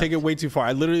 moving They up. take it way too far.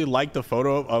 I literally liked the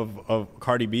photo of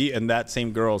Cardi B, and that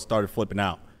same girl started flipping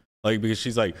out. Like, because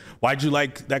she's like, why'd you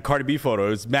like that Cardi B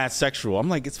photo? It's mad sexual. I'm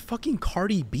like, it's fucking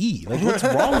Cardi B. Like, what's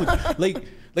wrong with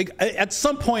like at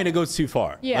some point it goes too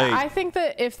far. Yeah, Like, I think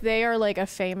that if they are like a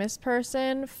famous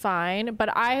person, fine. But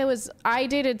I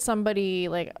dated somebody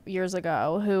like years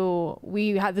ago who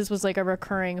this was like a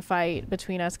recurring fight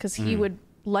between us because he would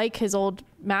like his old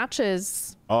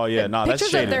matches. oh yeah, no, that's pictures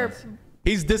of shady. their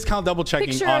He's discount double checking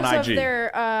pictures on of IG. their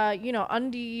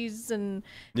undies and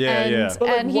Yeah, and,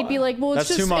 yeah. and he'd be like, well, it's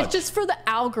That's too much. just for the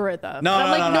algorithm. No, and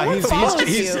I'm no, like, no, one he's follows you.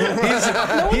 he's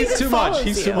one he's even too much. follows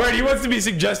He's you. too much. Right, he wants to be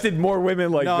suggested more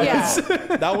women like No, this.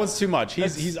 Yeah. that one's too much.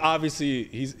 He's obviously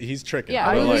he's tricking. Yeah,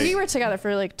 I But, mean, like, we were together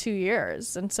for like 2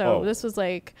 years, and so Oh. this was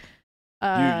like you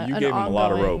an gave him a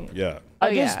lot of ongoing- rope. Yeah. I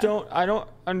Oh, just yeah. I don't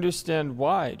understand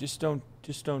why. Just don't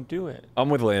do it. I'm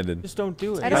with Landon. Just don't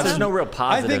do it. I don't There's know. no real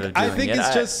positive. I of doing think it.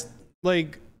 it's just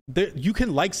like you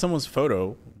can like someone's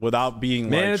photo without being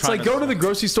Man, like it's trying like going to the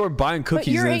grocery store and buying But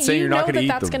cookies and then saying you you're know not going to that eat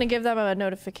that's them. going to give them a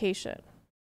notification.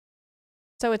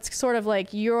 So it's sort of like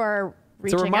you're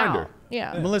It's a reaching reminder. out.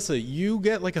 Yeah. Melissa, you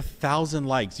get like 1,000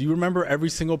 likes. You remember every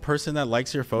single person that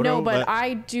likes your photo? No, but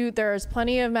I do. There's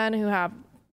plenty of men who have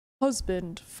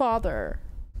husband, father,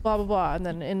 blah blah blah, and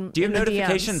then in Do you have in the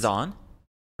notifications DMs. on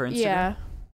for Instagram? Yeah.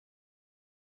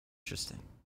 Interesting.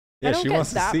 yeah, I don't she get wants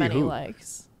to that see many who.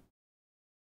 likes.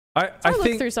 I I look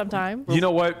think, through sometime. you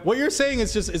know what? What you're saying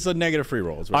is just it's a negative free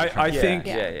roll. is what you're trying to I think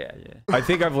Yeah. I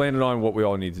think I've landed on what we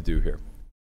all need to do here.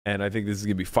 And I think this is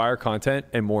going to be fire content.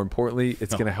 And more importantly,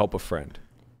 it's going to help a friend.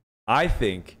 I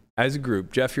think as a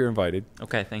group, Jeff, you're invited.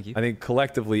 Okay, thank you. I think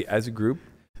collectively as a group,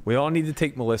 we all need to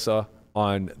take Melissa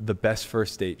on the best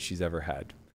first date she's ever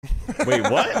had. Wait,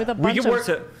 what? With a We bunch can of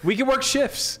work. We can work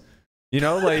shifts. You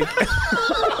know, like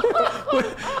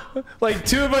like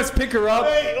two of us pick her up.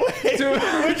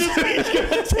 We're just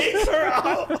gonna take her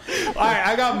out. All right,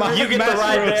 I got my You get the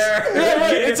ride there. Yeah,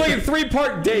 right. It's like a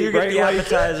 3-part date, You get right? the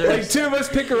appetizers. Like two of us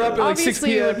pick her up at like 6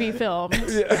 obviously it would p.m. be filmed.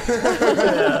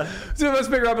 Two of us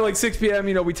pick her up at like 6 p.m.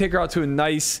 You know, we take her out to a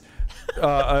nice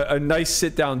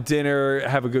sit down dinner,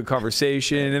 have a good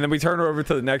conversation, and then we turn her over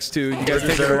to the next two. You guys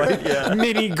take her to like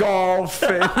mini golf,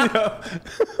 and you know,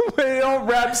 it all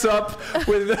wraps up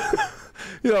with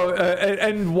you know,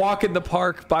 and walk in the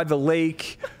park by the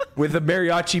lake with a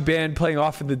mariachi band playing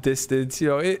off in the distance. You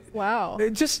know, Wow.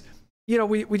 it just, you know,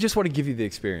 we just want to give you the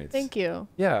experience. Thank you.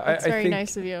 Yeah, That's I very think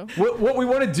nice of you. What we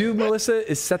want to do, Melissa,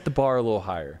 is set the bar a little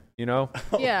higher. You know,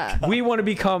 Yeah. we want to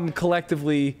become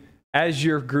collectively, as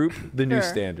your group, the new Sure.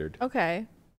 standard. Okay.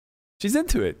 She's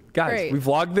into it. Guys, Great. we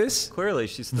vlogged this. Clearly,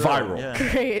 she's thrilled. Viral.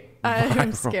 Yeah. Great.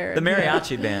 I'm scared. The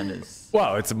mariachi band is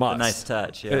Wow, it's a must. a nice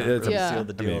touch. Yeah, It's a- Yeah. seal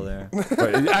the deal there.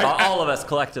 Right. All of us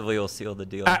collectively will seal the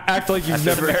deal. Act like you've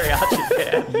After the never. mariachi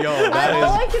band. Yo, all that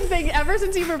I can think, ever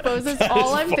since he proposed this,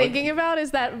 all I'm funny. thinking about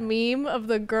is that meme of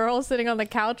the girl sitting on the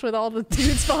couch with all the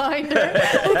dudes behind her.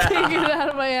 I'm taking it out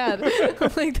of my head.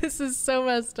 I'm like, this is so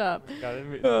messed up.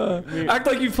 Act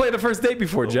like you've played a first date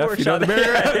before, Jeff. You know, the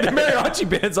mariachi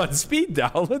band's on speed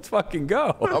dial. Let's fucking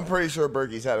go. I'm pretty sure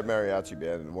Berkey's had a mariachi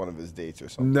band in one of his dates or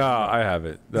something. No, I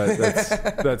haven't.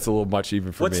 That's a little much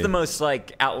even for What's me. the most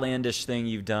like outlandish thing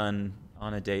you've done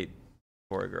on a date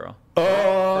for a girl?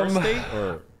 first date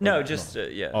or No, just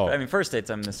yeah. Oh. I mean, first dates.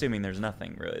 I'm assuming there's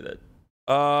nothing really that.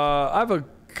 I have a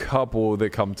couple that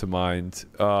come to mind.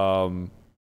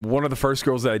 One of the first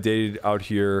girls that I dated out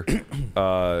here,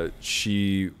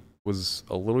 she was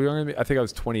a little younger than me. I think I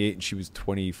was 28 and she was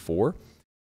 24.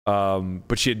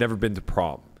 But she had never been to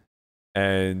prom.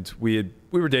 And we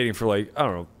were dating for like, I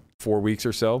don't know, 4 weeks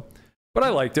or so. But I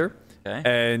liked her. Okay.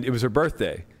 And it was her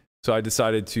birthday. So I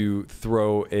decided to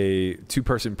throw a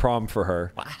 2-person prom for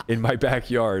her in my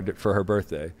backyard for her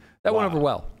birthday. That went over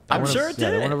well. I'm sure it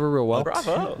Yeah, did. that went over real well.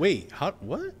 Bravo. Wait,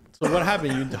 what? So what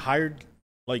happened? You hired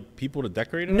like people to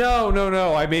decorate it? No.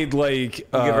 I made like You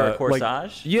give her a like-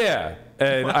 corsage? yeah,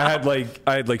 and I had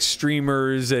like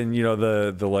streamers and you know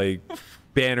the like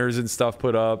banners and stuff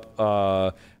put up.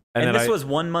 And then this was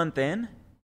 1 month in.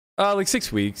 like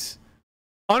 6 weeks.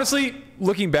 Honestly,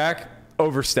 looking back,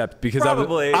 overstepped because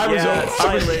Probably. I was yeah, over,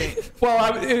 slightly.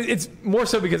 it's more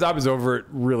so because I was over it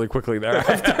really quickly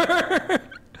thereafter.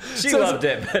 She So- loved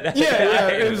it. But Yeah.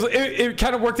 It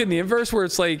kind of worked in the inverse where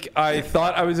it's like I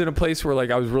thought I was in a place where like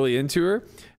I was really into her,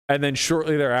 and then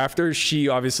shortly thereafter she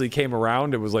obviously came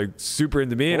around and was like super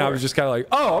into me, and I was just kind of like,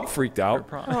 oh, I'm freaked out.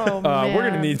 Oh, man. We're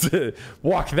gonna need to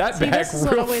walk that See, back this is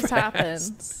what real always fast.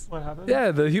 happens. What happened?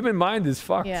 Yeah, the human mind is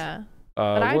fucked. Yeah.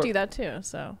 But I we're- do that too,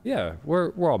 so. Yeah, we're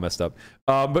all messed up.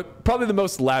 But probably the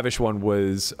most lavish one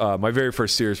was my very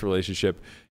first serious relationship.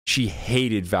 She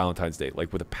hated Valentine's Day,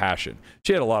 like with a passion.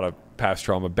 She had a lot of past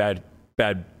trauma, bad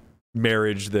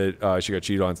marriage that she got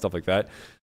cheated on, stuff like that.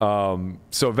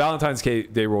 So Valentine's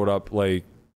Day rolled up, like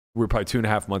we were probably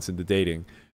 2.5 months into dating.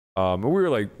 And we were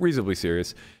like reasonably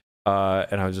serious.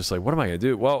 And I was just like, what am I going to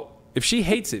do? Well, if she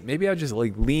hates it, maybe I'll just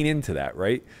like lean into that,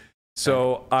 right?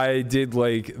 So I did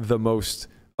like the most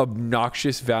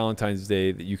obnoxious Valentine's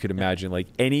Day that you could imagine. Like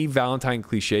any Valentine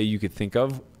cliche you could think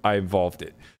of, I involved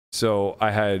it. So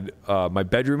I had my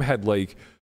bedroom had like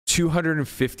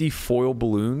 250 foil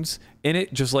balloons in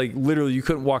it, just like literally you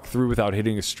couldn't walk through without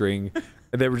hitting a string.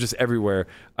 And they were just everywhere.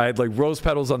 I had like rose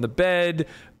petals on the bed,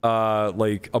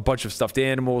 like a bunch of stuffed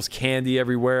animals, candy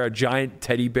everywhere, a giant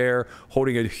teddy bear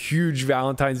holding a huge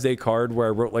Valentine's Day card where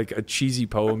I wrote like a cheesy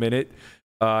poem in it.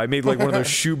 I made like one of those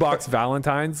shoebox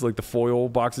Valentines, like the foil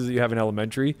boxes that you have in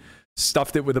elementary,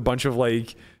 stuffed it with a bunch of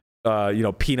like,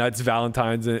 Peanuts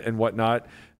Valentines and whatnot,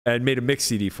 and made a mix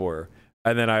CD for her.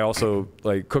 And then I also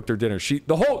like cooked her dinner.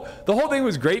 The whole thing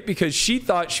was great because she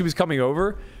thought she was coming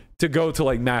over to go to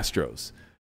like Mastro's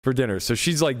for dinner. So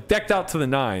she's like decked out to the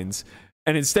nines,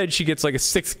 and instead she gets like a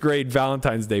 6th grade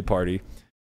Valentine's Day party,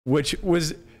 which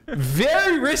was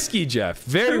very risky, Jeff.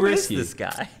 Very Who is risky. this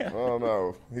guy? Oh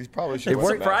no, he's probably should. It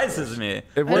surprises me.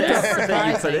 It worked The out. effort that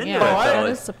you put Surprising, into yeah. it, That though,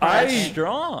 is is surprising.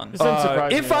 strong. This doesn't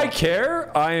surprise me If at I all.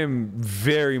 care, I am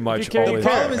very much care, all you in. The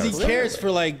problem care. is he cares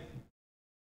for like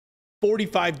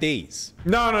 45 days.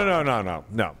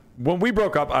 No. When we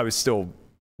broke up, I was still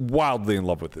wildly in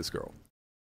love with this girl.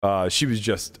 She was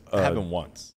just Happened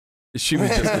once. she was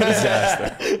just a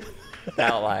disaster.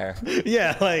 Outlier.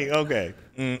 Yeah, like okay.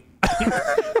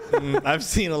 I've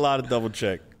seen a lot of double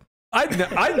check. I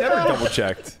never double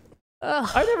checked.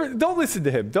 Don't listen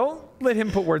to him. Don't let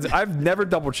him put words. I've never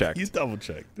double checked. He's double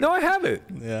checked. No, I haven't.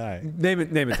 Yeah, all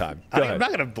right. Name a time. Go I'm ahead. not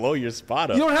gonna blow your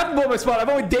spot up. You don't have to blow my spot. I've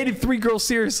only dated 3 girls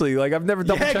seriously. Like I've never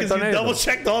double yeah, checked because on you any double of them.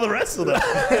 checked all the rest of them.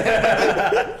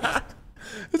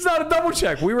 It's not a double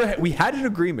check. We had an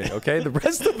agreement. Okay, the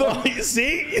rest of them. You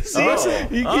see, he keeps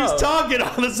talking. All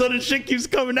of a sudden, shit keeps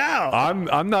coming out.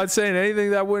 I'm not saying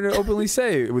anything that I wouldn't openly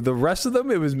say. With the rest of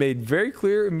them, it was made very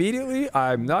clear immediately.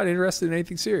 I'm not interested in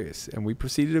anything serious, and we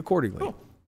proceeded accordingly.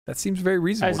 That seems very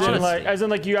reasonable. As in,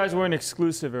 like you guys weren't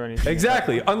exclusive or anything.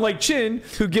 Exactly. Unlike Chin,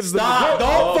 who gives them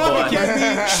Don't fucking get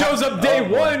me. shows up day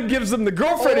one, gives them the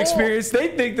girlfriend experience. They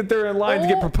think that they're in line to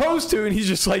get proposed to, and he's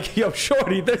just like, yo,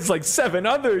 shorty, there's like 7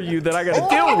 other you that I gotta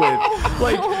deal with.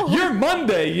 Like, you're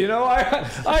Monday, you know? I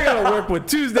gotta work with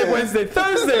Tuesday, Wednesday,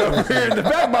 Thursday over here in the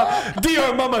back.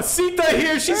 Dior Mamacita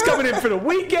here, she's coming in for the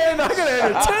weekend. I gotta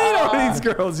entertain all these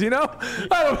girls, you know?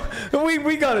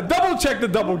 We gotta double check the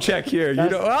double check here, you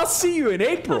know? I'll see you in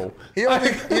April. He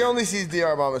only sees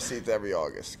DR Mamacita every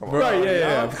August. Come on. Right,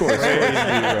 yeah, of course.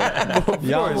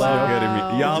 Y'all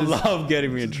love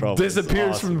getting me in trouble.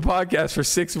 Disappears from the podcast for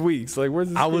 6 weeks. Like, where's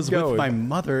this I was going? with my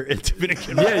mother in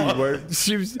Dominican. Yeah, you were.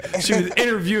 She was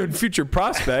interviewing future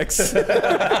prospects. Christian,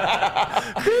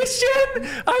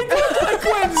 I don't like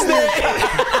Wednesday.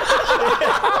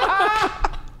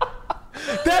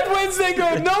 That Wednesday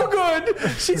girl, no good.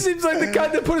 She seems like the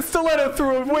kind that put a stiletto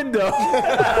through a window.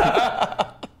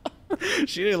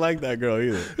 She didn't like that girl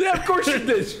either. Yeah, of course she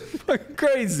did. She's fucking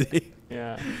crazy.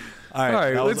 Yeah. All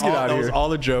right, let's get out of That here. was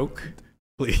all a joke.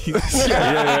 Please.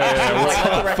 Yeah.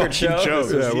 Let the record show.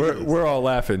 Joke. Yeah, we're all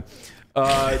laughing.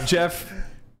 Jeff,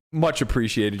 much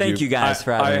appreciated. Thank you guys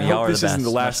for having me. I Y'all hope are this the isn't best.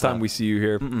 the last time we see you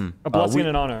here. A blessing and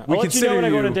an honor. I'll let you know when I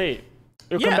go on a date.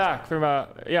 You'll come back from I'll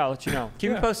let you know.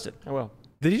 Keep me posted. I will.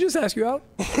 Did he just ask you out?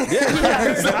 No,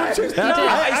 I said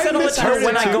I'll let you know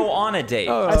when I go on a date.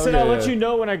 I said I'll let you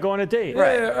know when I go on a date.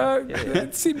 Right.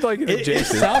 It seemed like it's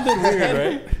adjacent. Sounded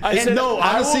weird, right? I said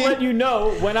honestly, I will let you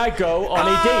know when I go on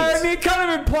a date. I mean, it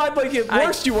kind of implied like at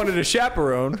worst you wanted a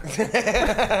chaperone.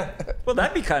 Well,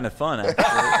 that'd be kind of fun,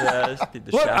 actually.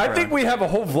 Look, I think we have a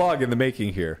whole vlog in the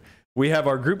making here. We have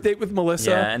our group date with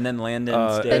Melissa. Yeah, and then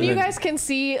Landon's date. Then you guys can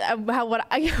see what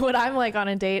I'm like on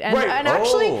a date, and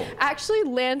actually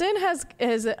Landon has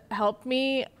helped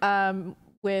me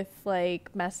with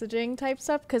like messaging type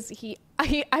stuff because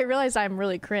I realized I'm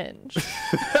really cringe.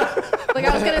 Like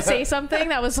I was gonna say something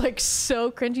that was like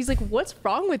so cringe. He's like, "What's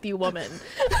wrong with you, woman?"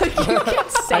 Like you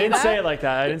can't say I didn't that. say it like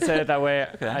that. I didn't say it that way.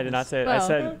 I did not say it. I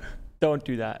said, "Don't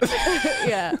do that."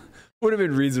 Yeah. Would have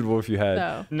been reasonable if you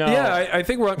had. No. Yeah, I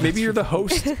think maybe you're the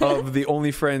host of the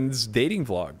OnlyFriends dating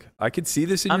vlog. I could see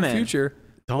this in your future.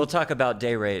 We'll talk about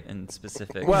day rate in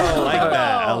specific. Well, I like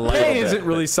that. I like pay that. isn't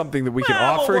really something that we can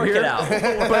Well, offer we'll work here. it out.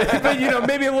 but you know,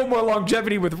 maybe a little more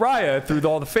longevity with Raya through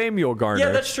all the fame you'll garner.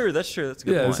 Yeah, that's true. That's a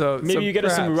good point. So Maybe you get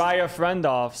us some perhaps. Raya friend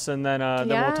offs, and then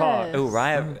we'll talk. Oh,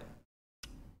 Raya.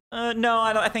 No,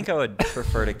 I think I would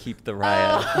prefer to keep the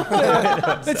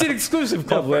Raya. It's an exclusive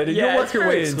club, Landon. Yeah, You'll work it's your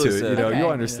very way into it. exclusive. You know, Okay. you'll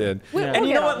understand. And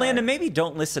you know what, Landon? Maybe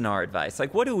don't listen to our advice.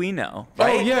 Like, what do we know? Oh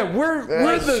Right? yeah, we're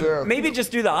the True. Maybe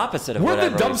just do the opposite of we're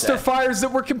the whatever we say. dumpster fires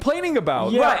that we're complaining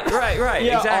about. Yeah. Right.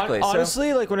 Yeah, Exactly. So-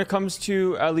 honestly, like when it comes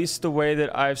to at least the way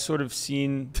that I've sort of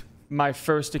seen my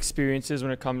first experiences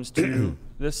when it comes to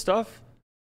this stuff,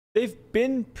 they've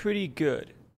been pretty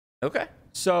good. Okay.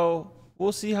 So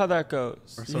we'll see how that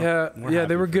goes. Yeah,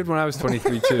 they were good when I was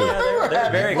 23 too. They're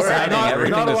very exciting.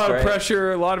 Everything Not a was lot great. of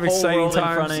pressure, a lot of Whole exciting world in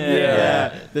times. front of you.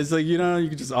 Yeah. There's like, you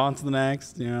can just on to the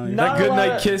next, Not That a good lot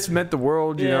night of- kiss meant the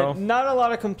world, you know. Not a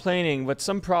lot of complaining, but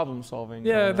some problem solving.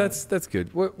 Yeah, going on. that's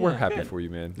good. We're happy for you,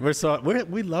 man. we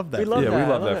love that. We love Yeah, that.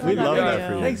 we love that for We you. love Yeah. that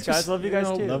for you. Thanks, guys. Love you guys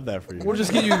too. Love that for you. We'll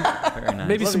just get you Very nice.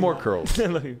 maybe some more curls.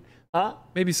 Love you. Huh?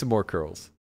 Maybe some more curls.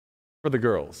 For the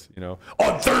girls, you know.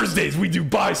 On Thursdays we do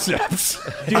biceps.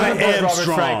 Dude, I love am Robert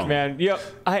strong. Frank, man. Yep,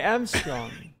 I am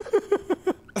strong.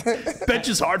 Bench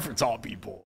is hard for tall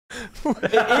people.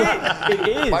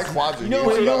 It is. My quads are You know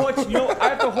what? I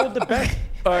have to hold the bench.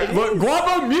 All right, look,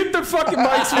 Guavo, mute the fucking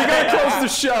mics. We gotta close the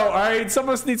show. All right, some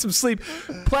of us need some sleep.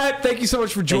 Platt, thank you so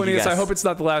much for joining you, us. I guys. hope it's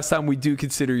not the last time we do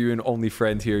consider you an only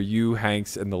friend here. You,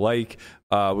 Hanks, and the like.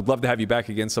 Would love to have you back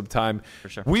again sometime. For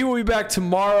sure. We will be back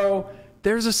tomorrow.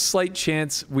 There's a slight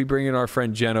chance we bring in our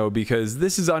friend Jeno because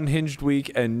this is Unhinged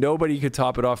week and nobody could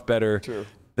top it off better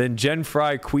than Jen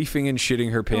Fry queefing and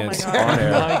shitting her pants on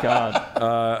air. Oh my God.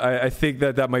 I think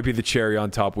that might be the cherry on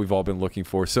top we've all been looking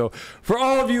for. So for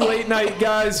all of you late night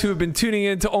guys who have been tuning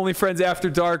in to Only Friends After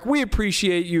Dark, we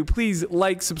appreciate you. Please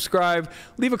like, subscribe,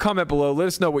 leave a comment below. Let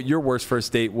us know what your worst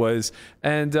first date was.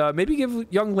 And maybe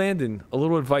give young Landon a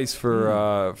little advice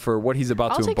for what he's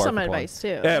about I'll to take embark some upon. advice,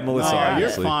 too. Yeah, Melissa, You're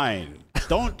obviously. fine.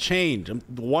 Don't change.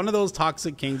 One of those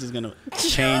toxic kings is going to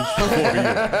change for you.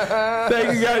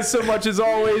 Thank you guys so much as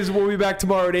always. We'll be back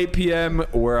tomorrow at 8 p.m.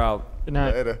 We're out. Good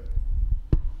night. Later.